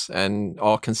votes and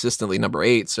all consistently number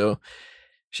 8. So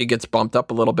she gets bumped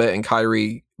up a little bit, and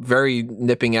Kairi, very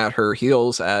nipping at her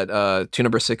heels at 2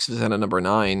 number 6s and a number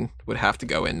 9, would have to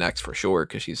go in next for sure,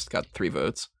 because she's got 3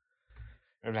 votes.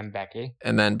 And then Becky.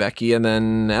 And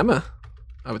then Emma,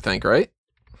 I would think, right?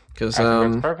 Because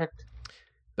that's perfect.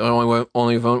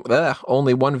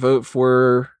 Only one vote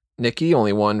for Nikki,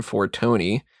 only one for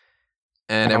Tony,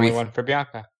 and only one for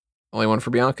Bianca. Only one for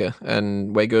Bianca,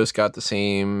 and Wago's got the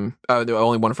same.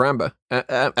 Only one for Ember.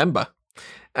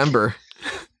 Ember.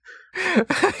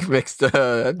 I mixed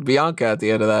Bianca at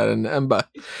the end of that and Ember.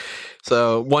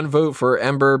 So 1 vote for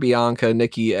Ember, Bianca,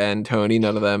 Nikki, and Tony.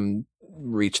 None of them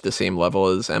reached the same level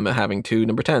as Emma having 2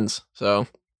 number 10s. So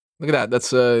look at that.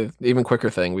 That's an even quicker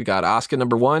thing. We got Asuka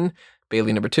number 1,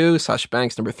 Bayley number 2, Sasha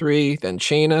Banks number 3, then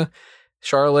Shayna,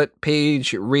 Charlotte,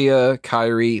 Paige, Rhea,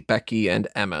 Kairi, Becky, and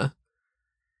Emma.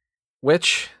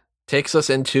 Which takes us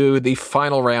into the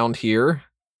final round here,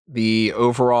 the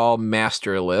overall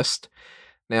master list.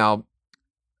 Now,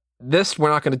 this we're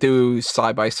not going to do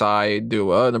side by side, do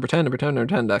number 10, number 10, number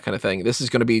 10, that kind of thing. This is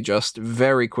going to be just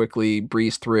very quickly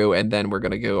breeze through, and then we're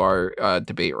going to go our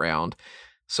debate round.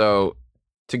 So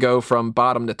to go from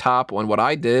bottom to top, what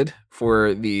I did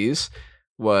for these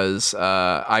was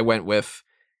I went with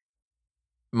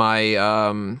my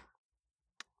let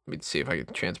me see if I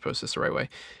can transpose this the right way.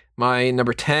 My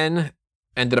number 10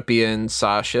 ended up being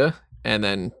Sasha, and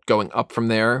then going up from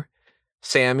there,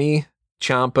 Sammy,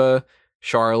 Ciampa,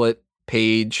 Charlotte,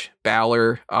 Paige,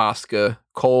 Balor, Asuka,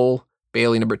 Cole,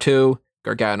 Bayley number 2,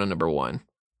 Gargano number 1.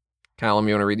 Callum,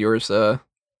 you want to read yours? What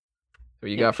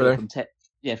you got for there?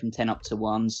 From 10 up to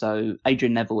 1. So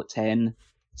Adrian Neville at 10,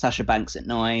 Sasha Banks at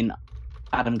 9,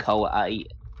 Adam Cole at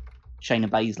 8, Shayna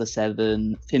Baszler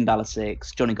 7, Finn Balor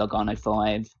 6, Johnny Gargano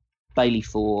 5, Bayley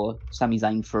 4, Sami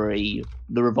Zayn 3,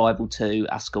 The Revival 2,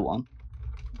 Asuka 1.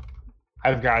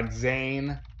 I've got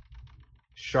Zayn,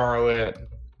 Charlotte,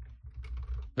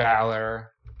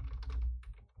 Balor,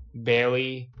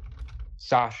 Bayley,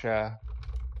 Sasha,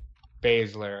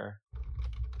 Baszler,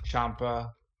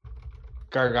 Ciampa,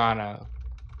 Gargano,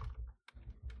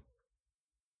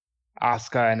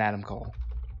 Asuka, and Adam Cole.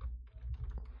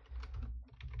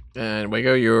 And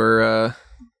Wago, you're...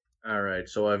 All right,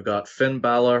 so I've got Finn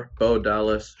Balor, Bo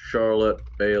Dallas, Charlotte,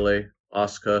 Bayley,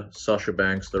 Asuka, Sasha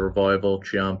Banks, The Revival,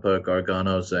 Ciampa,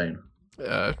 Gargano, Zayn.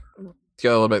 Go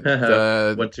a little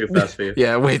bit... Went too fast for you.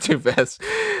 Yeah, way too fast.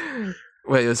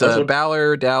 Wait, it's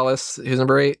Balor, Dallas, who's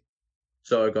number 8?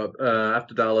 So I got,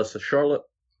 after Dallas, Charlotte.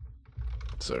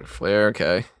 So Flair,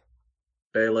 okay.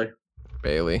 Bayley.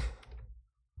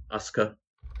 Asuka.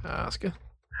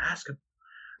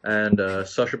 And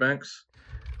Sasha Banks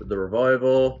with The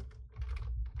Revival.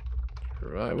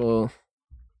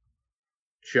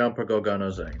 Ciampa,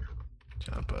 Gargano, Zayn.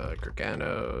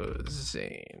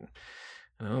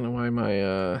 I don't know why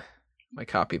my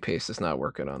copy paste is not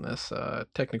working on this.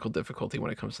 Technical difficulty when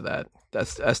it comes to that.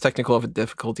 That's as technical of a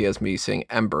difficulty as me saying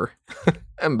Ember.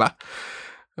 Ember.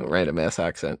 Random ass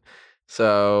accent.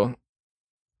 So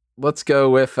let's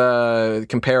go with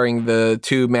comparing the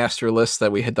 2 master lists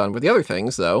that we had done with the other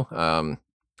things, though.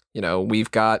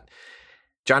 We've got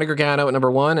Johnny Gargano at number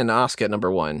 1 and Asuka at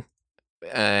number 1.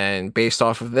 And based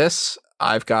off of this,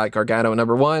 I've got Gargano at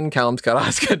number 1. Callum's got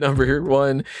Asuka at number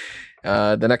 1.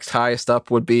 The next highest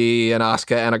up would be an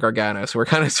Asuka and a Gargano. So we're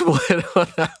kind of split on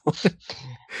that one.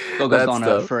 Got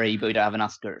Gargano at 3, but we don't have an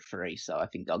Asuka at 3. So I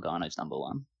think Gargano's number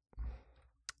 1.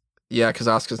 Yeah, because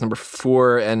Asuka's number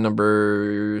 4 and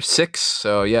number 6.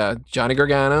 So yeah, Johnny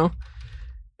Gargano.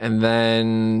 And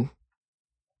then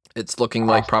it's looking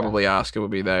like probably Asuka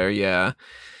would be there. Yeah.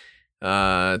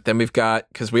 Then we've got,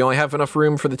 because we only have enough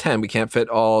room for the 10. We can't fit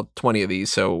all 20 of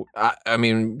these. So, I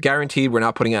mean, guaranteed we're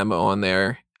not putting Emma on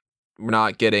there. We're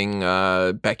not getting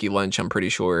Becky Lynch, I'm pretty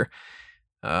sure.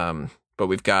 But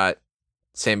we've got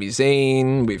Sami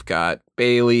Zayn. We've got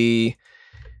Bayley.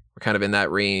 We're kind of in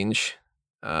that range.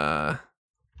 Let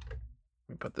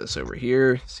me put this over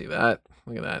here. See that?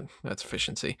 Look at that. That's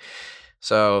efficiency.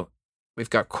 So we've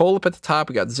got Cole up at the top.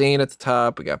 We got Zayn at the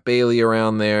top. We got Bayley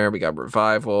around there. We got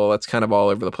Revival. That's kind of all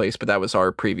over the place, but that was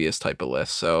our previous type of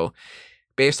list. So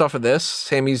based off of this,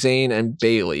 Sami Zayn and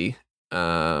Bayley.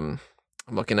 I'm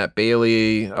looking at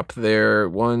Bayley up there.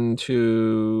 1,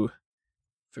 2,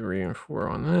 3, and 4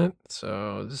 on that.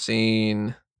 So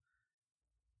Zayn's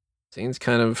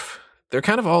kind of... They're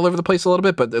kind of all over the place a little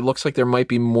bit, but it looks like there might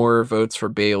be more votes for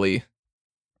Bayley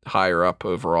higher up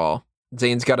overall.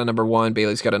 Zayn's got a number 1,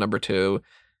 Bayley's got a number 2,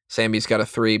 Sammy's got a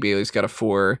 3, Bayley's got a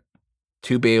 4,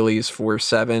 2 Baileys, 4,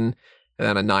 7, and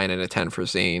then a 9 and a 10 for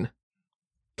Zayn.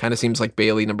 Kind of seems like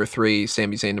Bayley number 3,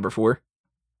 Sami Zayn number 4.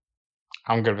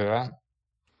 I'm good with that.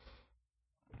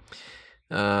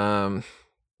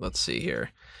 Let's see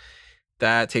here.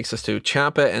 That takes us to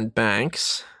Ciampa and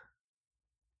Banks.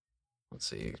 Let's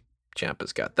see.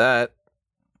 Ciampa's got that.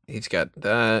 He's got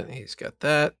that. He's got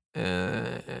that.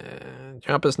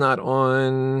 Ciampa's not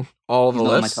on all the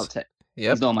lists. Not on my top 10.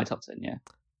 Yep. He's not on my top 10, yeah.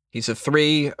 He's a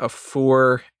 3, a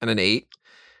 4, and an 8,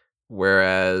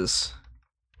 whereas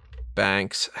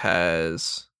Banks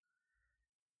has.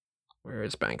 Where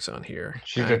is Banks on here?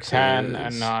 She's Banks a 10, a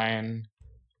is- 9,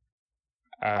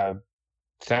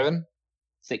 7.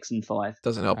 6 and 5.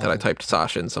 Doesn't help that I typed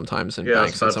Sasha in sometimes and Yeah, I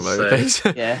was Banks and about some to other say.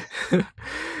 things. Yeah.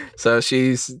 So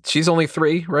she's only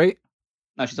 3, right?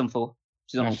 No, she's on 4.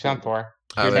 She's on No, she's on 4.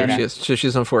 Oh, She's there on she is.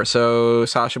 She's on 4. So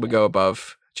Sasha would go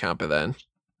above Ciampa then.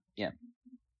 Yeah.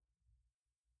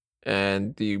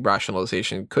 And the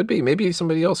rationalization could be maybe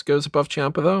somebody else goes above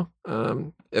Ciampa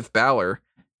though. If Balor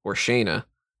or Shayna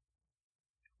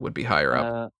would be higher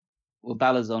up. Well,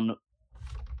 Balor's on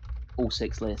all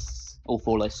 6 lists, all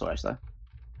 4 lists, sorry,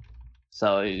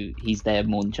 so he's there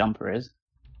more than Ciampa is.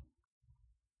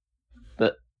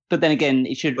 But then again,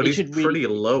 it should. But it he's should pretty really.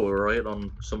 low, right,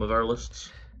 on some of our lists.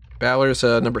 Balor's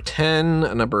number 10,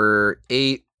 a number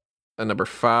 8, a number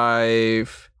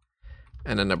 5,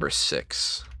 and a number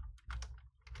 6.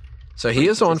 So he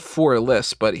is on 4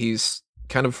 lists, but he's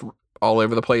kind of all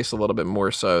over the place a little bit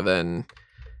more so than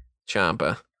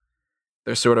Ciampa.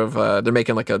 They're sort of they're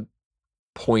making like a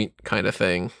point kind of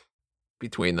thing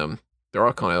between them. They're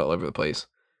all kind of all over the place.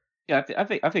 Yeah, I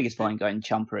think it's fine going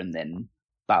Ciampa and then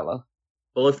Balor.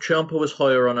 Well, if Ciampa was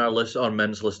higher on our list, on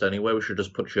men's list anyway, we should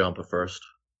just put Ciampa first.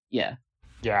 Yeah,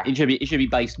 Yeah. it should be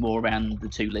based more around the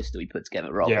 2 lists that we put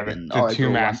together rather Yeah, than the our 2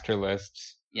 overall one. master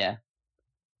lists. Yeah.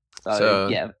 So- So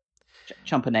yeah,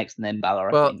 Ciampa next and then Balor.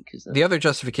 Well, I think. The other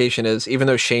justification is even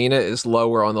though Shayna is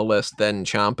lower on the list than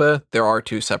Ciampa, there are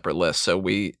 2 separate lists. So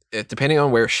depending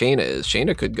on where Shayna is,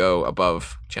 Shayna could go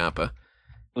above Ciampa.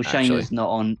 well, actually. Shayna's not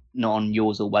on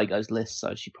yours or Wago's list,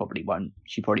 so she probably won't.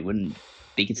 She probably wouldn't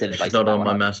be considered She's based not on on that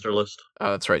my one. master list.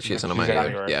 Oh, that's right. She isn't on She's mine out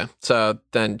either. yours. Yeah. So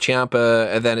then Ciampa,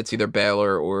 and then it's either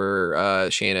Balor or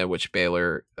Shayna, which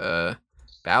Balor.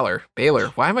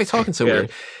 Why am I talking so Yeah.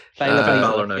 weird? Balor,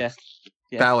 Balor yeah. next.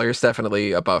 Yeah. Balor's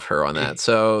definitely above her on that.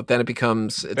 So then it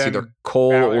becomes it's Then either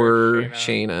Cole Balor, or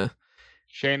Shayna.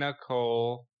 Shayna. Shayna,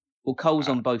 Cole. Well, Cole's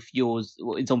on both yours.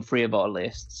 Well, it's on 3 of our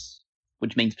lists,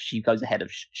 which means she goes ahead of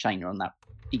Shayna on that.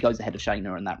 He goes ahead of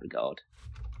Shayna in that regard.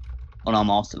 On our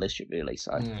master list, really.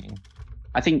 So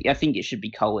I think it should be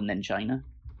Cole and then Shayna,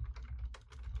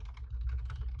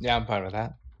 Yeah, I'm fine with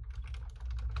that.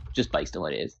 just based on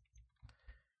what it is.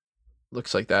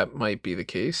 Looks like that might be the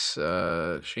case.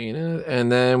 Shayna.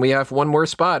 And then we have one more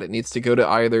spot. It needs to go to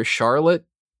either Charlotte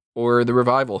or the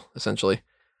Revival, essentially.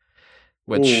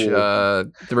 Which Ooh.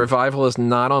 the Revival is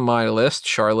not on my list.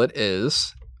 Charlotte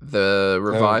is. The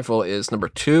Revival is number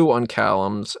 2 on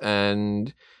Callum's,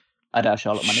 and I'd have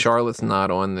Charlotte. Money. Charlotte's not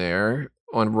on there.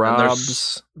 On they're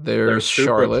Rob's, They're there's super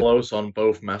Charlotte. close on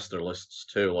both master lists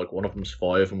too. Like one of them's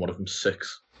 5 and one of them's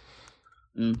 6.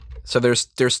 So there's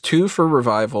 2 for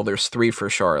Revival. There's 3 for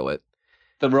Charlotte.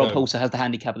 But Rob No. also has the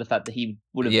handicap of the fact that he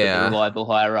would have Yeah. put the Revival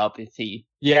higher up if he.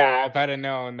 Yeah, if I'd have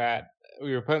known that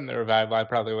we were putting the Revival, I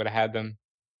probably would have had them.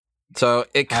 So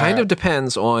it kind of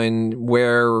depends on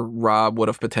where Rob would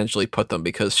have potentially put them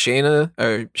because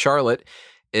Charlotte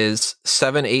is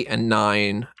 7, 8, and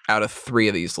 9 out of 3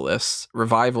 of these lists.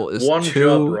 Revival is One 2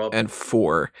 job, Rob. and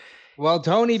 4. Well,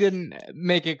 Tony didn't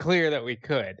make it clear that we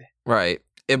could. Right.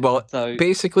 So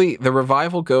Basically, the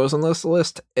Revival goes on this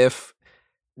list if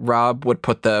Rob would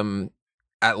put them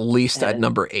at least at And-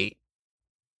 number 8.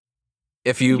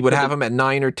 If you You would put have them- them at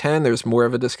 9 or 10, there's more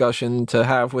of a discussion to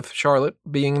have with Charlotte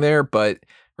being there, but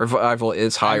Revival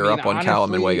is higher mean, up on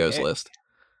Callum and honestly, Wago's list.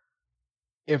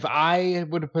 If I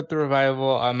would have put the Revival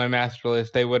on my master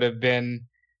list, they would have been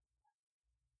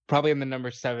probably in the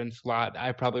number 7 slot.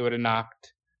 I probably would have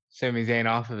knocked Sami Zayn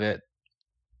off of it.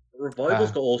 Revival's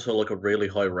got also like a really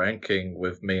high ranking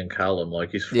with me and Callum.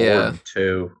 Like he's 4 Yeah. and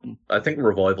 2. I think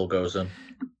Revival goes in.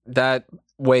 That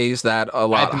weighs that a I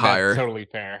lot think higher. That's totally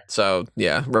fair. So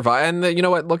yeah, and you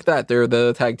know what? Look at that. They're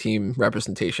the tag team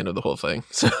representation of the whole thing.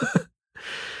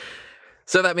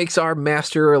 So that makes our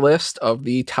master list of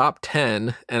the top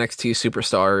 10 NXT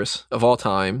superstars of all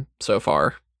time so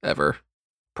far, ever,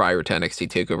 prior to NXT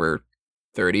TakeOver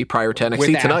 30, prior to NXT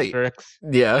With tonight. asterisks.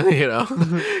 Yeah, you know,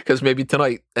 because maybe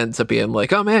tonight ends up being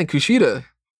like, oh man, Kushida,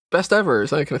 best ever,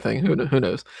 that kind of thing. Who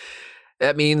knows?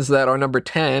 That means that our number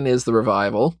 10 is the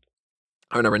Revival.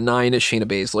 Our number 9 is Shayna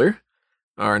Baszler.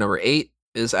 Our number 8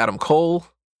 is Adam Cole.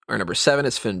 Our number 7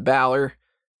 is Finn Balor.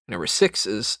 Our number 6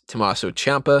 is Tommaso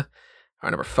Ciampa. Our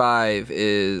number 5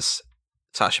 is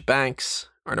Sasha Banks.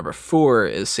 Our number 4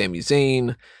 is Sami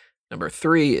Zayn. Number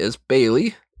 3 is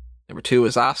Bayley. Number 2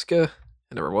 is Asuka.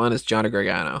 And number 1 is Johnny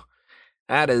Gargano.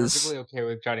 That is Perfectly okay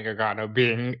with Johnny Gargano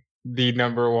being the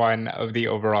number 1 of the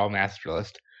overall master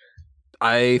list.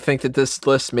 I think that this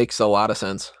list makes a lot of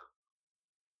sense.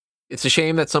 It's a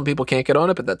shame that some people can't get on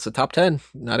it, but that's a top 10.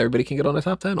 Not everybody can get on a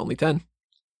top 10, only 10.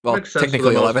 Well, Makes sense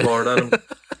technically for the 11. most part.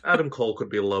 Adam Cole could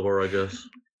be lower, I guess.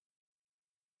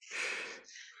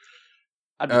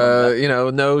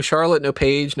 No Charlotte, no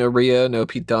Paige, no Rhea, no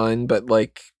Pete Dunne, but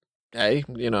like, hey,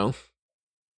 we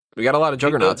got a lot of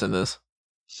juggernauts in this.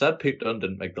 Sad Pete Dunne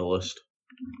didn't make the list.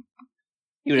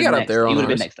 He would have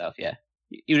been next up, yeah.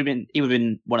 He would have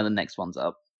been one of the next ones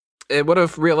up. It would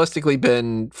have realistically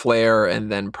been Flair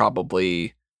and then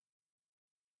probably,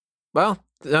 well,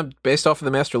 based off of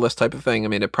the master list type of thing, I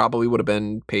mean, it probably would have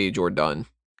been Paige or Dunne.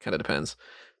 Kind of depends.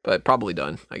 But probably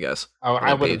Dunne, I guess. Oh,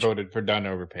 I would have voted for Dunne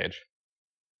over Paige.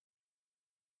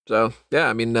 So, yeah,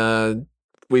 I mean,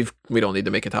 we don't need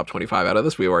to make a top 25 out of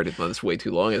this. We've already done this way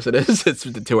too long as it is. It's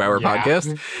the 2-hour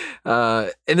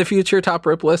podcast. In the future, top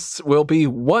rope lists will be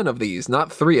one of these,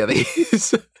 not 3 of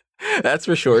these. That's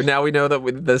for sure. Now we know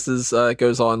that this is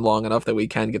goes on long enough that we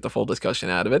can get the full discussion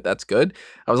out of it. That's good.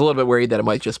 I was a little bit worried that it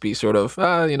might just be sort of,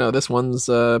 this one's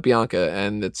Bianca,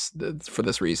 and it's for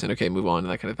this reason. Okay, move on,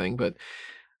 and that kind of thing. But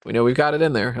we know we've got it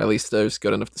in there. At least there's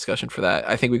good enough discussion for that.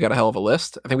 I think we got a hell of a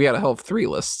list. I think we got a hell of 3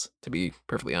 lists, to be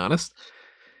perfectly honest.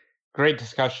 Great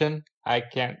discussion. I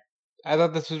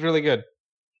thought this was really good.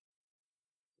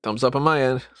 Thumbs up on my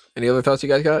end. Any other thoughts you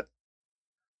guys got?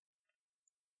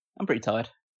 I'm pretty tired.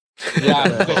 Yeah.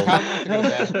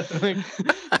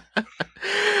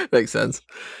 Makes sense.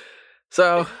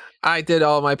 So I did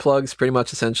all my plugs pretty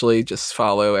much essentially. Just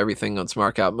follow everything on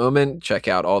Smart Out Moment. Check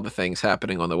out all the things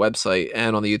happening on the website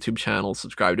and on the YouTube channel.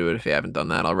 Subscribe to it if you haven't done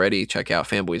that already. Check out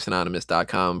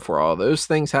fanboysanonymous.com for all those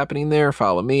things happening there.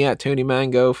 Follow me at Tony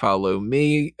Mango. Follow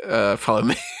me.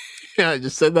 I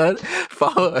just said that.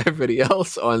 Follow everybody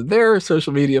else on their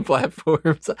social media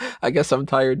platforms. I guess I'm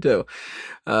tired too.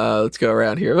 Let's go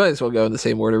around here. Might as well go in the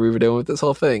same order we were doing with this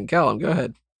whole thing. Callum, go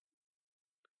ahead.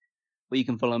 Well, you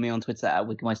can follow me on Twitter at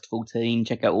Wikimeister14.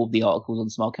 Check out all the articles on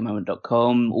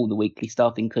smartcammoment.com, all the weekly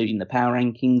stuff, including the power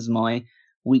rankings, my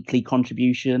weekly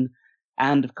contribution.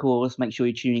 And, of course, make sure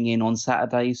you're tuning in on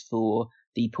Saturdays for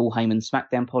the Paul Heyman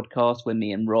SmackDown podcast, where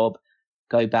me and Rob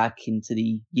go back into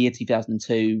the year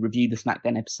 2002, review the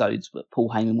SmackDown episodes that Paul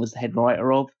Heyman was the head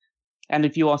writer of. And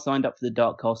if you are signed up for the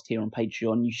Darkcast here on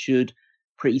Patreon, you should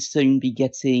pretty soon be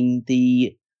getting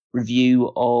the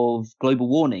review of Global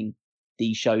Warning,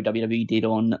 the show WWE did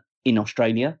in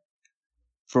Australia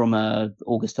from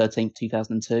August 13th,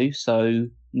 2002. So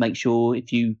make sure,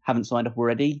 if you haven't signed up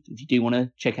already, if you do want to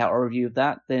check out our review of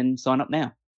that, then sign up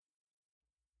now.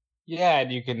 Yeah,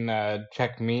 and you can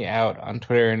check me out on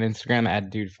Twitter and Instagram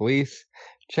at DudeFelice.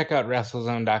 Check out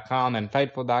WrestleZone.com and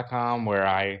Fightful.com, where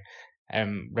I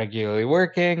am regularly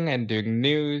working and doing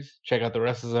news. Check out the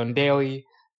WrestleZone Daily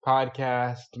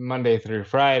podcast Monday through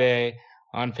Friday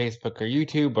on Facebook or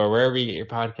YouTube or wherever you get your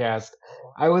podcast.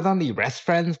 I was on the Rest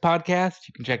Friends podcast.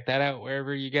 You can check that out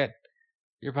wherever you get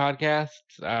your podcasts.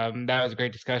 That was a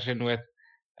great discussion with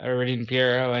Rodin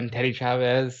Piero and Teddy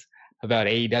Chavez about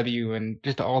AEW and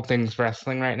just all things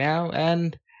wrestling right now.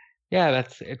 And yeah,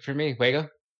 that's it for me. Wago?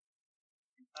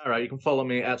 All right, you can follow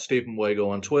me at Stephen Wago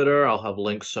on Twitter. I'll have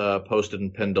links posted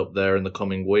and pinned up there in the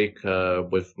coming week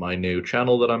with my new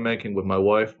channel that I'm making with my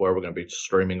wife, where we're going to be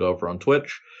streaming over on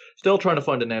Twitch. Still trying to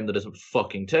find a name that isn't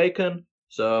fucking taken,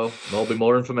 so there'll be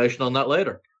more information on that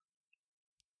later.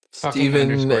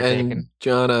 Steven and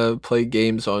Jonna play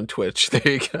games on Twitch. There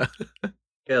you go.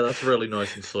 Yeah, that's really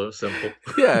nice and simple.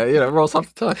 Yeah, rolls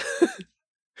off the tongue.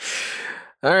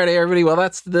 Alrighty, everybody. Well,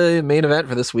 that's the main event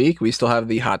for this week. We still have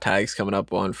the hot tags coming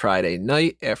up on Friday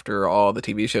night after all the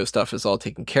TV show stuff is all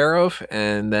taken care of.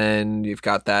 And then you've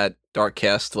got that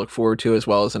Darkcast to look forward to, as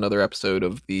well as another episode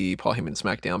of the Paul Heyman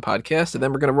SmackDown podcast. And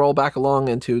then we're going to roll back along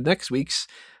into next week's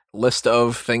list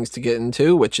of things to get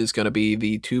into, which is going to be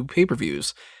the 2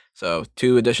 pay-per-views. So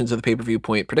 2 editions of the pay-per-view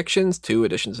point predictions, 2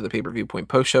 editions of the pay-per-view point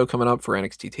post-show coming up for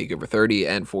NXT TakeOver 30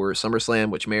 and for SummerSlam,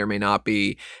 which may or may not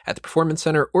be at the Performance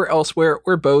Center or elsewhere,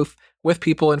 or both, with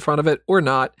people in front of it, or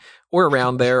not, or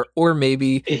around there, or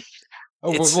maybe.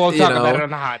 We'll talk about it on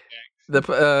the hot tag.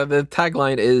 The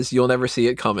tagline is "You'll never see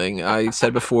it coming." I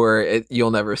said before,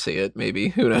 you'll never see it. Maybe,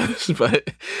 who knows?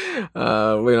 But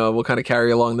we'll kind of carry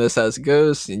along this as it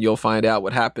goes, and you'll find out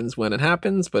what happens when it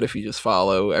happens. But if you just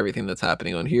follow everything that's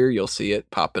happening on here, you'll see it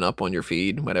popping up on your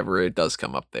feed whenever it does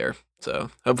come up there. So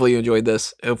hopefully you enjoyed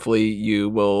this. Hopefully you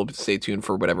will stay tuned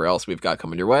for whatever else we've got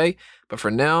coming your way. But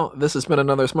for now, this has been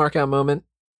another Smart Out Moment,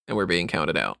 and we're being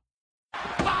counted out.